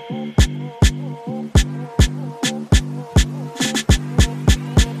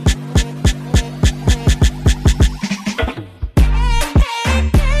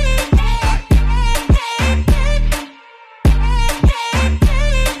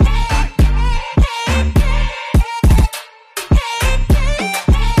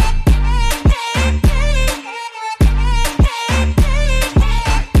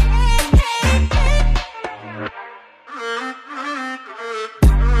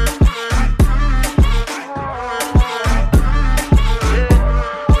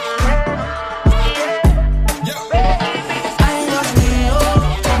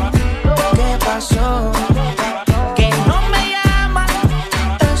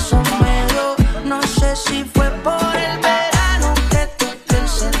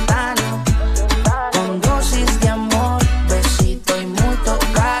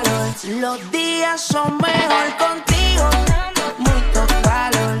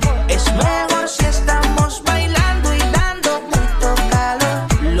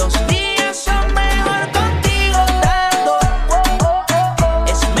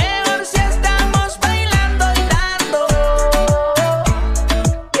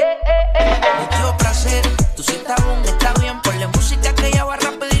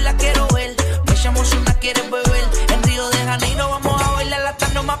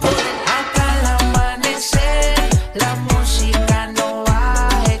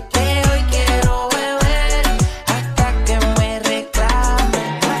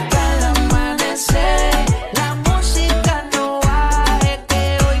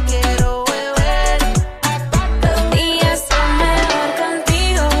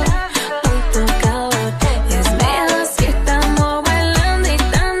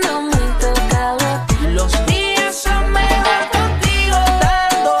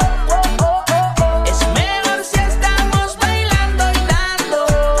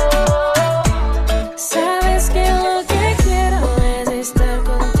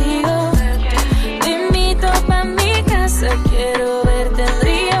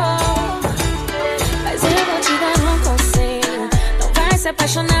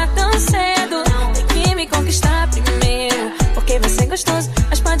 apaixonar tão cedo. Tem que me conquistar primeiro, porque você é gostoso,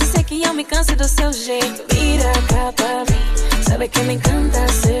 mas pode ser que eu me canse do seu jeito. Mira cá pra mí, sabe que me encanta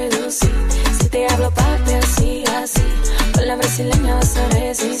seducir. Si te hablo papi así, así, con la brasileña vas a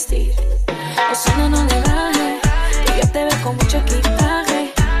resistir. O sueno no le baje, que yo te veo con mucho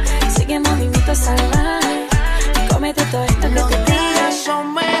equipaje. Sigue movimiento salvaje, cómete todo esto que te diga.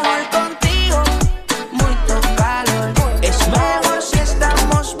 Son mejor contigo, mucho calor. Es mejor si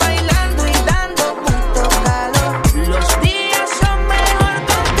estamos bailando y dando mucho calor. Los días son mejor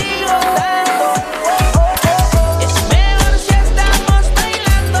contigo, dando. Es mejor si estamos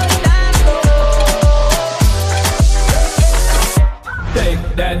bailando y dando. Take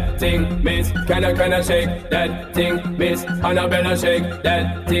that thing, miss. Can I shake that thing, miss? Annabella shake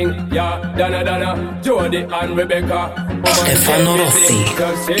that thing, yeah. Donna, Jody and Rebecca. Stefano Rossi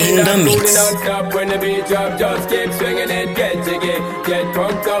in the mix. Stop when the beat drop, just keep swinging it, get jiggy, get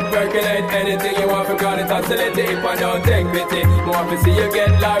drunk up, percolate anything you want. Call it oscillate if I don't take pity. More to see you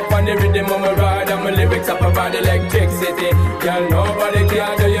get life on the rhythm of my ride, and my lyrics up about electricity. Girl, nobody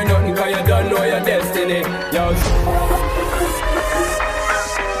can do you nothing 'cause you don't know your destiny. Yo.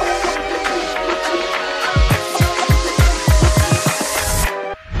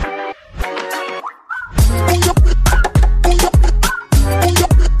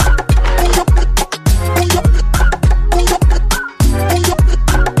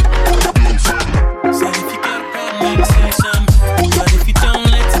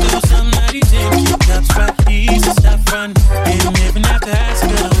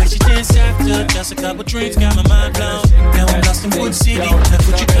 Just a couple drinks, got my mind blown. Now I'm lost in Wood City. Now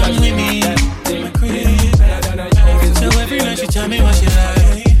would you come with me to my crib? So every night she tell me what she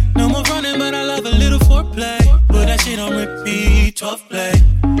like. No more running, but I love a little foreplay. Put that shit on repeat, 12 play.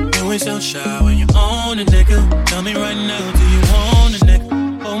 You ain't so shy when you own a nigga. Tell me right now, do you own a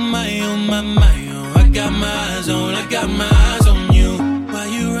nigga? Oh my, oh my, my, oh. I got my eyes on you. Why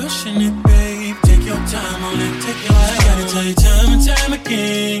you rushing it, babe? Take your time on it, take your time. I gotta tell you time and time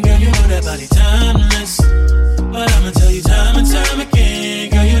again, girl, you know that body timeless. But I'ma tell you time and time again,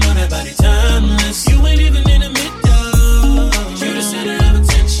 girl, you know that body timeless. You ain't even in the middle, you're the center of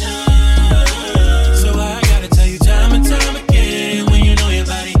attention. So I gotta tell you time and time again, when you know your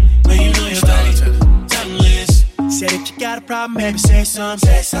body, timeless. Said if you got a problem, baby, say something.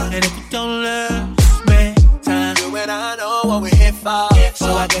 And if you don't love me, time. You and I know what we're here for.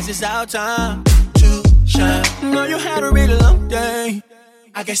 So I guess it's our time to shine. Know you had a really long day.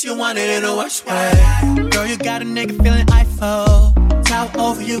 I guess you wanted it the worst way. Girl, you got a nigga feeling Eiffel. Tower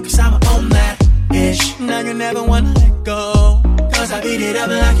over you, cause I'ma own that ish. Now you never wanna let go, cause I beat it up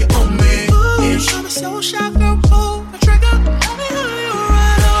like you own me ish. I'm so shy, girl, pull the trigger. Tell me how you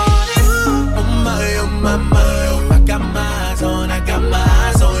ride on it. Oh my, oh my, my, oh. I got my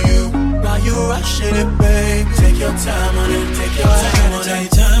eyes on you. While you rushing it, babe, take your time on it, take your time on it. I gotta tell you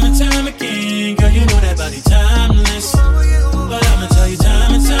time and time again, girl, you know that body timeless. But I'ma tell you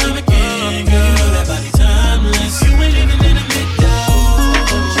time and time again, girl, you know that body timeless. You ain't living in the middle,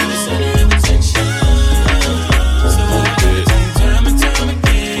 you the center of attention. So I gotta tell you time and time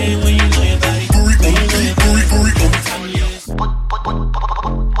again, when you know your body, when you know your body timeless.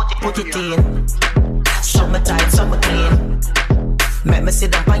 Put it in, summer tight, summer clean. Make me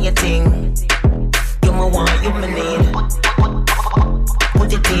sit down on your thing. You my want, you my need.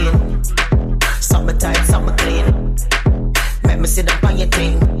 Put it in, summer tight, summer clean. Make me sit up on your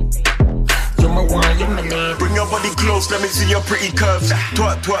thing. You my one, you my need. Bring your body close, let me see your pretty curves.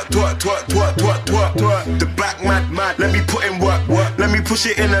 Twerk, twerk, twerk, twerk, twerk, twerk, twerk, twerk. The black mad, let me put in work. Let me push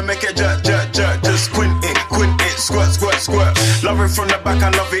it in and make it jerk, jerk, jerk. Just quint it, squirt, squirt, squirt. Love it from the back, I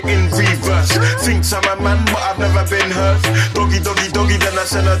love it in reverse. Thinks I'm a man, but I've never been hurt. Doggy, doggy, doggy, then I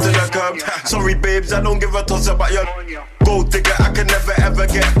send her to the curb. Sorry, babes, I don't give a toss about your gold digger. I can never ever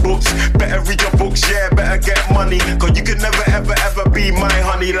get books. Better read your books, yeah, better get money. Cause you can never ever ever be my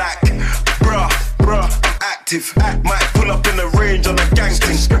honey. Like, bruh, I'm active. Might pull up in the range on a gang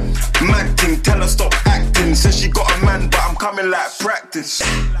thing. Mad thing, tell her stop acting. Says she got a man, but I'm coming like practice.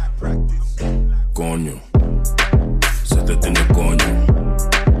 Coño, se te tiene coño.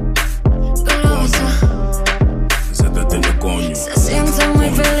 Se te tiene coño. Se siente muy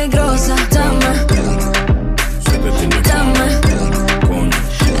peligrosa, dame. Se te tiene coño.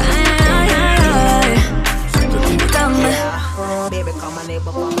 Ay, ay, ay. Se te tiene Dame.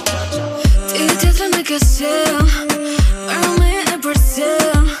 Ti dietro me che sia, però me è per te.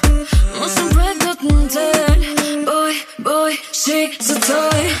 Non sempre tutto in te. Boy, sì, se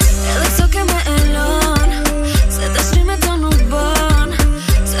toi.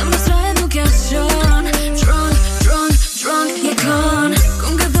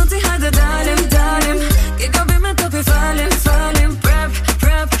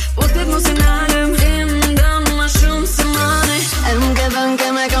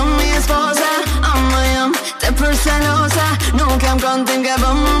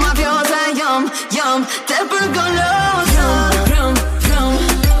 chiamiamo mafiosa. Yum, yum, te pericolosa. Rum, rum,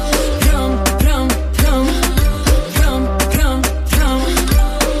 rum, rum, rum, rum, rum, rum.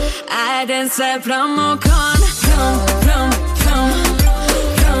 Adesso promo con rum, rum, rum,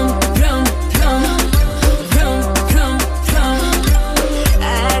 rum, rum, rum, rum, rum, rum.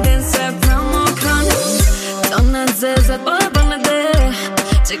 Adesso promo con donna zezat boy banade.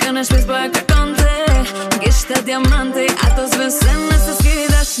 Çeka në shpis për kërkonte. Gishte diamanti, ato s'vësen nëse s'ki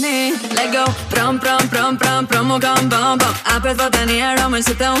dashni. Let go, prom, prom, prom, prom, promo kom bom, bom. Apet po të njerë, me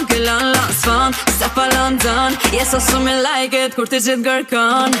që të unë killon lon s'fon. Se pa London, yes, so me like it, kur ti gjithë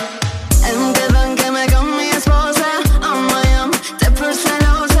gërkon. E më ke dhën ke me kom mi esposa. Amma jam, te për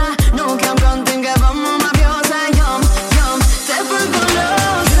selosa. Nuk jam kontin ke bom mu mafiosa. Jam, jam, te për golosa.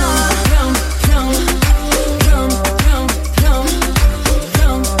 Rum, rum, rum, rum, rum,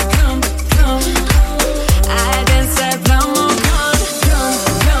 rum, rum, rum. Adesso promo con rum,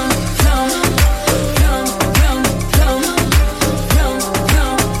 rum, rum, rum, rum, rum, rum,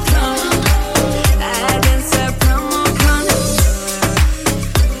 rum, rum. Adesso promo con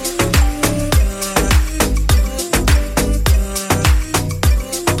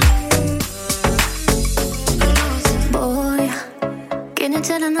boy, getting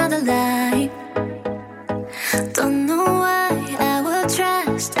into another life. Don't know why I will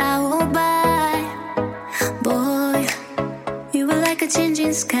trust, I will buy. Boy, you were like a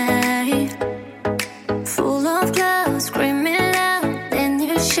changing sky, full of clouds, screaming loud, then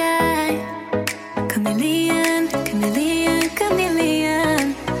you shy. Chameleon, chameleon,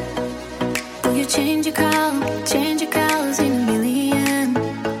 chameleon. Will you change your colors in a million?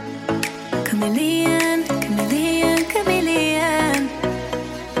 Chameleon, chameleon, chameleon.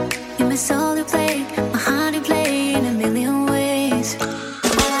 You're my soul to play, my heart to play in a million ways.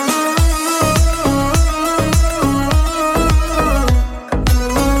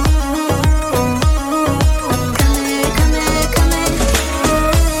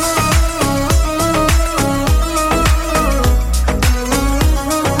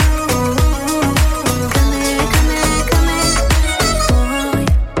 Boy,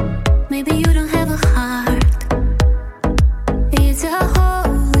 maybe you don't have a heart. It's a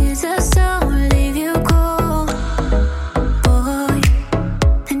hole, it's a soul, leave you cold. Boy,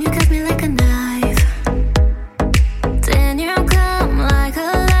 then you cut me like a knife. Then you come like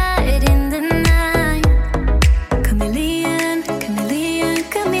a light in the night. Chameleon, chameleon,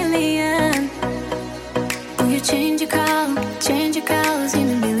 chameleon. Will you change your colors in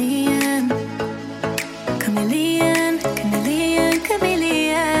a million? Chameleon, chameleon,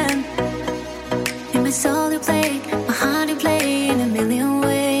 chameleon. You're my soul to play, my heart to play in a million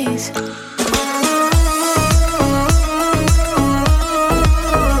ways.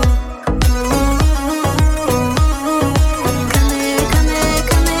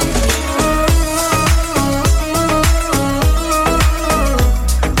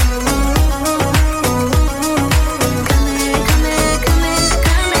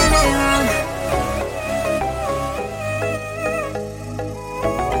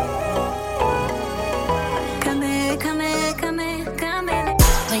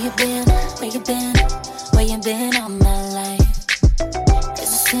 Where you been? Where you been? Where you been all my life?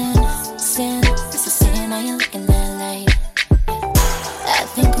 It's a sin, it's a sin. Are you looking that light? I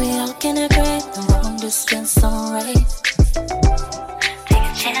think we all can agree the wrong distance don't right. Take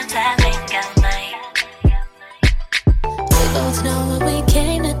a chance, I think I might. We both know what we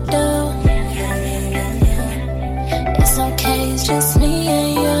came to do. It's okay, it's just me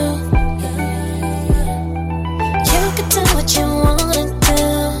and you. You can do what you wanna do.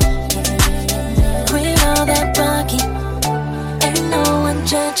 Quit all that talking, ain't no one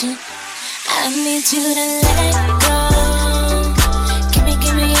judging. I need you to let go. Give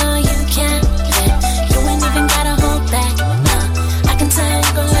me all you can. You ain't even gotta hold back. I can tell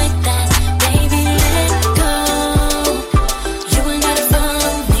you go like that. Baby, let go. You ain't gotta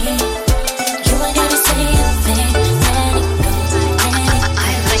follow me. You ain't gotta say a thing. Let it go, let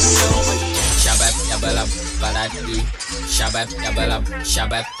it go. Shabab, yabalab, baladi. Shabab, yabalab,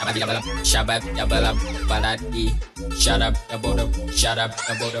 shabab, yabalab, shabab, yabalab, baladi. Shut up, yabalab, shut up,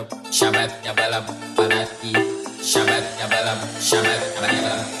 yabalab, shabab, yabalab, baladi. Shabab, yabalab, shabab,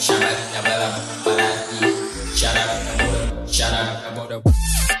 yabalab, shabab, yabalab, baladi. Shut up, yabalab, shut up, yabalab.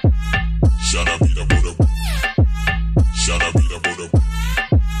 Shut up, yabalab. Shut up, yabalab.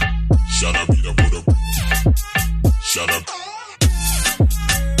 Shut up, yabalab. Shut up.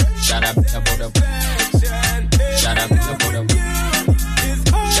 Shut up, yabalab. Shut up, yabalab.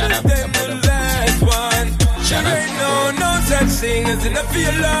 Shut up, yabalab. Shut up, no such thing as enough for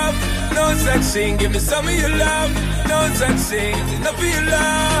your love. no such thing. Give me some of your love, no such thing. Enough of your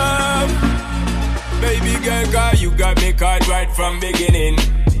love. Baby girl, girl, you got me caught right from beginning.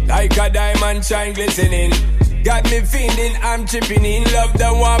 Like a diamond shine glistening. Got me feeling I'm tripping in love.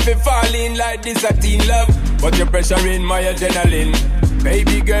 Don't want to fall in like this a teen love. But your pressure in my adrenaline.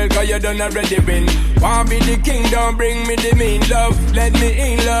 Baby girl, cause you done already win. Want be the king, don't bring me the mean love. Let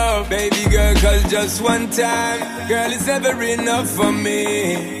me in love. Baby girl, cause just one time, girl, it's never enough for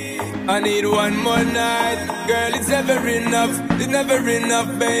me. I need one more night. Girl, it's never enough. It's never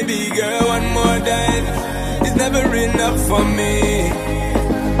enough, baby girl. One more night. It's never enough for me.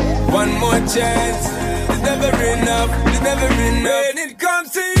 One more chance. It's never enough. It's never enough. When it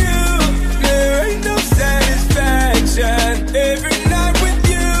comes to you, there ain't no satisfaction. Every night with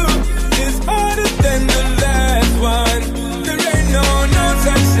you is harder than the last one. There ain't no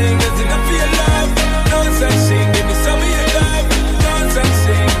such thing as enough for your love. No such thing. Give me some of your love. No such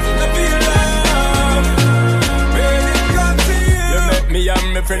thing as enough for your love. When it comes to you, you make me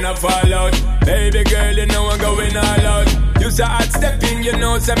and my friend a fall out. Baby girl, you know I'm going all out. You say hard stepping, you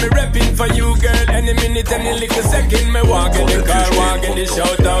know, say me repping for you, girl. Any minute, any little second, me walk in the car, walk in the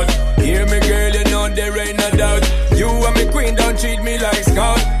shout out. Hear me, girl, you know there ain't no doubt. You and me queen, don't treat me like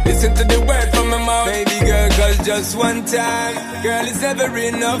scout. Listen to the word from my mouth. Baby girl, cause just one time, girl, it's never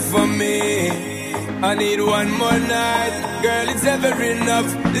enough for me. I need one more night, girl, it's never enough.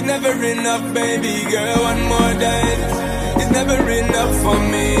 It's never enough, baby girl, one more night. It's never enough for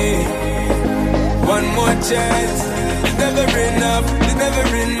me. One more chance. It's never enough, it's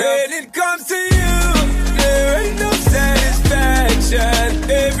never enough. When it comes to you, there ain't no satisfaction.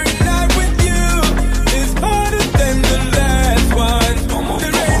 Every night with you is harder than the last one.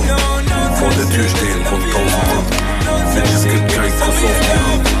 There ain't no Vor der Tür stehen von 1000 Mann. Bitches gibt kein Kuss auf die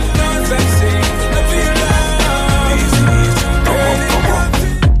Hand. Easy, easy, tamam.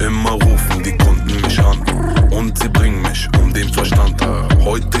 Immer rufen die Kunden mich an. Und sie bringen mich um den Verstand.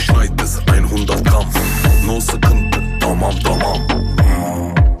 Heute schneit es 100 Gramm. No Sekunde. Tamam, tamam.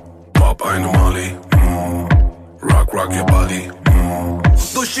 Pop eine Mali. Rock your body.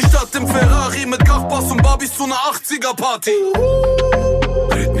 Durch die Stadt im Ferrari mit Gachbass und Barbies zu einer 80er Party.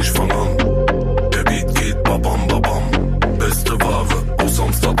 Red nicht von an. Der Beat geht babam, babam. Beste Ware aus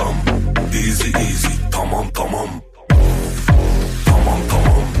Amsterdam. Easy, easy. Tamam, tamam. Tamam,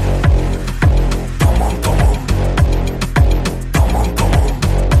 tamam. Tamam, tamam. Tamam, tamam.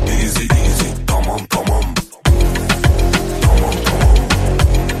 Easy, easy. Tamam, tamam.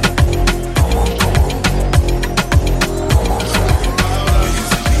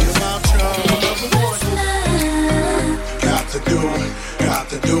 Got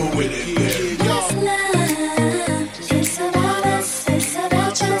to do with it, yeah. What's love? It's about us, it's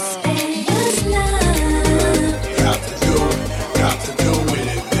about just me. What's love? Got to do with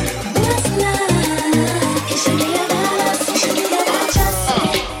it, yeah. What's love? It should be about us, it should be about just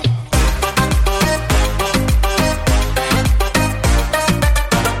me.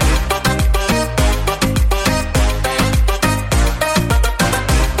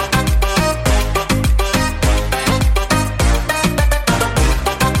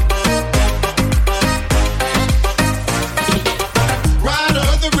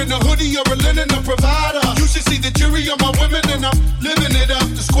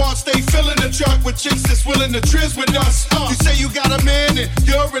 With chicks that's willing to trizz with us. You say you got a man and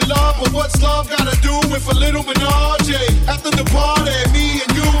you're in love, but what's love gotta do with a little menage? After the party, me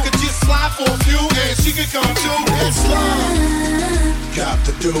and you could just slide for a few, and she could come too. It's love. Got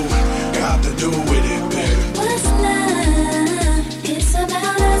to do with it, baby. What's love? It's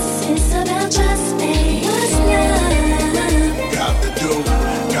about us, it's about just me. What's love? Got to do with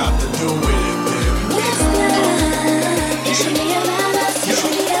it, baby. What's love? It should be about us, it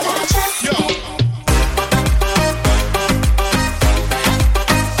should be about just me.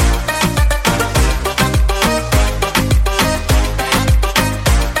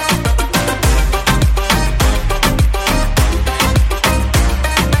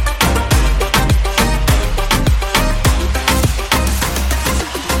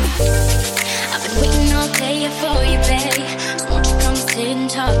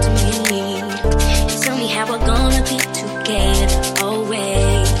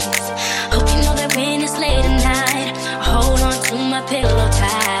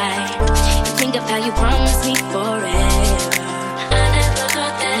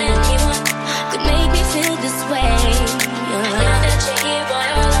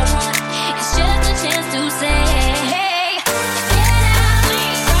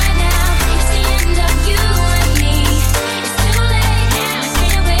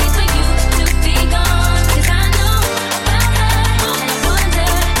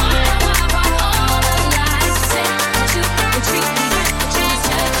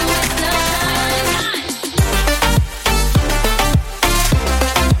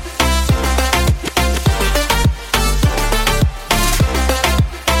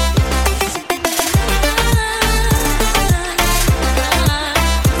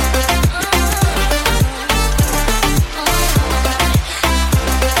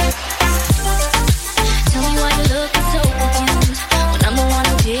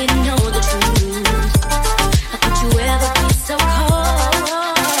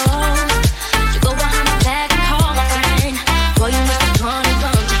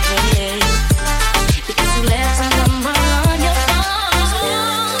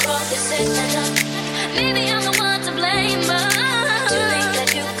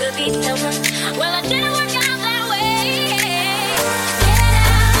 be someone. Well, I didn't work out that way.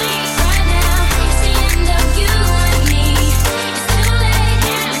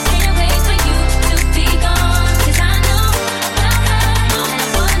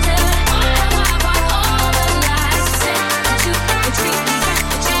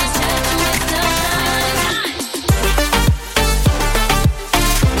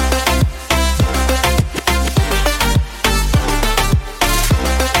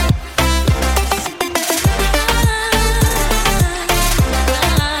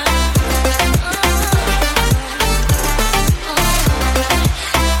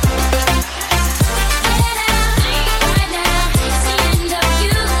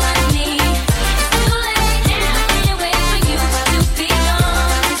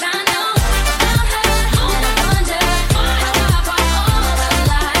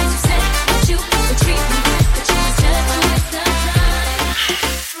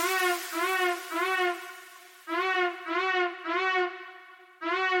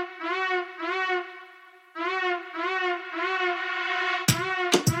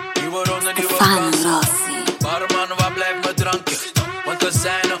 Stefano Rossi. Barman, waar blijft mijn drankje? Want er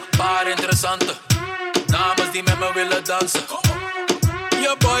zijn een paar interessante dames die met me willen dansen.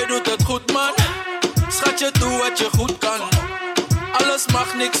 Je boy doet het goed, man. Schatje, doe wat je goed kan. Alles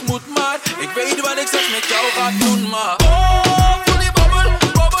mag, niks moet, maar ik weet wat ik straks met jou ga doen, maar oh, voel die babbel,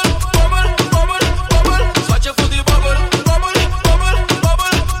 babbel, babbel, babbel, babbel. Schatje, voel die babbel, babbel, babbel,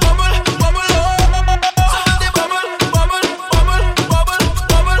 babbel, babbel, babbel, oh. Schatje, die babbel, babbel, babbel, babbel,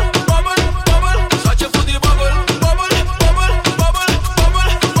 babbel, babbel, babbel. Schatje, voel die babbel, babbel, babbel, babbel, babbel,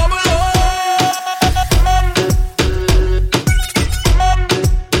 babbel, oh.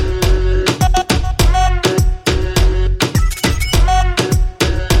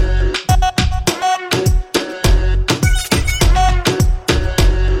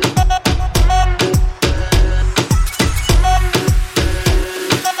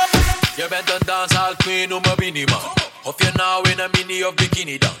 Je bent een danszaal queen, noem me minima. Of je nou in een mini of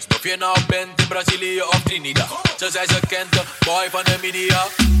bikini danst. Of je nou bent in Brazilië of Trinidad. Ze zei ze kent de boy van de media.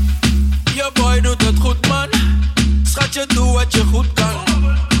 Je boy doet het goed, man. Schatje, doe wat je goed kan.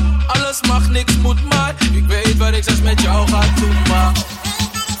 Alles mag, niks moet, maar ik weet wat ik straks met jou ga doen, maar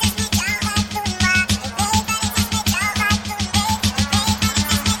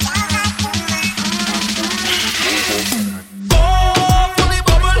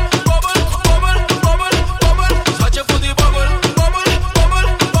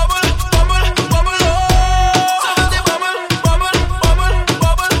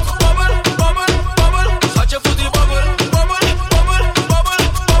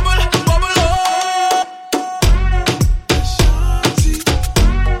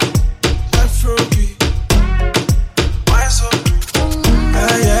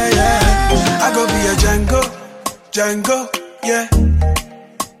Django, yeah.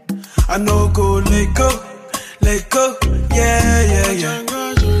 I know go, let go, yeah, yeah, yeah.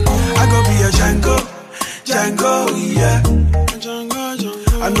 I go be a Django, yeah.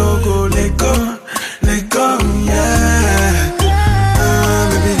 I know go, let go, yeah.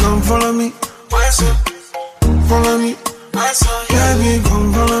 Baby, come follow me, follow me, baby,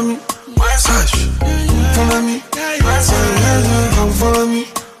 come follow me, hush, follow me, come follow me,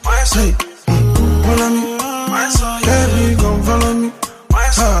 hey, follow me. Baby, come follow me.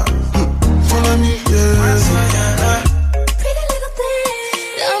 Follow me, yeah. Pretty little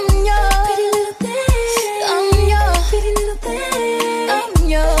thing, I'm yours. Pretty little thing, I'm yours. Pretty little thing, I'm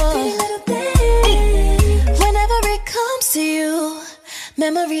yours. Pretty little thing. Whenever it comes to you,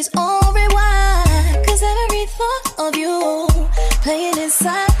 memories all rewind. 'Cause every thought of you playing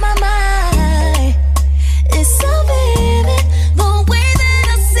inside my mind is so vivid. The way that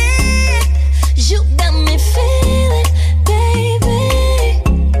I see it, you got me feeling, baby.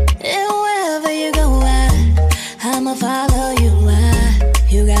 And wherever you go, I'ma follow you.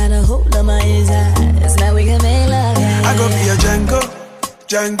 You got a hold of my eyes. Now we can make love, yeah. I go be a Django,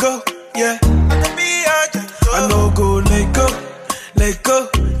 yeah. I know go, let go,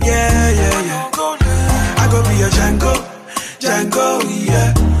 yeah, yeah, yeah. I go be a Django,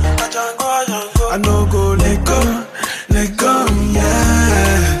 yeah. I know go, let go, yeah.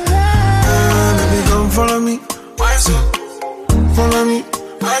 Baby, come follow me, follow me,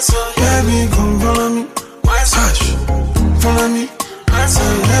 baby, come follow me, hush, follow me,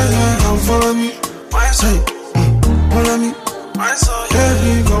 baby, come follow me, hey, follow me,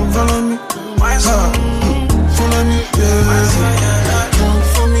 baby, come follow me, follow me, yeah. Come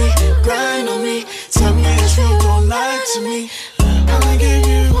for me, grind on me, tell me that you don't lie to me. I'ma give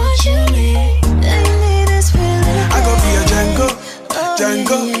you what you need. And you need is feeling. I go be a Django,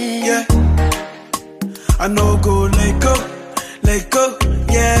 Django, yeah. I know go let go,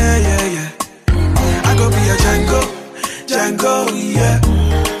 yeah, yeah, yeah. I go be a Django, yeah.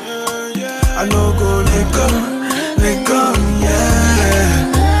 I know go let go,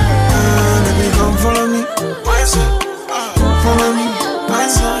 yeah. Baby, come follow me, my son. Follow me, my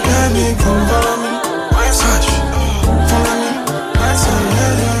son. Yeah, baby, come follow me, my son. Follow me, my son.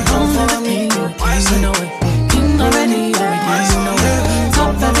 Yeah, come follow me, my son. You know it, king already, you know it.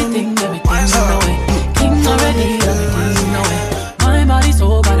 Top everything, you know it. King already, you know it. My body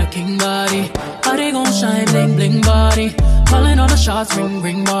so got a king body. Body gon' shine, bling bling body. Calling all the shots, ring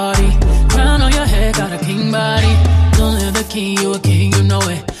ring body. Crown on your head, got a king body. Don't live the king, you a king, you know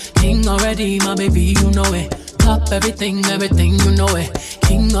it. King already, my baby, you know it. Top everything, you know it.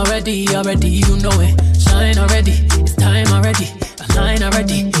 King already, you know it. Shine already, it's time already. The line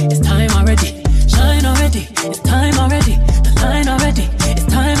already, it's time already. Shine already, it's time already. The line already, it's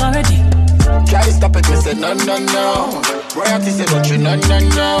time already. Try to stop it, me say no, no, no. Royalty say don't you, no, no,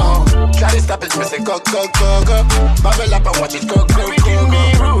 no. Try to stop it, me say go, go, go, go. Bubble up and watch it go, go, go, go.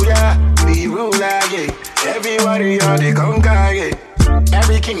 Be ruler, yeah. Everybody on the conquer, yeah.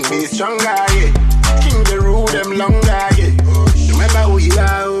 Every king be stronger, yeah. King they rule them longer, yeah. Remember who you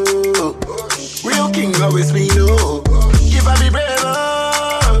are, oh. Real king always be no. If I be brave,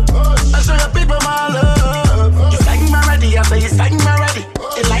 I show your people my love. You sang my ready, I say you sang my ready.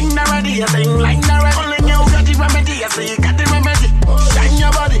 You line already, I say you line already. Only you got the remedy, I say you got the remedy. Shine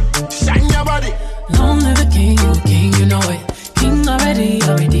your body, shine your body. Long live the king, you know it. King already,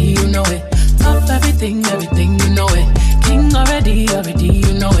 you know it. Top everything, you know it. King already,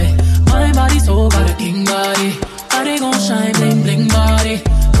 you know it. My body so got a king body. Body gon' shine, bling bling body.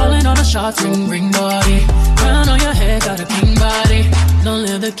 Calling all the shots, ring ring body. Crown on your head, got a king body. Don't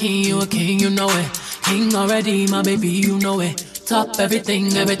live the king, you a king, you know it. King already, my baby, you know it. Top everything,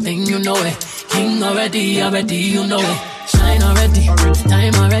 you know it. King already, you know it. Shine already, it's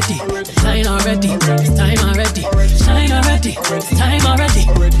time already. Shine already, it's time already. Shine already, it's time already.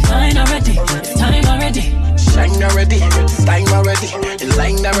 Shine already, it's time already. Shine already, it's time already. The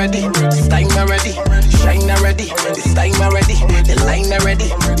line already, it's time already. Shine already, it's time already. The line already,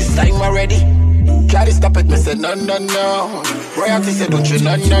 it's time already. Try to stop it, me say no, no, no. Royalty say don't you,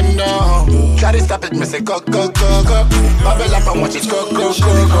 no, no, no. Try to stop it, me say go, go, go, go. Bubble up and watch it go, go,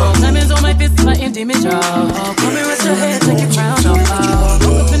 go, go. Diamonds on my fist, my intimate jaw. Come and rest your head, take your crown off.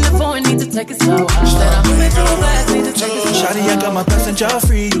 Woke up in the phone, need to take it slow. Said I'm moving too fast, need to take it slow. Shawty, I got my passenger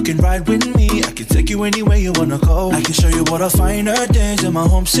free. You can ride with me. I can take you anywhere you wanna go. I can show you what I find things in my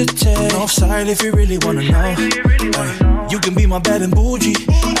home city. Offside if you really wanna know. You can be my bed and bougie.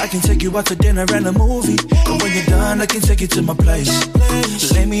 I can take you out to dinner and a movie. And when you're done, I can take you to my place.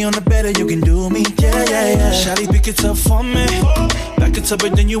 Lay me on the bed and you can do me. Yeah, yeah, yeah. Shawty, pick it up for me. Back it up,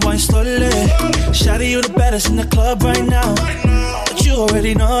 but then you wine slowly. Shawty, you the baddest in the club right now. But you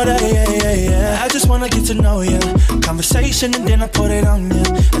already know that, yeah, yeah, yeah. I just wanna get to know ya. Conversation and then I put it on ya.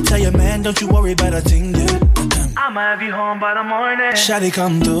 I tell your man, don't you worry about a thing, yeah. I'ma have you home by the morning. Shawty,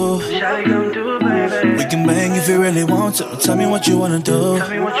 come through. Shawty, come through, baby. We can bang if you really want to. Tell me what you wanna do. Tell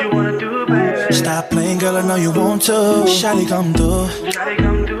me what you wanna do, baby. Stop playing, girl, I know you want to. Shawty, come through. Shawty,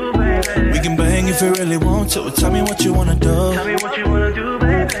 come through, baby. We can bang if you really want to. Tell me what you wanna do. Tell me what you wanna do,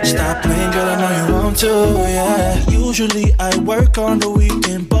 baby. Stop playing, girl, I know you want to, yeah. Usually I work on the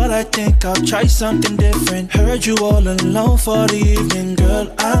weekend, but I think I'll try something different. Heard you all alone for the evening,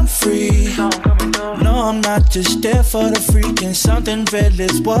 girl, I'm free. No, I'm not just there for the freaking. Something real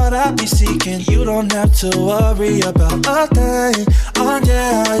is what I be seeking. You don't have to worry about a thing. Oh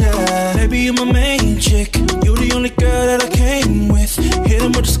yeah, yeah. Baby, you my main chick. You the only girl that I came with. Hit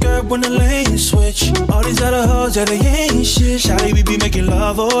him with the skirt when the lane switch. All these other hoes, yeah, they ain't shit. Shawty, we be making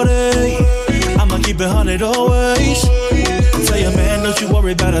love all day. I'ma keep it 100 always. Tell your man, don't you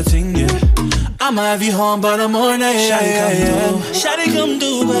worry about a thing, yeah. I'ma have you home by the morning. Shawty, come through. Shawty, come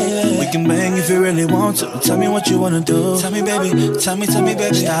through, baby. We can bang if you really want to. Tell me what you wanna do. Tell me, baby. Tell me,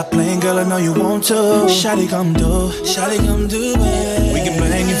 baby. Stop playing, girl, I know you want to. Shawty, come through. Shawty, come through, baby. We can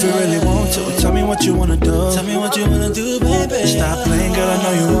bang if you really want to. Tell me what you wanna do. Tell me what you wanna do, baby. Stop playing, girl, I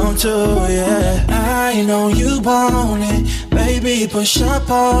know you want to, yeah. I know you want it. Baby, push up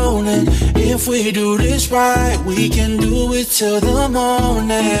on it. If we do this right, we can do it till the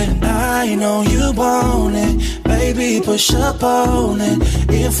morning. I know you want it. Baby, push up on it.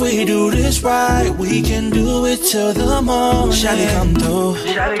 If we do this right, we can do it till the morning. Shawty, come through.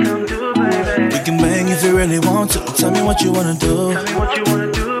 Shawty, come through, baby. We can bang if you really want to. Tell me what you wanna do. Tell me what you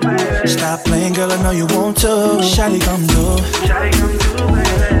wanna do, baby. Stop playing, girl, I know you want to. Shawty, come through. Shawty, come through,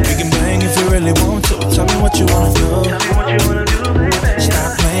 baby. We can bang if you really want to. Tell me what you wanna do. Tell me what you wanna do, baby.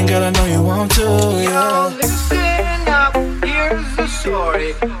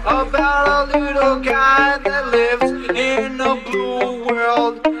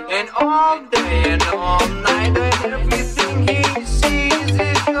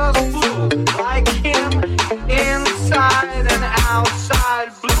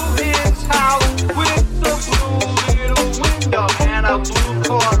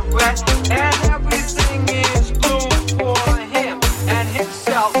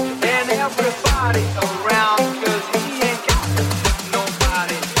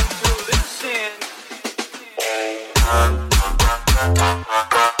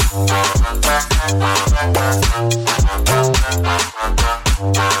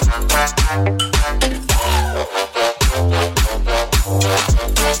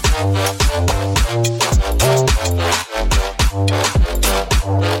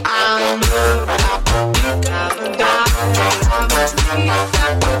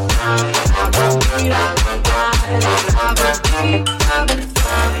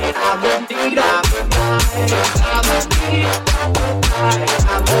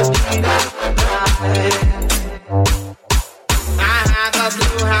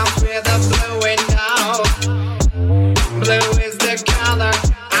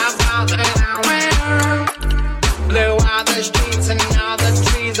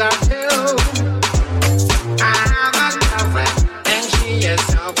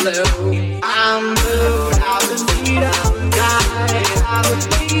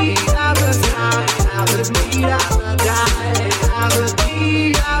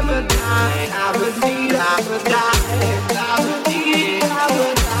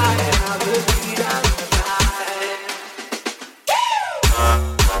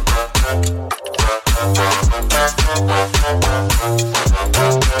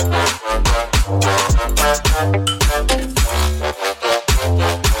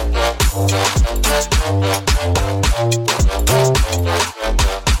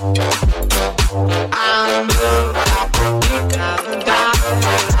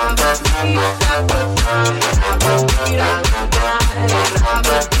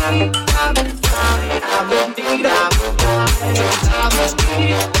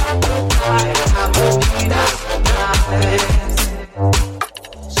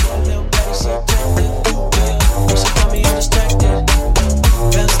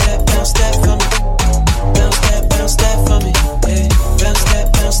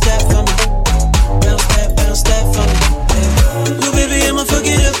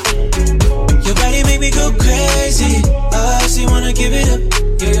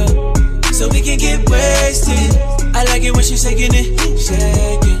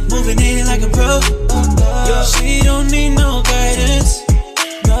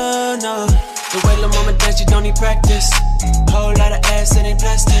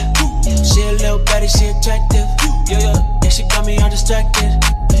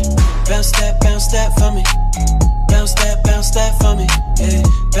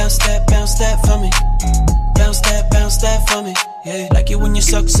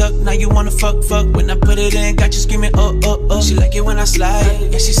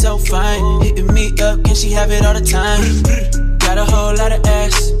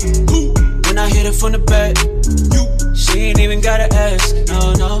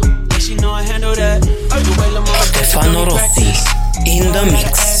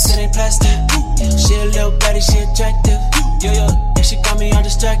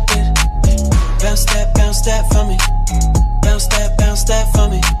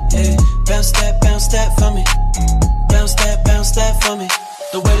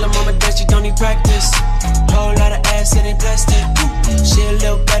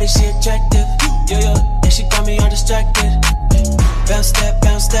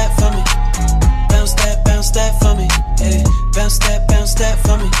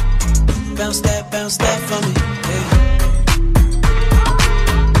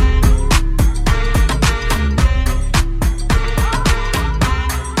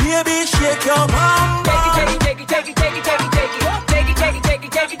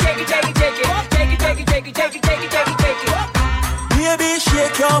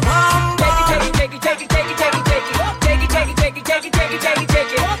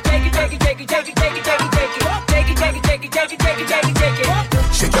 shake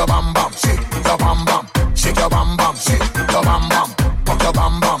it. Shake your bam bam, shake your bam bam, shake your bam bam, shake your bam bam, pop your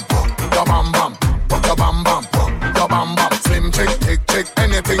bam bam, your bam bam, pop your bam bam, your bam bam. Slim chick, tick,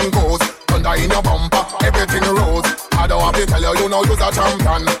 anything goes. Thunder in your bumper, everything rose. I don't have to tell you, you know you're a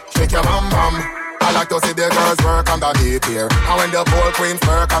champion. Shake your bam bam. I like to see the girls work underneath here. And when the pole queens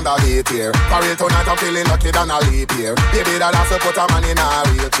work underneath here. For real tonight I'm feeling lucky than a leap here. Baby that has to put a man in a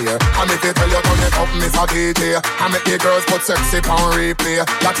wheelchair. And if you tell you turn it up, Miss a DJ. I make the girls put sexy on replay.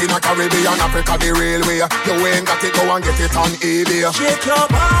 Latina, Caribbean, Africa, the railway. You ain't got it, go and get it on eBay. Shake your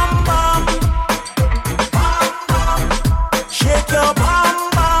bam bam, bam bam. Shake your bam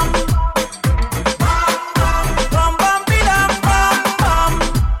bam.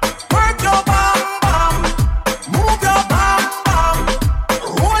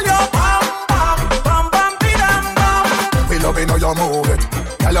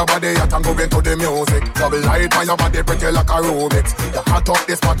 your body hot and going to the music. Double light on your body pretty like a Rubik's. You hot up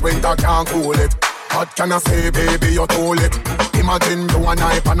the spot, winter can't cool it. What can I say, baby, you're too lit. Imagine you a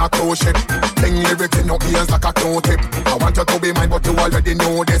knife and a close shit. Sing lyrics in your ears like a Q-tip. I want you to be mine, but you already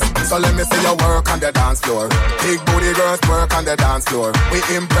know this. So let me see you work on the dance floor. Big booty girls work on the dance floor. We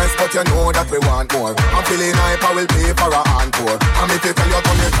impressed, but you know that we want more. I'm feeling hype, I will pay for a encore. And if you tell you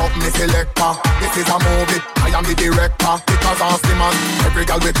to make up, me selector. This is a movie, I am the director. Because I'm the man, every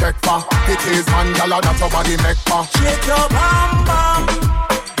girl we check for. It is man, girl, that's your body make for. Shake your bam bam.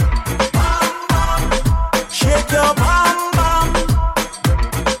 Shake your bam bam,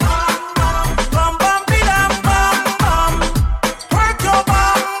 bam bam bidam bam bam. Work your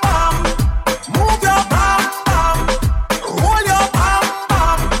bam bam, move your bam bam, roll your bam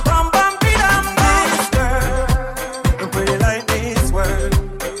bam, bam bam bidam bam. This girl, you pretty like this world.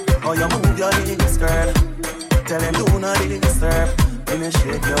 Oh, you move your hips, girl. Tell them do not disturb. When you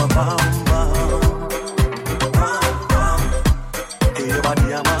shake your bam bam, bam bam. Hey, your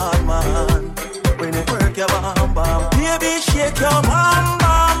body a madman. When you work your bam bam, baby, shake your bam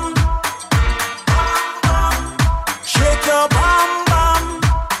bam, shake your bam bam,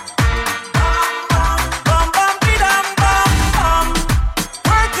 bam bam bidam bam bam.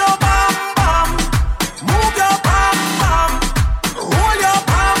 Work your bam bam, move your bam bam, roll your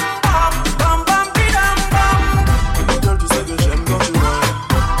bam bam, bam bam bidam bam. Girl, tu sais que j'aime quand tu m'aimes.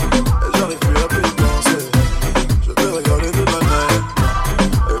 Et j'arrive plus à plus y penser. Je te regarder toute la nuit.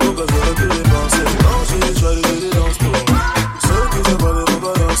 Et pourquoi j'aurais pu les penser? Danser, choisir des danses pour moi. Ceux qui savent pas des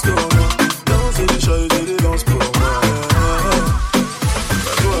pas danse pour moi. Danser, choisir des danses pour moi.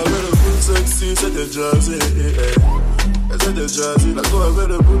 La go avait le boule sexy, c'était jazzy. C'était jazzy. La go avait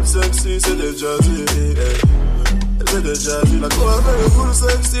le boule sexy, c'était jazzy. C'était jazzy. La go avait le boule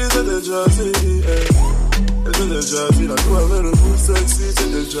sexy, c'était jazzy. C'était jazzy. La go avait le boule sexy,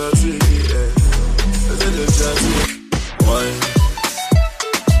 c'était jazzy. C'était jazzy. Ouais.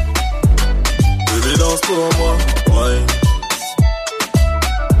 Baby, danse pour moi, ouais.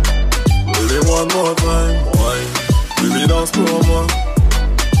 Baby, one more time, ouais. Baby, danse pour moi.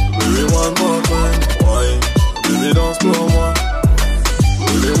 Baby, one more time, ouais. Baby, danse pour moi.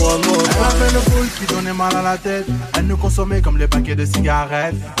 Baby, one more time. Elle avait le boule qui donnait mal à la tête. Elle nous consommait comme les paquets de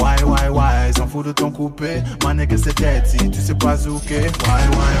cigarettes. Ouais, s'en fout de ton coupé. Mané que c'est tête si tu sais pas zouker.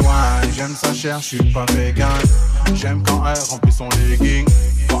 Ouais, j'aime sa chair, j'suis pas vegan. J'aime quand elle remplit son legging.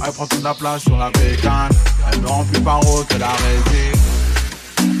 Quand elle prend toute la place sur la bécane. Elle me rend plus paro que la résine.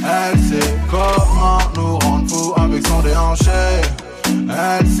 Elle sait comment nous rendre fous avec son déhanché.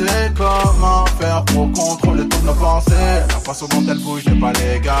 Elle sait comment faire pour contrôler toutes nos pensées. La façon dont elle bouge n'est pas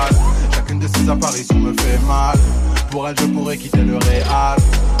légale. Chacune de ses apparitions me fait mal. Pour elle je pourrais quitter le réal.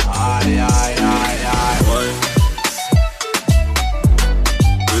 Aïe. Ouais.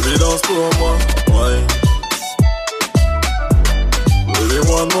 Baby, danse pour moi, ouais. Baby,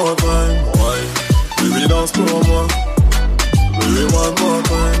 one more time, ouais. Baby, danse pour moi. Baby, one more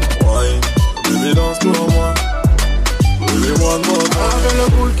time, ouais. Baby, danse pour moi. Baby, one more time. Elle avait le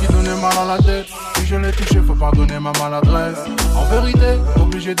boule qui donnait mal à la tête. Si je l'ai touché, faut pardonner ma maladresse. En vérité,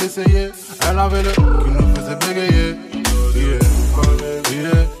 obligé d'essayer. Elle avait le qui nous faisait bégayer.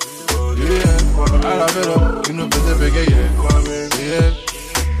 Elle avait le qui nous faisait bégayer.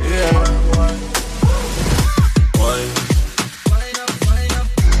 Ouais.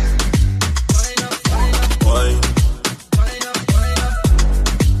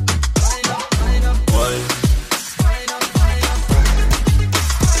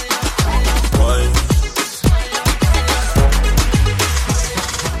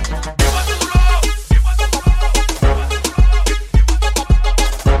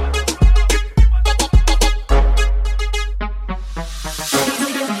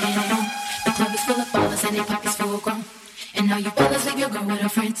 And all you fellas leave your girl with her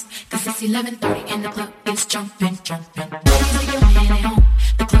friends, 'cause it's 11:30 and the club is jumping. Ladies, leave your man at home.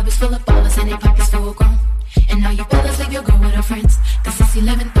 The club is full of ballers and their pockets full grown. And all you fellas leave your girl with her friends, 'cause it's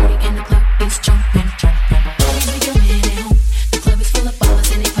 11:30 and the club is jumping. Ladies, leave your man at home. The club is full of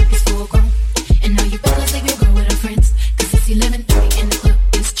ballers and their pockets full grown. And all you fellas leave your girl with her friends, 'cause it's 11:30 and the club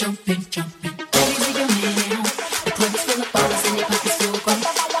is jumping. Ladies, leave your man at home. The club is full of ballers and their pockets full grown.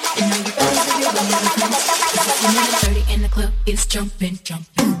 And all you fellas leave your girl with her friends, 'cause it's 11:30 and the club is jumping.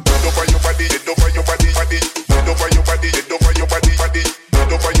 Over your body, head over your body, head over your body, head over your body,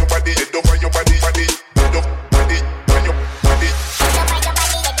 head over your body, head over your body, head over body, over your body.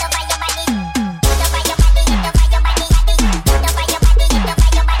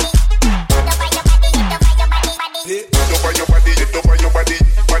 Head over your body, head over your body,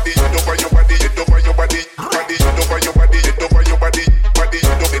 body, head over your body, head over your body, body,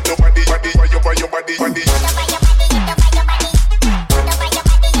 head over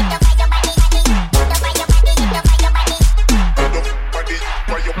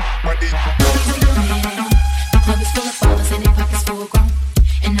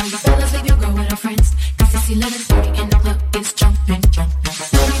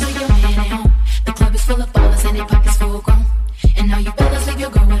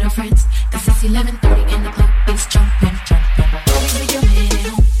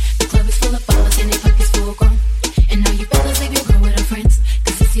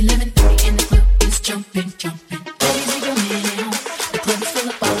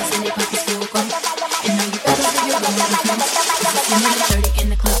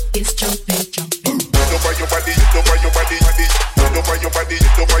club is jumping, jumping. Over your body, over your body, body. Over your body,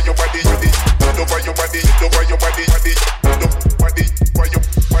 over your body, body. Over your body, over your body, body. Body, over your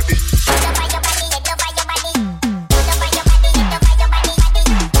body.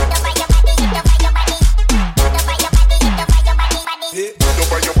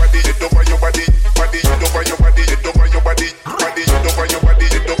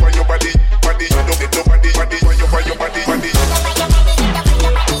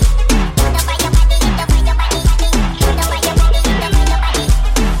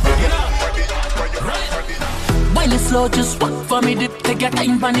 Slow, just walk for me dip, take your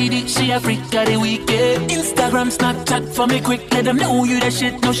time on it. She a freak of the weekend. Instagram, Snapchat for me quick, let them know you that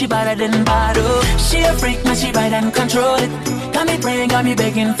shit. No, she better than bottle. She a freak, man, she ride and control it. Got me praying, got me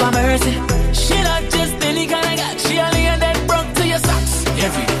begging for mercy. She not just any kind of guy, she only a dead broke to your socks.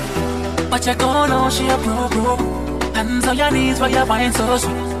 Every day. But you go on, she a pro. Hands on your knees while you wine so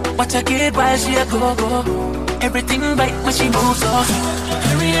sweet. Watch her kid while she a go. Everything right when she moves so sweet.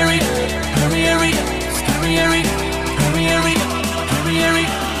 Hurry, hurry, hurry, hurry, hurry, hurry. Hurry, hurry, hurry, hurry,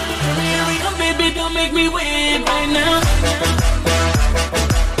 hurry, hurry. Oh, baby, don't make me wait right now.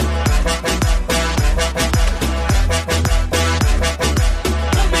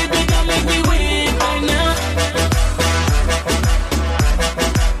 Oh, baby, don't make me wait right now.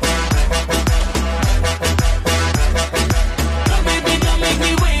 Oh, baby, don't make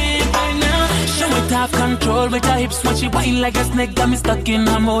me wait right now. Show it have control with her hips when she whine like a snake. Got me stuck in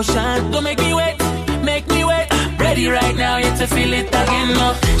her motion. Don't make me wait, make me wait. Ready right now, yet to feel it again.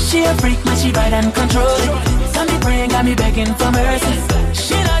 No, she a freak, man, she ride and control it. Got me praying, got me begging for mercy.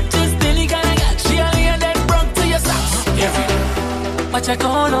 She not just any kind of guy, she only a dead broke to your socks. Every day. Watch her go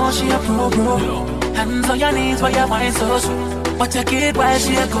on, she a pro. Hands on your knees while you wine so sweet. Watch her kid while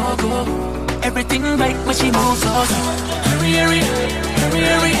she a go. Everything right when she moves so sweet. Hurry, hurry, hurry,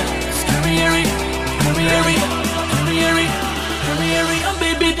 hurry, hurry, hurry, hurry, hurry, hurry, hurry, hurry, hurry. Oh,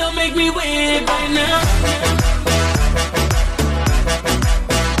 baby, don't make me wait right now.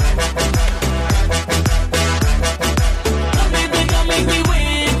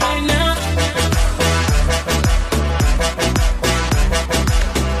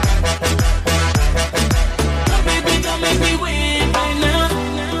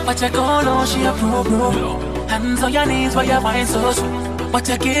 Watch her go on, she a pro. Hands on your knees while you wine so sweet. Watch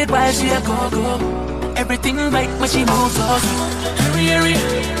her kid while she a go. Everything right when she moves so sweet. Hurry, hurry,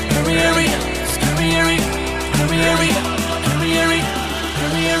 hurry, hurry, hurry, hurry, hurry, hurry, hurry, hurry,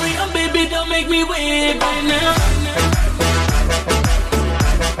 hurry, hurry. Oh, baby, don't make me wait right now.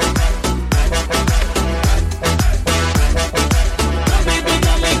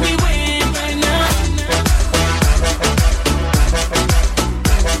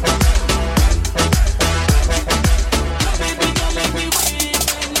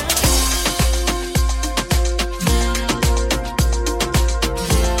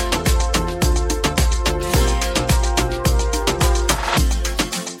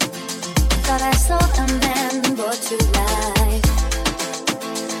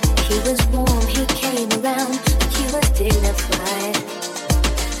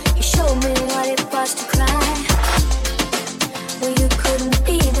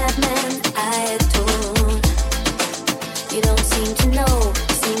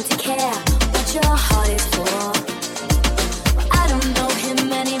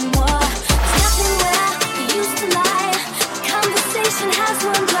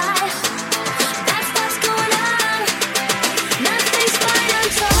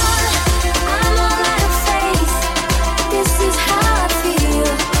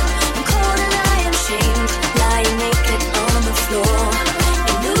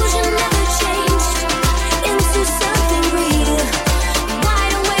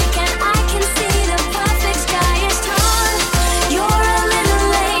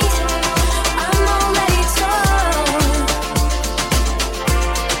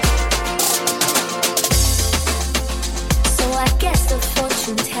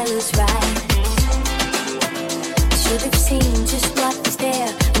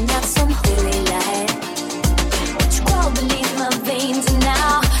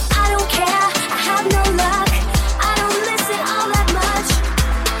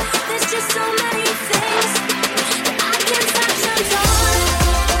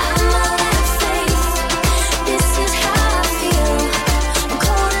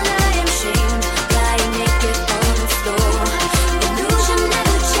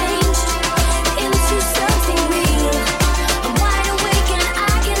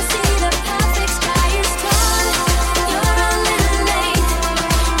 I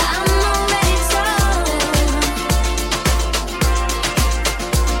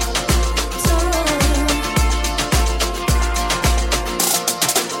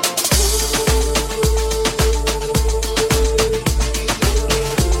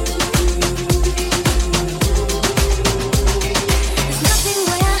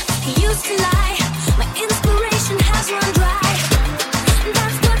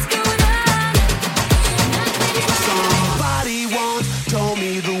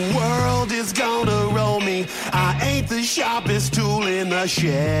the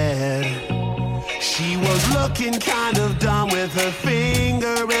shed. She was looking kind of dumb with her finger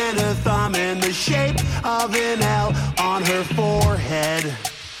and her thumb in the shape of an L on her forehead.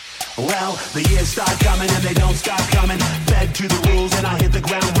 Well, the years start coming and they don't stop coming. Fed to the rules and I hit the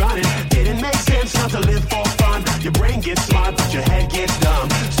ground running. Didn't make sense not to live for fun. Your brain gets smart but your head gets dumb.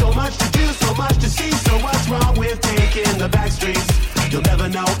 So much to do, so much to see. So what's wrong with taking the back streets? You'll never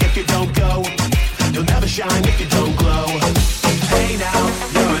know if you don't go. You'll never shine if you don't glow. Hey now,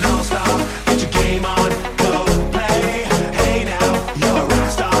 you're an all-star. Get your game on, go play. Hey now, you're a rock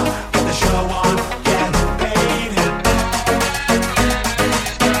star. Get the show on, get paid.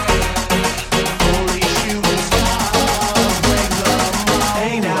 Only shooting stars break the mold.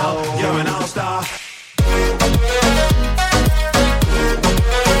 Hey now, you're an all-star.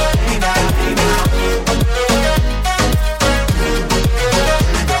 Hey now,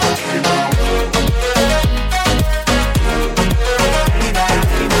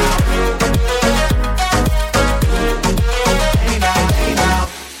 hey now.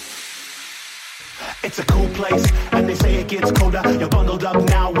 It's a cool place, and they say it gets colder. You're bundled up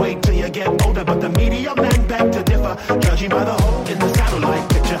now, wait till you get older. But the media men beg to differ, judging by the hole in the satellite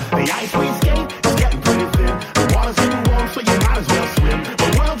picture. The ice we skate is getting pretty thin. The water's getting warm, so you might as well swim.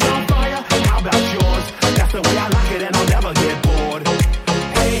 The world's on fire, how about yours? That's the way I like it, and I'll never get bored.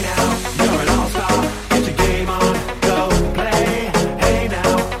 Hey now, you're an all-star. Get your game on, go play. Hey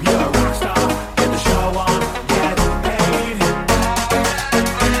now, you're a rock star. Get the show on, get paid.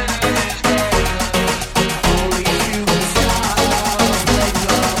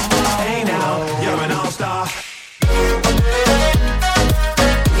 Hey now, you're an all-star.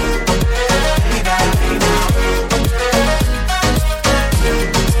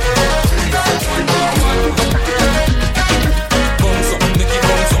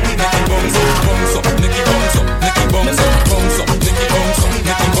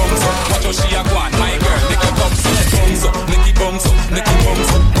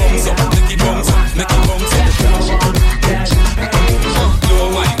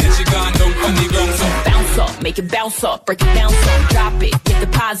 Make it bounce up, break it down some, drop it, get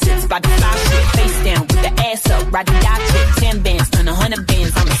deposits, by the fly shit, face down with the ass up, ride the yacht chick, 10 bands, turn 100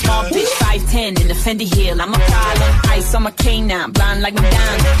 bands, I'm a small bitch, 5'10" in the Fendi heel, I'm a problem, ice on my canine, blind like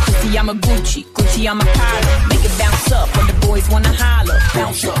Madonna, Gucci, I'm a Gucci, Gucci, I'm a Prada, make it bounce up, when the boys wanna holler,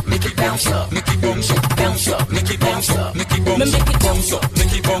 bounce up, make it bounce up, Nicky bounce up, bounce up, Nicky bounce up, Nicky bounce up, bounce up,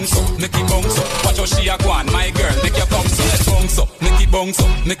 Nicky bounce up, Nicky bounce up, watch how she a go on, my girl, make your bounce up, bounce up, Nicky bounce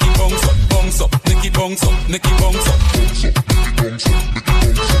up, Nicky bounce up, bounce up, Nicky bounce up, Nicky bounce up.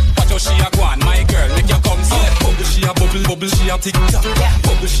 Watch how she a go on, my girl, make your come see. Bubble she a bubble, bubble she a tick tock.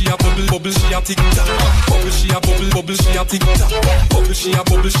 Bubble she a bubble, bubble she a tick tock. Bubble she a bubble, bubble she a tick tock. Bubble she a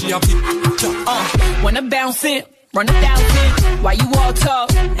bubble she a tick tock. Wanna bounce it, run 1,000. Why you all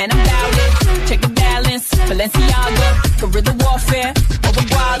talk and I'm about it? Check the balance, Balenciaga, guerrilla warfare, over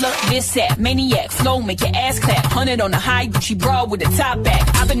Guala, this at maniac flow, make your ass clap. 100 on the high Gucci bra with a top back.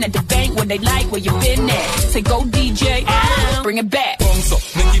 I've been at the bank when they like where you been at. Say go DJ, bring it back. Bounce up,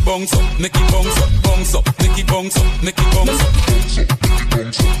 Nicky bounce up, Nicky bounce up, bounce up, Nicky bounce up, Nicky bounce up.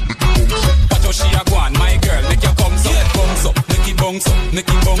 Watch how she a go on, my girl, make your come up. Bounce up, Nicky bounce up,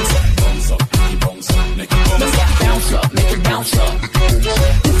 Nicky bounce up, bounce up, Nicky bounce up, Nicky bounce up. Bounce up, make it bounce up.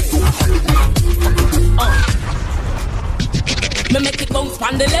 Me make it bounce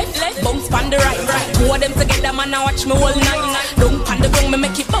on the left, bounce on the right. Two of them together, man, I watch me all night. Don't pan the ground, me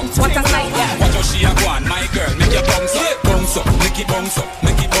make it bounce. What a sight, yeah. Watch how she a go on, my girl, make your bounce up. Bounce up, Nicky bounce up,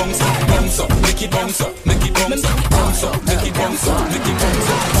 Nicky bounce up, bounce up, Nicky bounce up, Nicky bounce up, bounce up, Nicky bounce up, Nicky bounce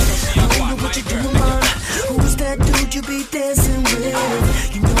up. Watch how she a go on, my girl, make your Who's that dude you be dancing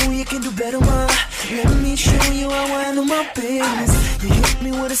with? You know you can do better, ma. Let me show you how I know my business. You hit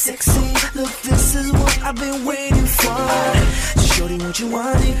me with a sexy look, this is what I've been waiting for. So shorty, what you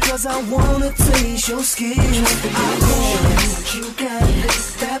want it, cause I wanna taste your skin. I want what you got,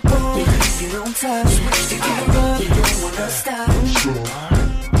 this, that bone. You don't touch, switch together, you don't wanna stop. I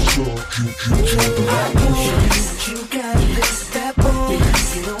want what you got, this, that bone.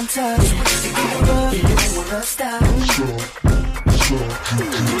 You don't touch, switch together, you don't wanna stop.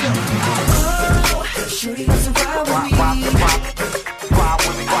 Oh, shorty wants to ride with me. Ride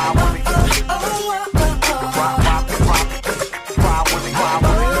with me, ride with me, ride with me.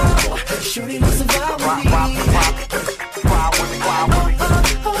 Shorty wants to ride with me. Ride with me, ride with me.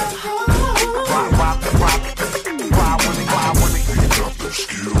 Ride with me, ride with me. We got the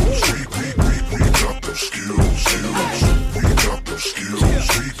skills. We got the skills. We got the skills. We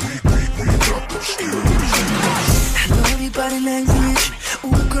got the skills. I love your body language.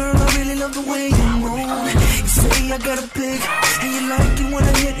 Ooh, girl, I really love the way you move. It's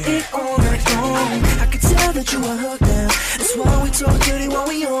that you are hooked now. That's why we talk dirty while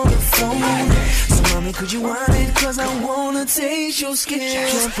we on the phone. So mommy, could you want it? Cause I wanna taste your skin.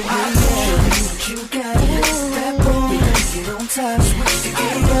 Jump in my bed, you got it. That boy, get on top, switch to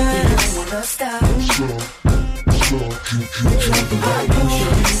get right. You don't wanna stop. Jump in my bed,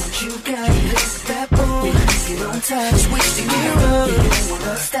 you got it. That boy, get on top, switch to get right. You don't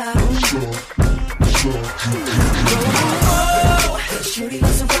wanna stop. Oh, shorty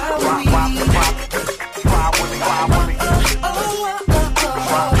wants to ride with me. Ride with me, ride with me.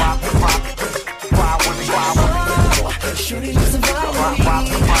 Shorty wants to ride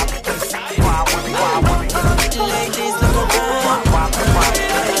with me.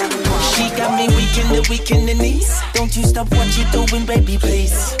 She got me weak in the knees. Don't you stop what you doing, baby,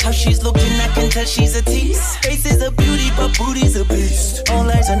 please. How she's looking, I can tell she's a tease. Face is a beauty, but booty's a beast. All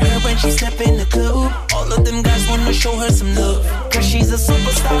eyes on her when she step in the club. All of them guys wanna show her some love. Cause she's a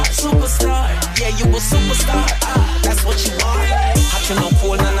superstar, superstar. Yeah, you a superstar, that's what you are. Hot you know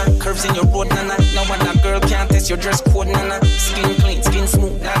cold, nana. Curves in your road, nana. Now when that girl can't test your dress code, nana. Skin clean, skin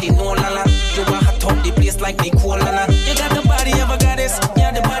smooth, daddy no lala. You a hot top the place like Nicole, nana. You got the body of a goddess,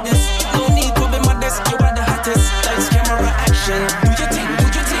 yeah the baddest. No need to be modest, you are the hottest. Lights, camera, action. Do your thing,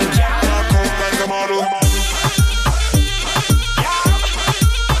 yeah. Walk out like a model.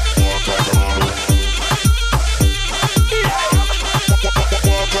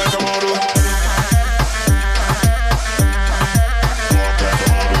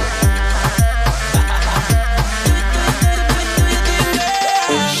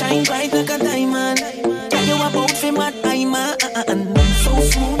 Shine bright like a diamond. Tell you about fame at I'm so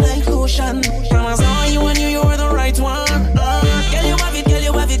smooth like lotion. Promise all you and you were the right one. Girl, you have it, girl,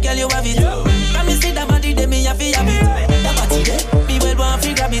 you have it, girl, you have it. Promise see that body, they me have it. That body, they be well want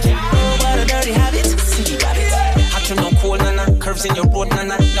to grab it. Oh, what a dirty habit, see rabbit. Hot you know cold, nana. Curves in your road,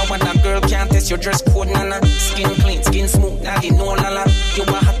 nana. Now when that girl can't test your dress code, nana. Skin clean, skin smooth, daddy no lala. You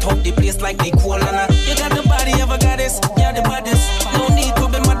want hot top the place like Nicole, nana. You got the body of a goddess, yeah the baddest. No need to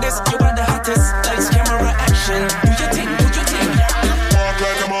be modest, you are the hottest. Lights, camera, action. Do your thing, walk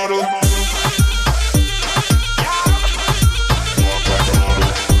like a model.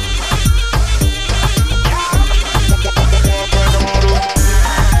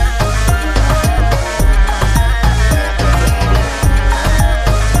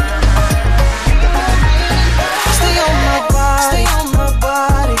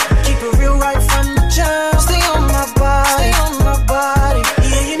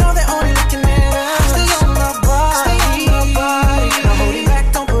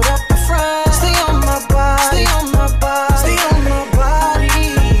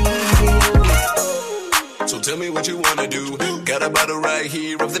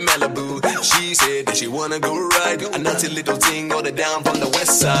 She said that she wanna go ride a naughty little thing all the down from the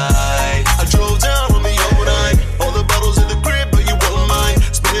west side. I drove down on the overnight, all the bottles in the crib, but you won't mind.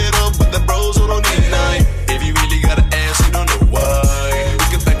 Split it up with the bros who don't need night. If you really gotta ask, you don't know why. We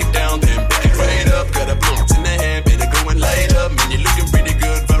can back it down, then back it right up. Got a blunt in the hand, better go and light up. Man, you're looking pretty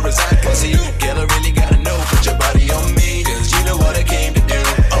good far as I can see. Girl, I really gotta know, put your body on me, cause you know what I came to do.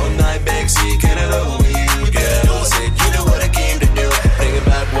 All night backseat, can I love you, girl? Said you know what I came to do. Bring it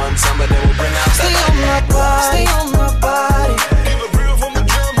back one time, but then we'll bring out that body. Stay on my body. Keep it real from the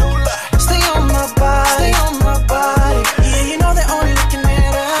jump, no lie. Stay on my body. Stay on my body. Yeah, you know they're only looking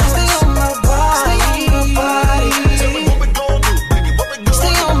at us. Stay on my body. Stay on my body. Tell me what we gon' do, baby. What we gon' do?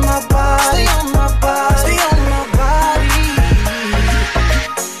 Stay on my body. Stay on my body. Stay on my body.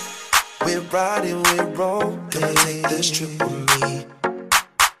 We're riding, we're rolling. Come and take this trip with me.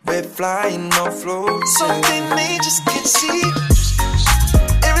 We're flying on floats. Something they just can't see.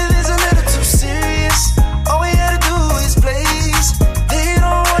 Everything's a little too serious. All we gotta do is blaze. They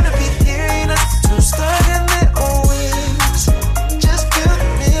don't wanna be here, ain't nothing too stuck in their own ways. Just feel the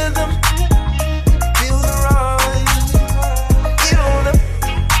rhythm, feel the ride. Get on up,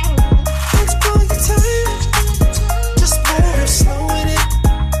 explore your time. Just move it, slow in it.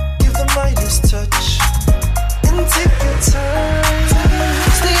 Give the Midas touch and take your time.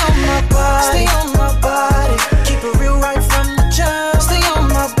 Stay on my body, stay on my body. Keep it real right from the jump.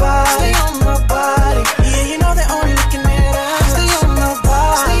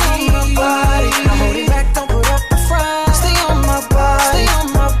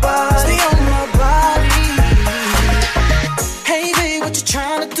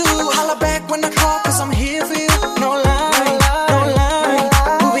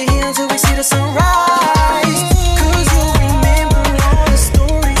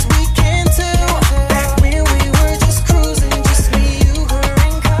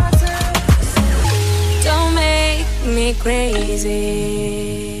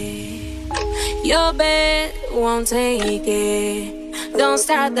 Your bed won't take it. Don't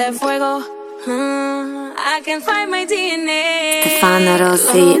start that fuego. I can find my DNA. Stefano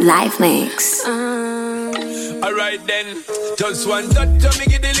Rossi live mix. Alright then, just one touch of me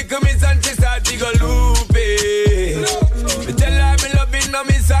give the little miss and she start to go loopy. Me tell her me loving her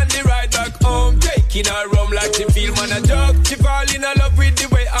miss and the ride back home. Taking her rum like she feel man a joke. She fall in love with the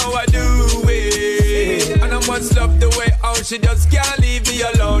way how I do it. And I must love the way how she just can't leave me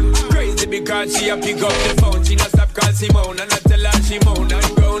alone. Crazy because she a pick up the phone. She not stop call Simone and I tell her she moan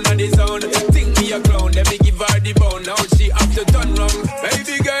and grown on the zone. Think me a clown, let me give her the bone. Now she have to turn round.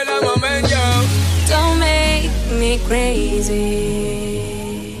 Baby girl, I'm a man, yo. Don't make me crazy.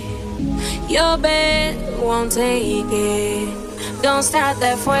 Your bed won't take it. Don't start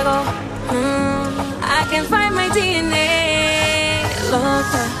that fuego. I can find my DNA.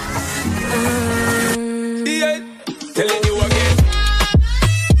 Loca. Yeah, telling you again.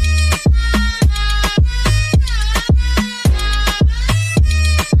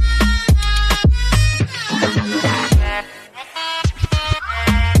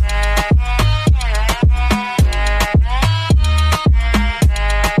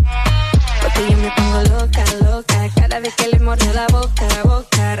 Que le mordió la boca,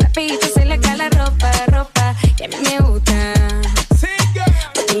 boca. Rapidito se le cae la ropa, ropa. Y a mí me gusta.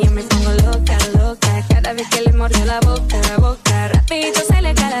 Porque yo me pongo loca, loca. Cada vez que le mordió la boca, boca. Rapidito se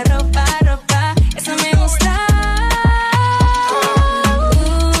le cae la ropa, ropa. Eso me gusta.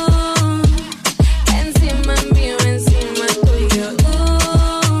 Encima mío, encima tuyo.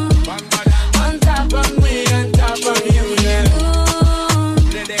 On top of me, on top of you, yeah.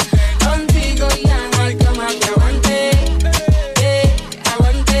 Contigo ya no hay como que aguante.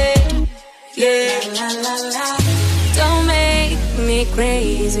 Yeah, la, la, la. Don't make me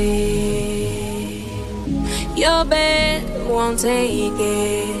crazy. Your bed won't take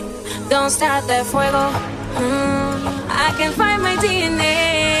it. Don't start that fuego. I can find my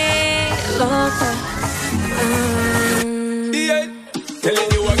DNA. Loca. Yeah,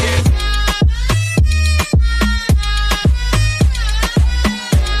 telling you again.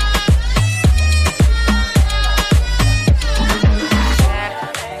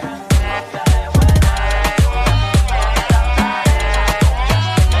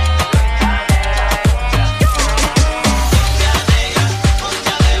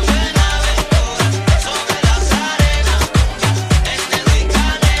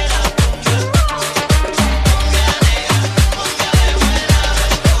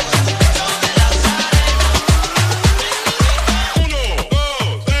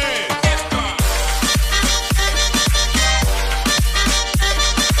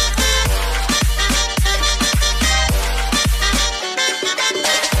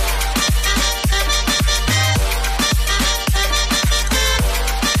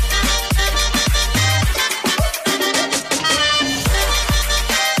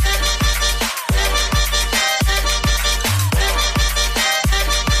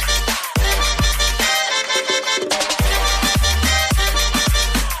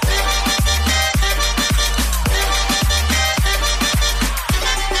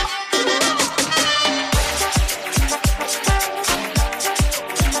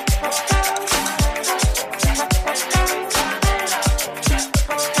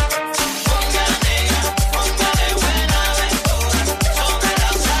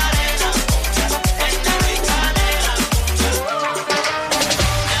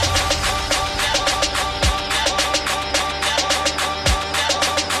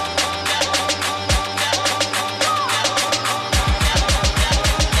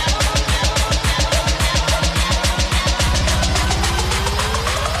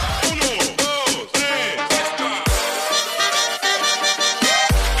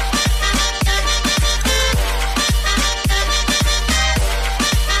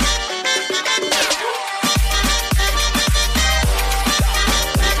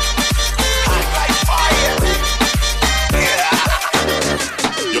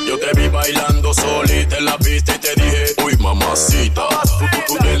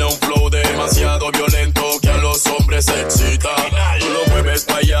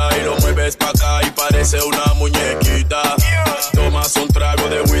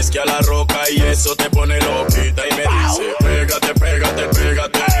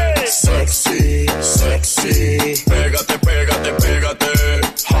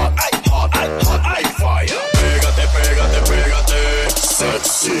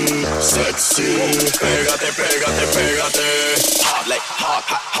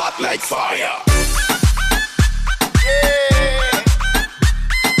 Hot like fire.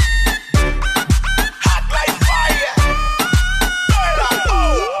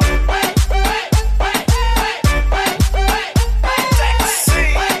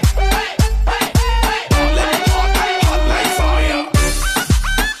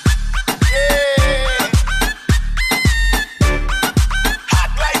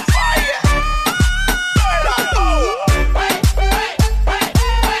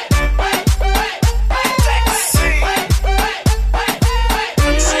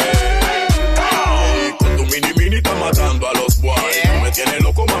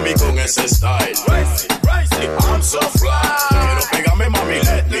 ese style. I'm so fly. Quiero pegarme, mami,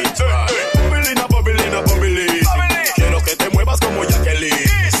 let me try. Bobilina, bobilina, bobilina. Quiero que te muevas como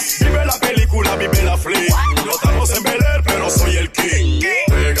Jacqueline. Vive la película, vive la flick. No estamos en Bel Air, pero soy el king.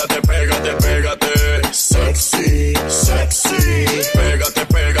 Pégate, pégate, pégate. Sexy, sexy. Pégate,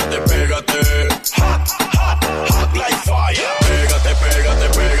 pégate, pégate. Hot, hot, hot like fire. Pégate, pégate,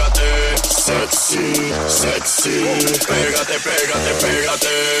 pégate. Sexy, sexy. Pégate, pégate,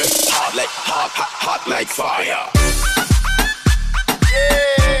 pégate. Hot like, hot, hot, hot like fire.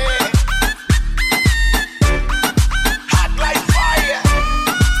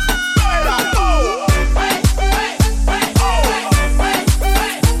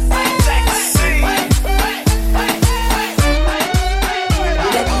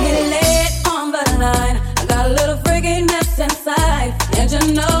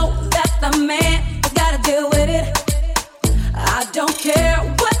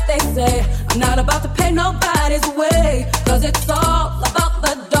 I'm not about to pay nobody's way, 'cause it's all about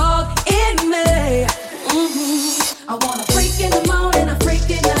the dog in me. I want a freak in the morning, a freak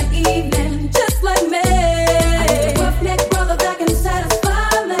in the evening, just like me. I need a roughneck brother that can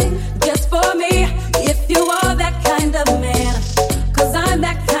satisfy me, just for me. If you are that kind of man, 'cause I'm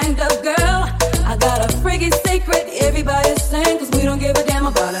that kind of girl. I got a freaky secret everybody's saying, 'cause we don't give a damn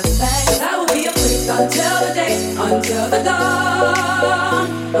about a thing. 'Cause I will be a freak until the day, until the dawn,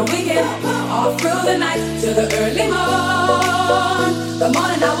 and we can all through the night to the early morn. The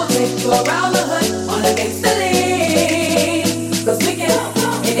morning I will take you around the hood on a gangsta lean, 'cause we can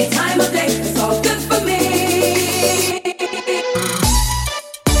any time of day, it's all good for me.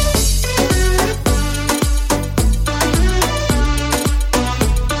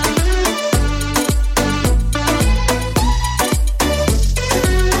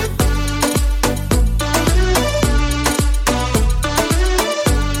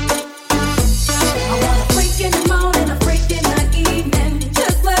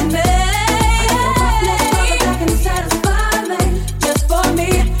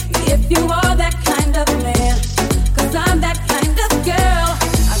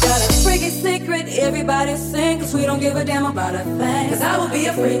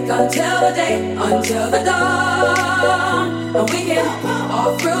 Until the dawn, and we can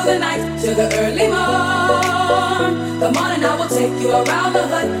all through the night to the early morn. The morning I will take you around the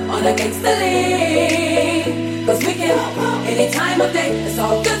hood on a gangsta lean, 'cause we can any time of day, it's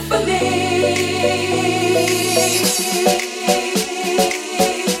all good for me.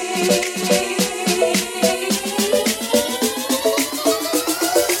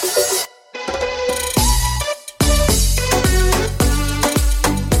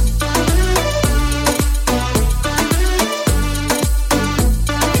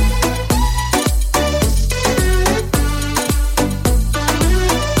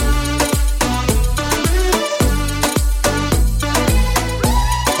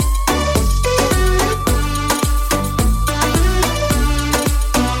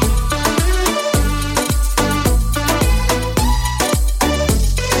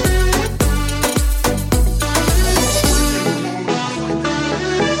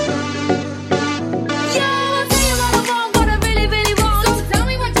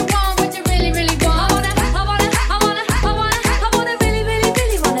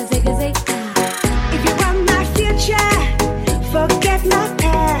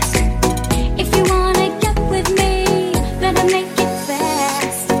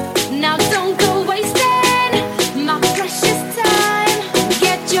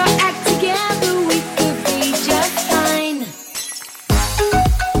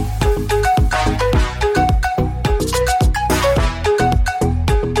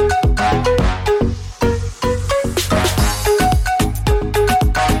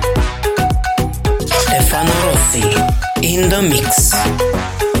 in the mix.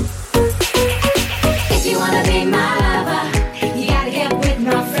 If you wanna be my lover, you gotta get with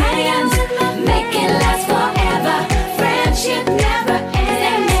my friends. Make it last forever. Friendship never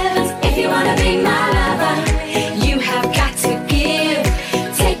ends. If you wanna be my lover, you have got to give.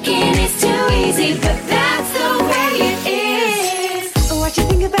 Taking is too easy, but that's the way it is. What you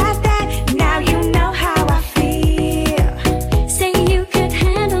think about that? Now you know how I feel. Say you could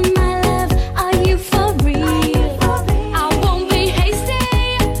handle my love. Are you for real? I won't be hasty.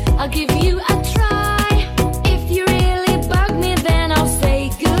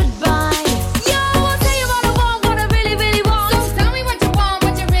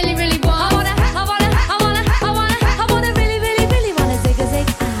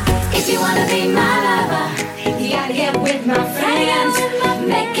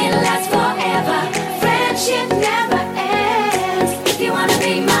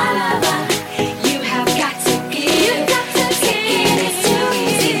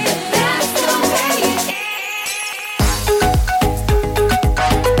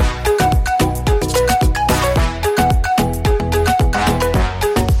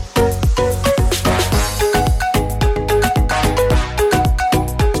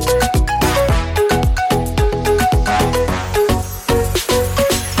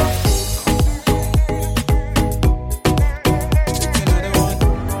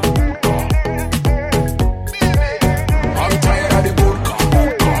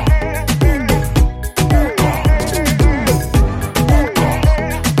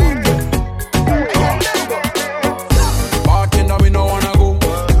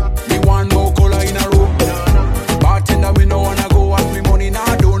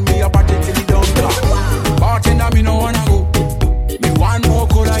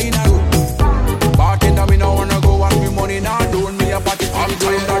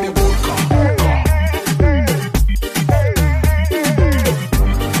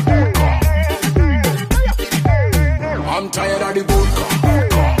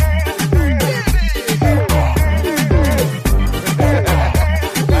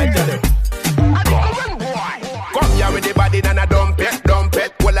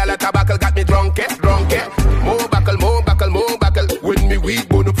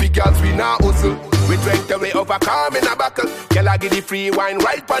 charm in a buckle. Girl, I give the free wine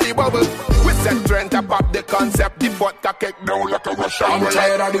right on the bubble. We set trend to pop the concept. The vodka cake down like a Russian. I'm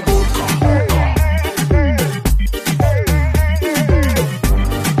tired of the vodka.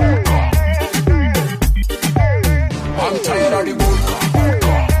 I'm tired of the vodka.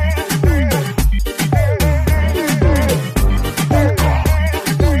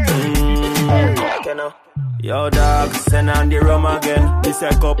 Yo dog, send on the rum again. This a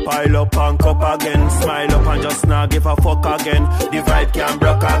cup pile up and cup again. Smile up and just now give a fuck again. The vibe can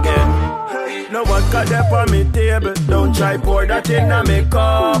broke again. No one got that on me table. Don't try pour that in a me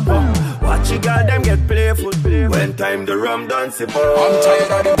cup. Watch you girl them get playful. When time the rum done sip up. I'm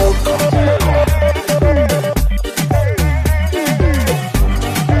tired of the vodka.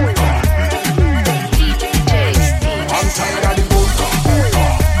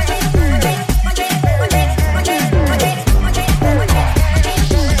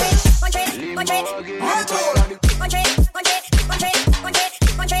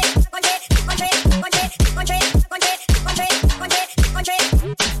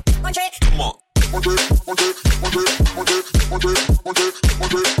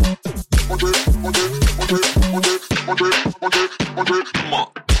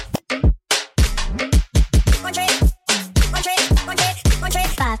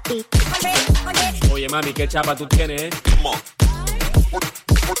 Oye mami, qué chapa tú tienes,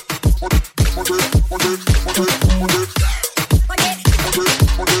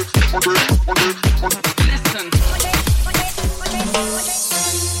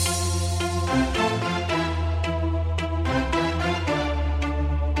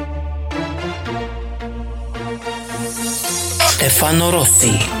 Stefano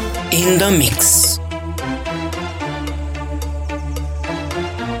Rossi in the mix.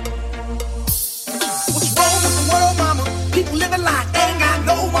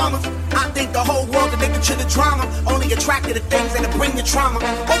 To the drama, only attracted to things that bring the trauma.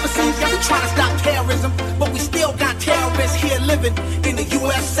 Overseas, yeah, we trying to stop terrorism, but we still got terrorists here living in the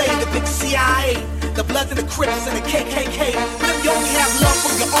USA, the big CIA, the Bloods and the Crips and the KKK. But if you only have love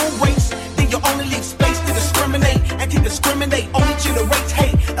for your own race, then you only leave space to discriminate, and to discriminate only generates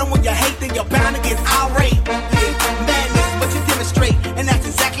hate. And when you hate, then you're bound to get irate. Madness is what you demonstrate, and that's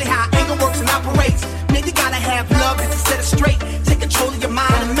exactly how anger works and operates. Man, you gotta have love to set it straight. Take control of your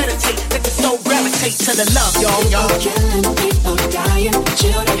mind and meditate. Let your soul gravitate to the love, y'all. Killing people dying,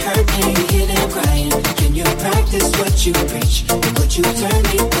 children hurt and you hear them crying. Can you practice what you preach? Would you turn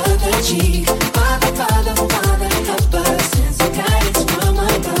the other cheek? Father, Father, Father, help us. Send some guidance from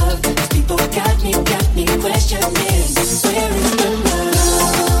above. These people got me questioning. Where is the love?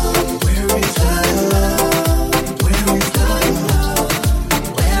 Where is the love? Where is the love?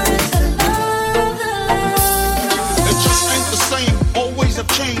 Where is the love? It just ain't the same. Always have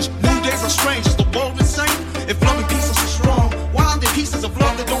changed. New days are strange. Is the world insane? If love and peace are so strong, why are there pieces of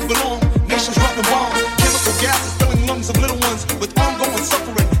love that don't belong? Nations dropping bombs. Chemical gases filling lungs of little ones with ongoing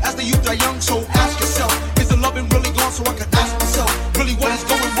suffering. As the youth are young, so ask yourself, is the loving really gone? So I can ask myself, really what is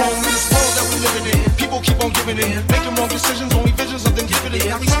going wrong in this world that we're living in? People keep on giving in, making wrong decisions, only visions of them giving in.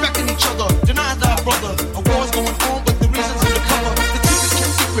 Not respecting each other, denying thy brother. A war's going on, but the reason's undercover. The truth is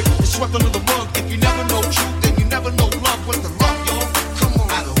kept secret, it's swept under the rug. If you never know truth, then you never know love. Where's the love, y'all? Come on,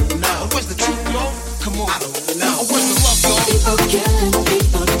 I don't know. Where's the truth, y'all? Come on, I don't know. Where's the love, y'all? People killing,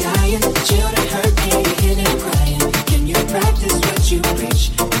 people dying, children hurt and you hear them crying. Can you practice what you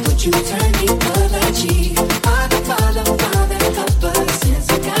preach? Would you turn the other cheek? Father, Father, Father, help us. Send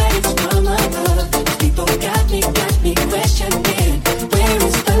some guidance from above. People got me questioning. Where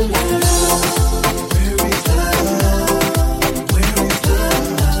is the love? Where is the love? Where is the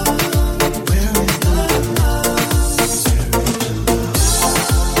love? Where is the love? Where is the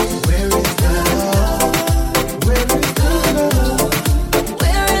love? Where is the love?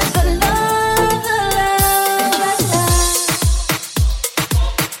 Where is the love?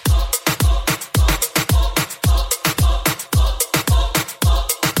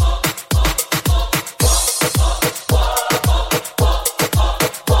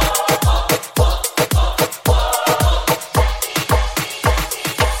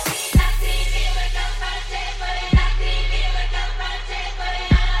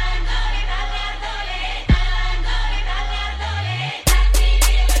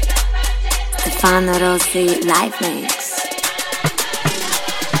 Stefano Rossi live mix.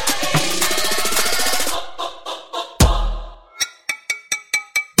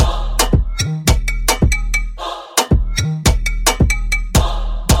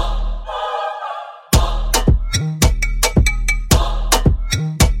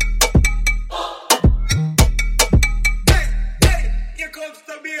 Here comes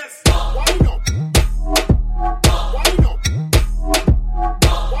the bass. Why not?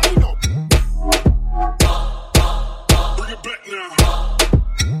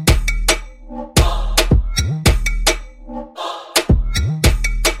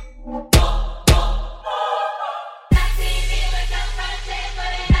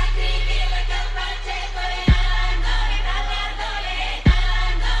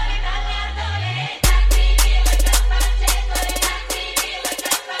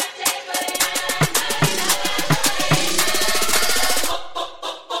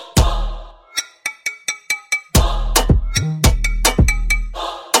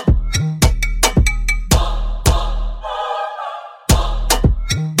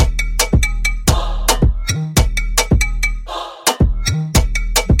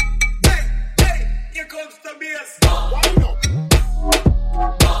 bass. Wind up.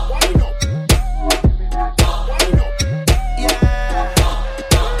 Wind up. Wind up. Yeah.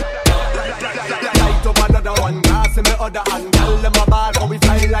 Light up another one, glass in the other hand. Tell them about how we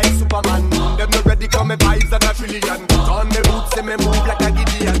fly like Superman. Them not ready come me vibes and a trillion. Put on me boots and me move like a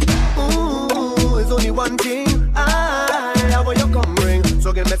Gideon. Ooh, it's only one thing. How will you come ring?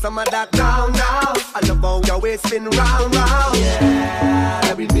 So give me some of that now. I love how your waist spin round. Yeah,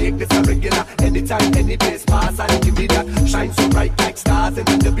 let me make this a regular. Anytime, any place pass and give me that. Shine so bright like stars in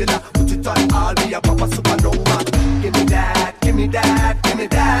the nebula. Put it on all, be a proper supernova. Give me that, give me that, give me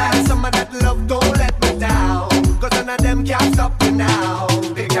that. Some of that love don't let me down. Cause none of them can't stop me now.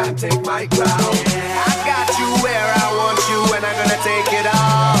 They can't take my crown. Yeah. I got you where I want you and I'm gonna take it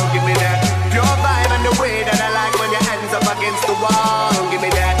all. Give me that pure vibe and the way that I like when your hands up against the wall. Give me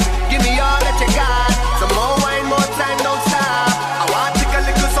that, give me all that you got. Some more wine, more time, don't stop. I want to take a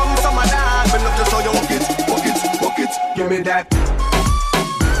little some of that. But love to show you walk it. Give me that.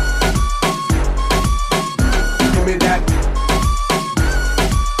 Give me that.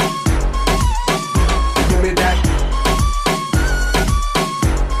 Give me that.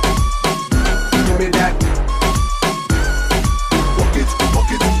 Give me that.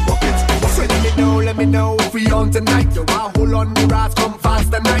 Let me know if we on tonight. Yo, I hold on the rise, come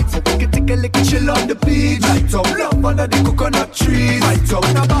fast tonight. So we can take a little chill on the beach. Light up, love under the coconut trees. Light up,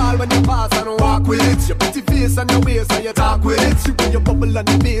 the ball when you pass and walk with it. Your pretty face and your waist and you talk with it. You put your bubble on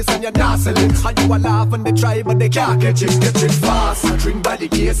the bass and you dance it. And you a laugh and they try but they can't catch it fast. I drink by the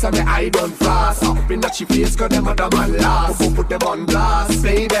case and the eye done fast. Up in that she face cause them other man last. Put them on blast,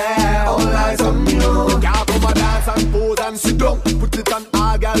 baby, all eyes on you. Can't come a dance and pose and sit down. Put it on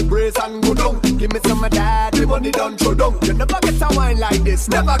all girl brace and go down. Give me some of that, the money done throw down. You never get a wine like this,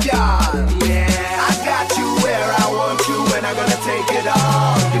 never girl. Yeah, I got you where I want you and I'm gonna take it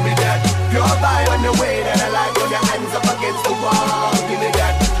all. Give me that pure vibe and the way that I like when your hands up against the wall. Give me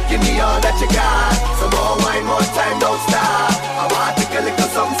that, give me all that you got. Some more wine, more time, don't stop. I want to take a little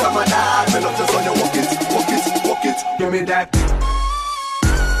some of that. Me love just when you walk it. Give me that.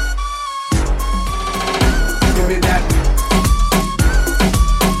 Give me that.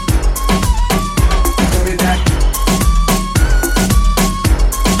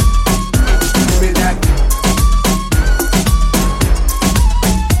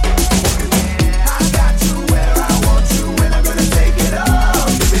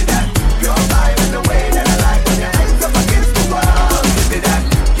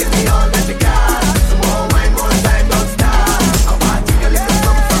 I want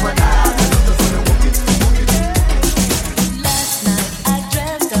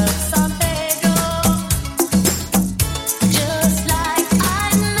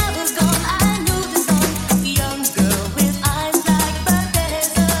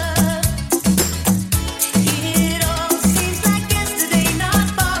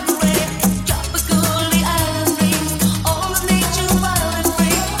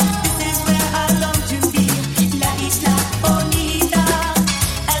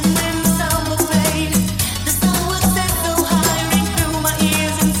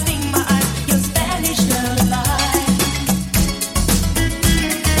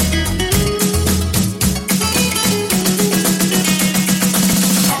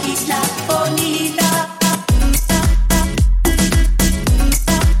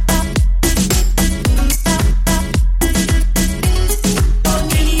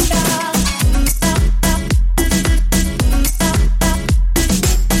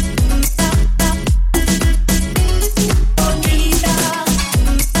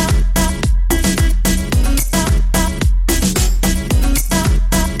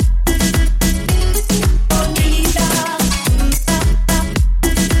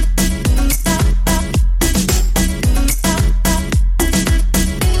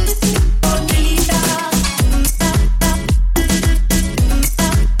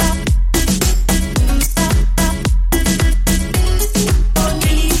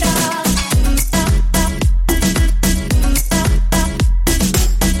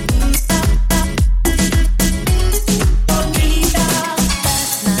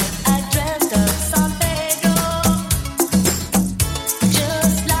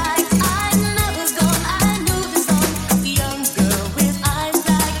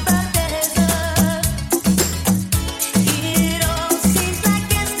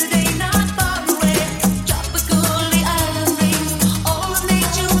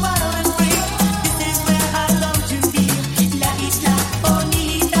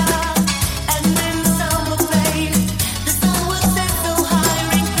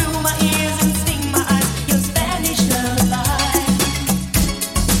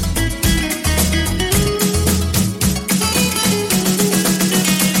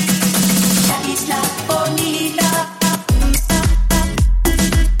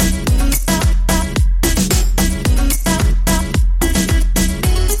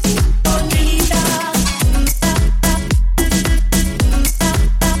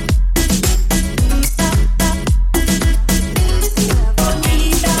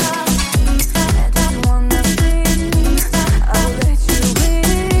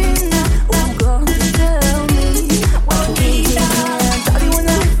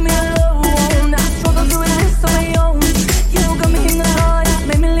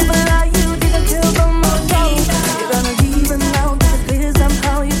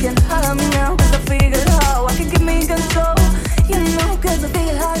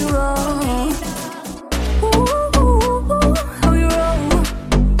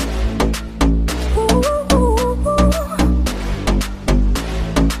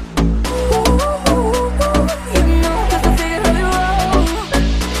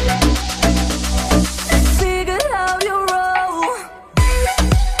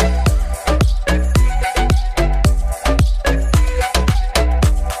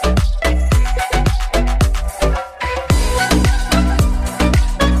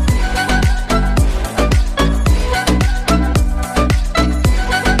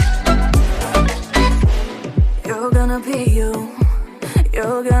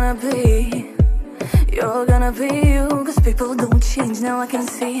you're gonna be you. Cause people don't change, now I can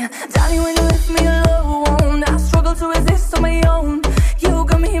see. Darling, when you left me alone, I struggled to resist on my own. You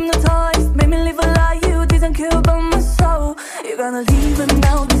got me hypnotized, made me live a lie. You didn't care about my soul. You're gonna leave me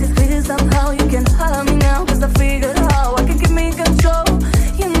now, this is clear somehow. You can hire me now, cause I figured how I can keep me in control.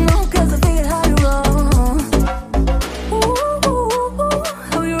 You know, cause I figured how you roll. Ooh,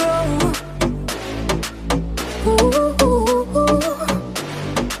 how you roll. Ooh.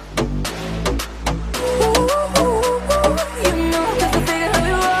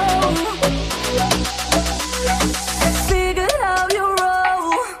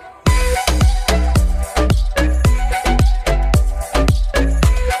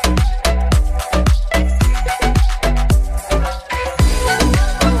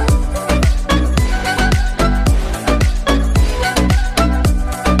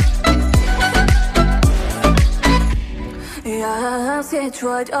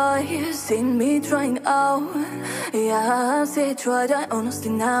 Tried, I seen me trying out. Yeah, I said tried, I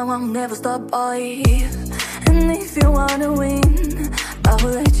honestly now I'll never stop by. And if you wanna win, I'll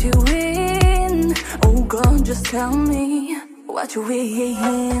let you win. Oh God, just tell me what you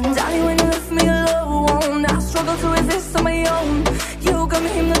win. Darling, when you left me alone, I struggled to resist on my own. You got me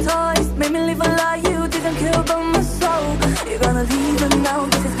hypnotized, made me live a lie. You didn't care about my soul. You're gonna leave it now,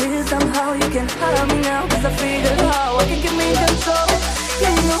 this is clear somehow. You can hire me now, cause I figured how I can keep me in control. You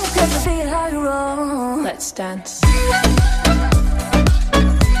know, cause I figured how you roll. Let's dance.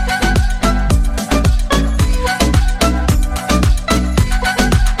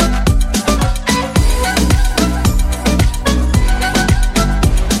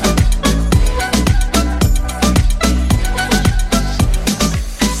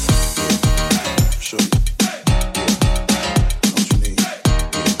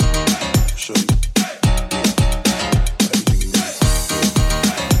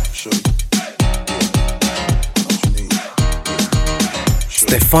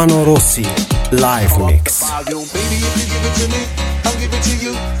 Stefano Rossi, live mix. Baby, if you give it to me, I'll give it to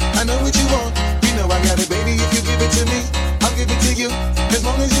you. I know what you want, you know I got it. Baby, if you give it to me, I'll give it to you. As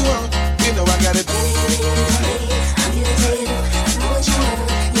long as you want, you know I got it. Baby, if you give it to me, I'll give it to you. I know what you want,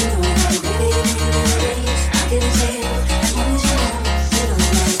 you know I got it. Baby, if you give it to me, I'll give it to you. As long as you want, you know I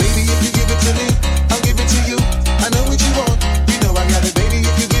got it. Baby, if you give it to me, I'll give it to you. I know what you want, you know I got it. Baby,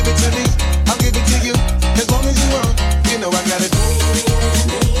 if you give it to me, I'll give it to you. As long as you want, you know I got it.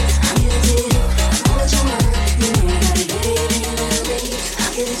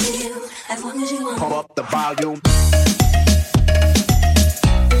 Pump up the volume.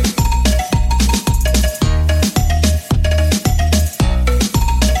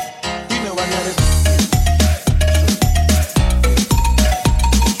 You know I got it.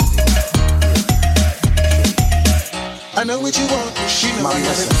 I know what you want. You know I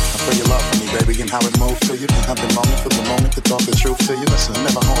got it. I feel your love for me, baby, and how it moves to you. I've been longing for the moment to talk the truth to you. Listen, I'm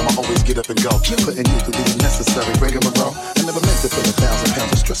never home, I always get up and go. Putting you through the unnecessary, bringing a row. I never meant to put 1,000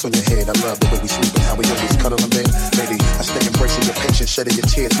 pounds of stress on your head. I love the way we sleep and how we always cuddle in bed. Baby, I stay embracing your patience, shedding your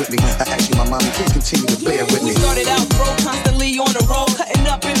tears with me. I ask you, my mommy, please continue to bear with me. We started out broke, constantly on the road, cutting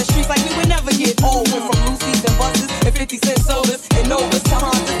up in the streets like we would never get old. Went from Lucy's and buses and 50-cent sodas and Novas to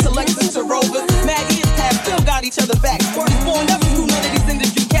Hondas to Lexus to Rovers. Maggie and Tab still got each other back. First born, never knew none of these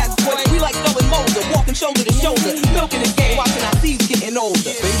industry cats. Boy, we like Stolen Moulder, walking shoulder to shoulder, milking the game, watching our seeds getting older.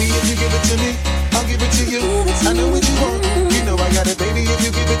 Baby, if you give it to me, I'll give it to you. I know what you want, you know I got it. Baby, if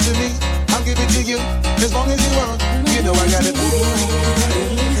you give it to me, I'll give it to you. As long as you want, you know I got it.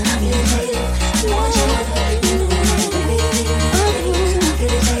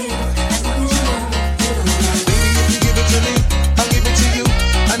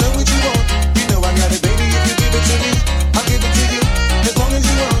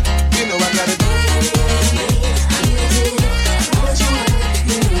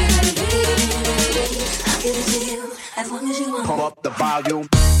 Pump up the volume.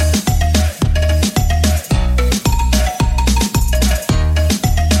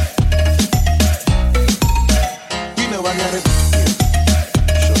 You know I got it.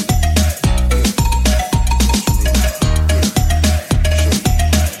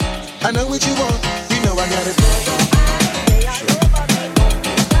 I know what you want. You know I got it.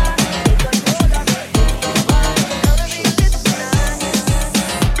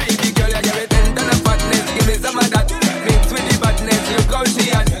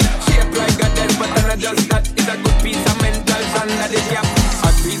 Just that is a good piece of mental under the cap.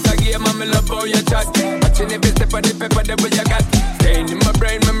 A piece of game, I'm love how you chat. Watching every step of the paper, the way you got. Staying in my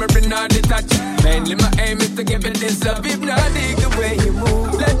brain, memory not detached. Mainly my aim is to give it this love. If not, dig the way you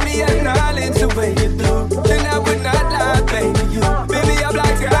move. Let me acknowledge the way you do. Then I would not lie, baby. You, baby, I'm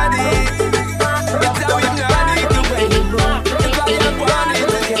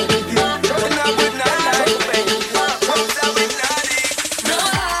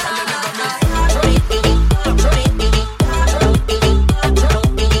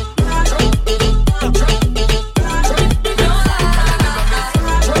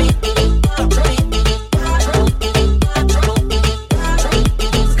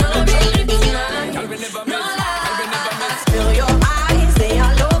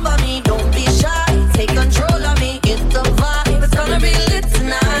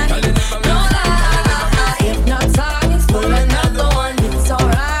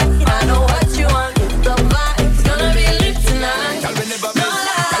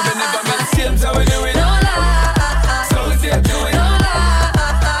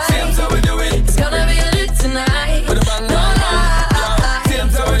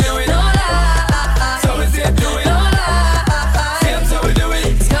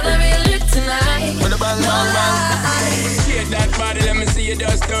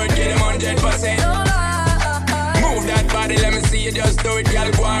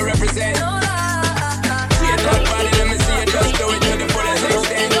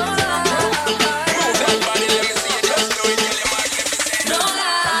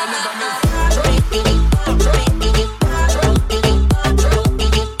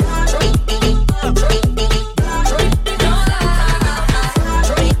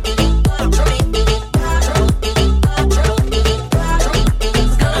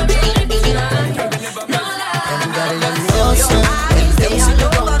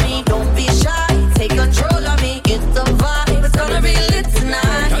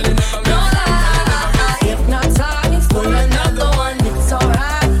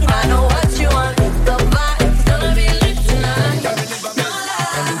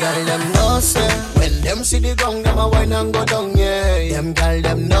girl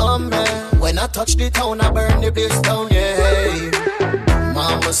them know me. When I touch the town, I burn the place down, yeah.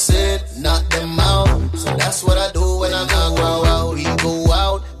 Mama said, knock them out. So that's what I do when I go out. We go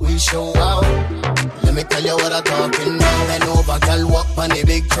out, we show out. Let me tell you what I'm talking about. Bend over, girl, walk on the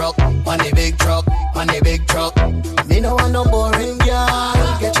big truck, on the big truck, on the big truck. Me no want no boring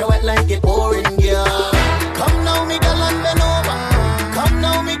girl. Get you wet like it pouring, girl. Come now, me girl, and bend over. Come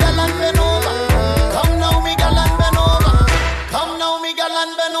now, me girl, and bend over. Come now, me girl, and bend over. Come now, me girl,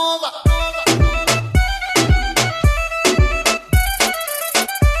 and bend over.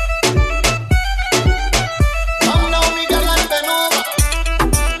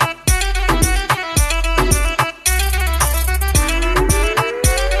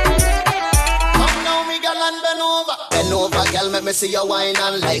 Make me see you wine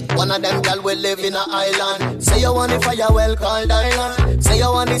and like one of them gal we live in a island. Say you want the fire, well called island. Say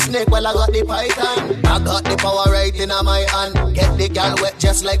you want the snake, well I got the python. I got the power right in my hand. Get the gal wet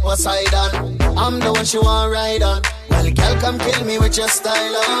just like Poseidon. I'm the one she want ride on. Well, gal, come kill me with your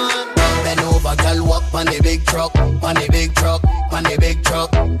style on. Bend over, gal, walk on the big truck, on the big truck, on the big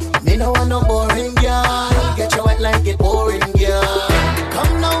truck. Me no want no boring gal. Get you wet like it pouring, gal.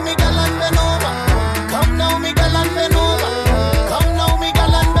 Come now, me gal, and bend over. Come now, me gal, and bend over. Come now, me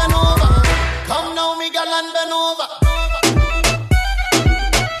gal, and bend over. Come now, me gal, and bend over.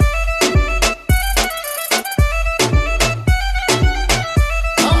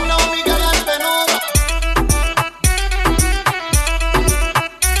 Come now, me gal, and bend over.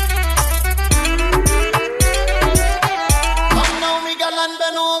 Come now, me gal, and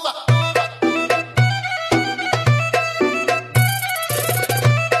bend over.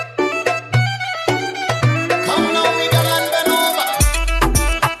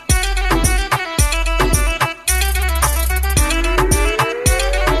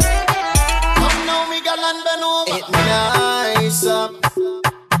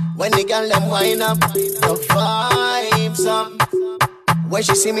 When the girl them wind up, the vibes up. When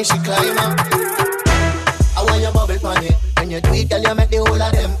she see me, she climb up. I want your bubble pan it. When you do it, girl, you make the whole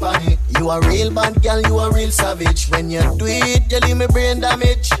of them pan it. You a real bad girl, you a real savage. When you do it, you leave me brain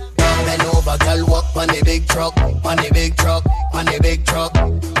damage. Bend over, girl, walk on the big truck, on the big truck, on the big truck.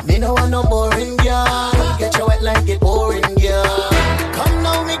 Me no want no boring girl. Get you wet like it pouring, girl. Come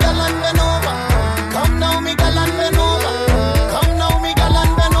now, me girl, and bend over. Come now, me girl, and bend over. Come now, me girl,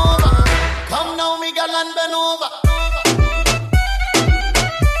 and bend over. Come now, me girl, and bend over.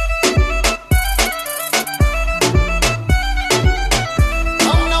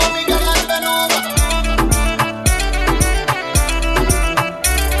 Come now, me girl, and bend over.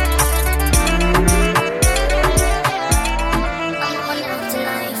 All you have to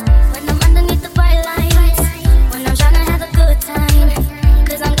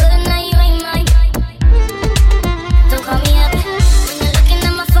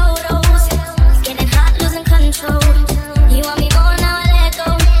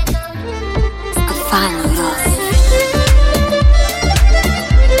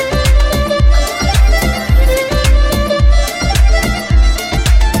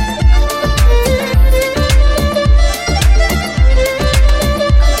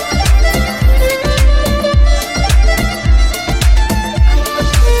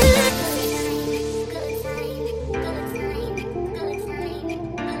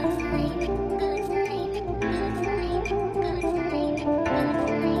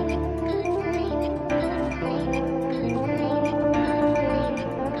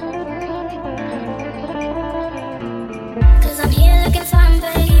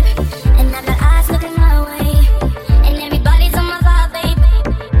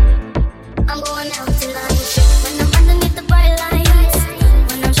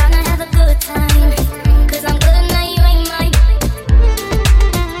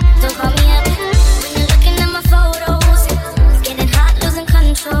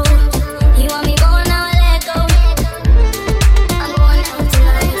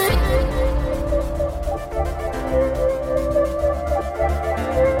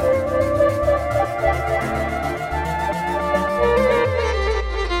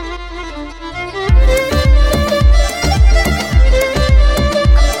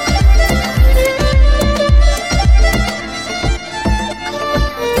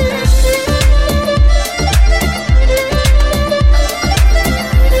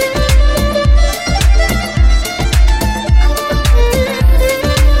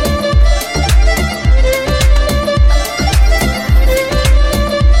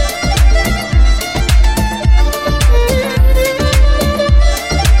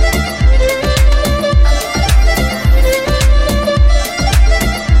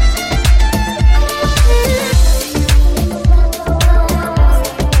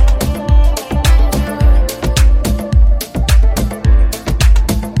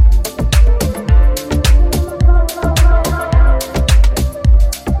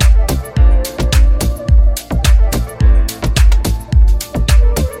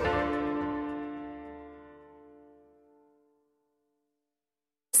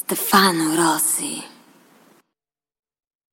Stefano Rossi.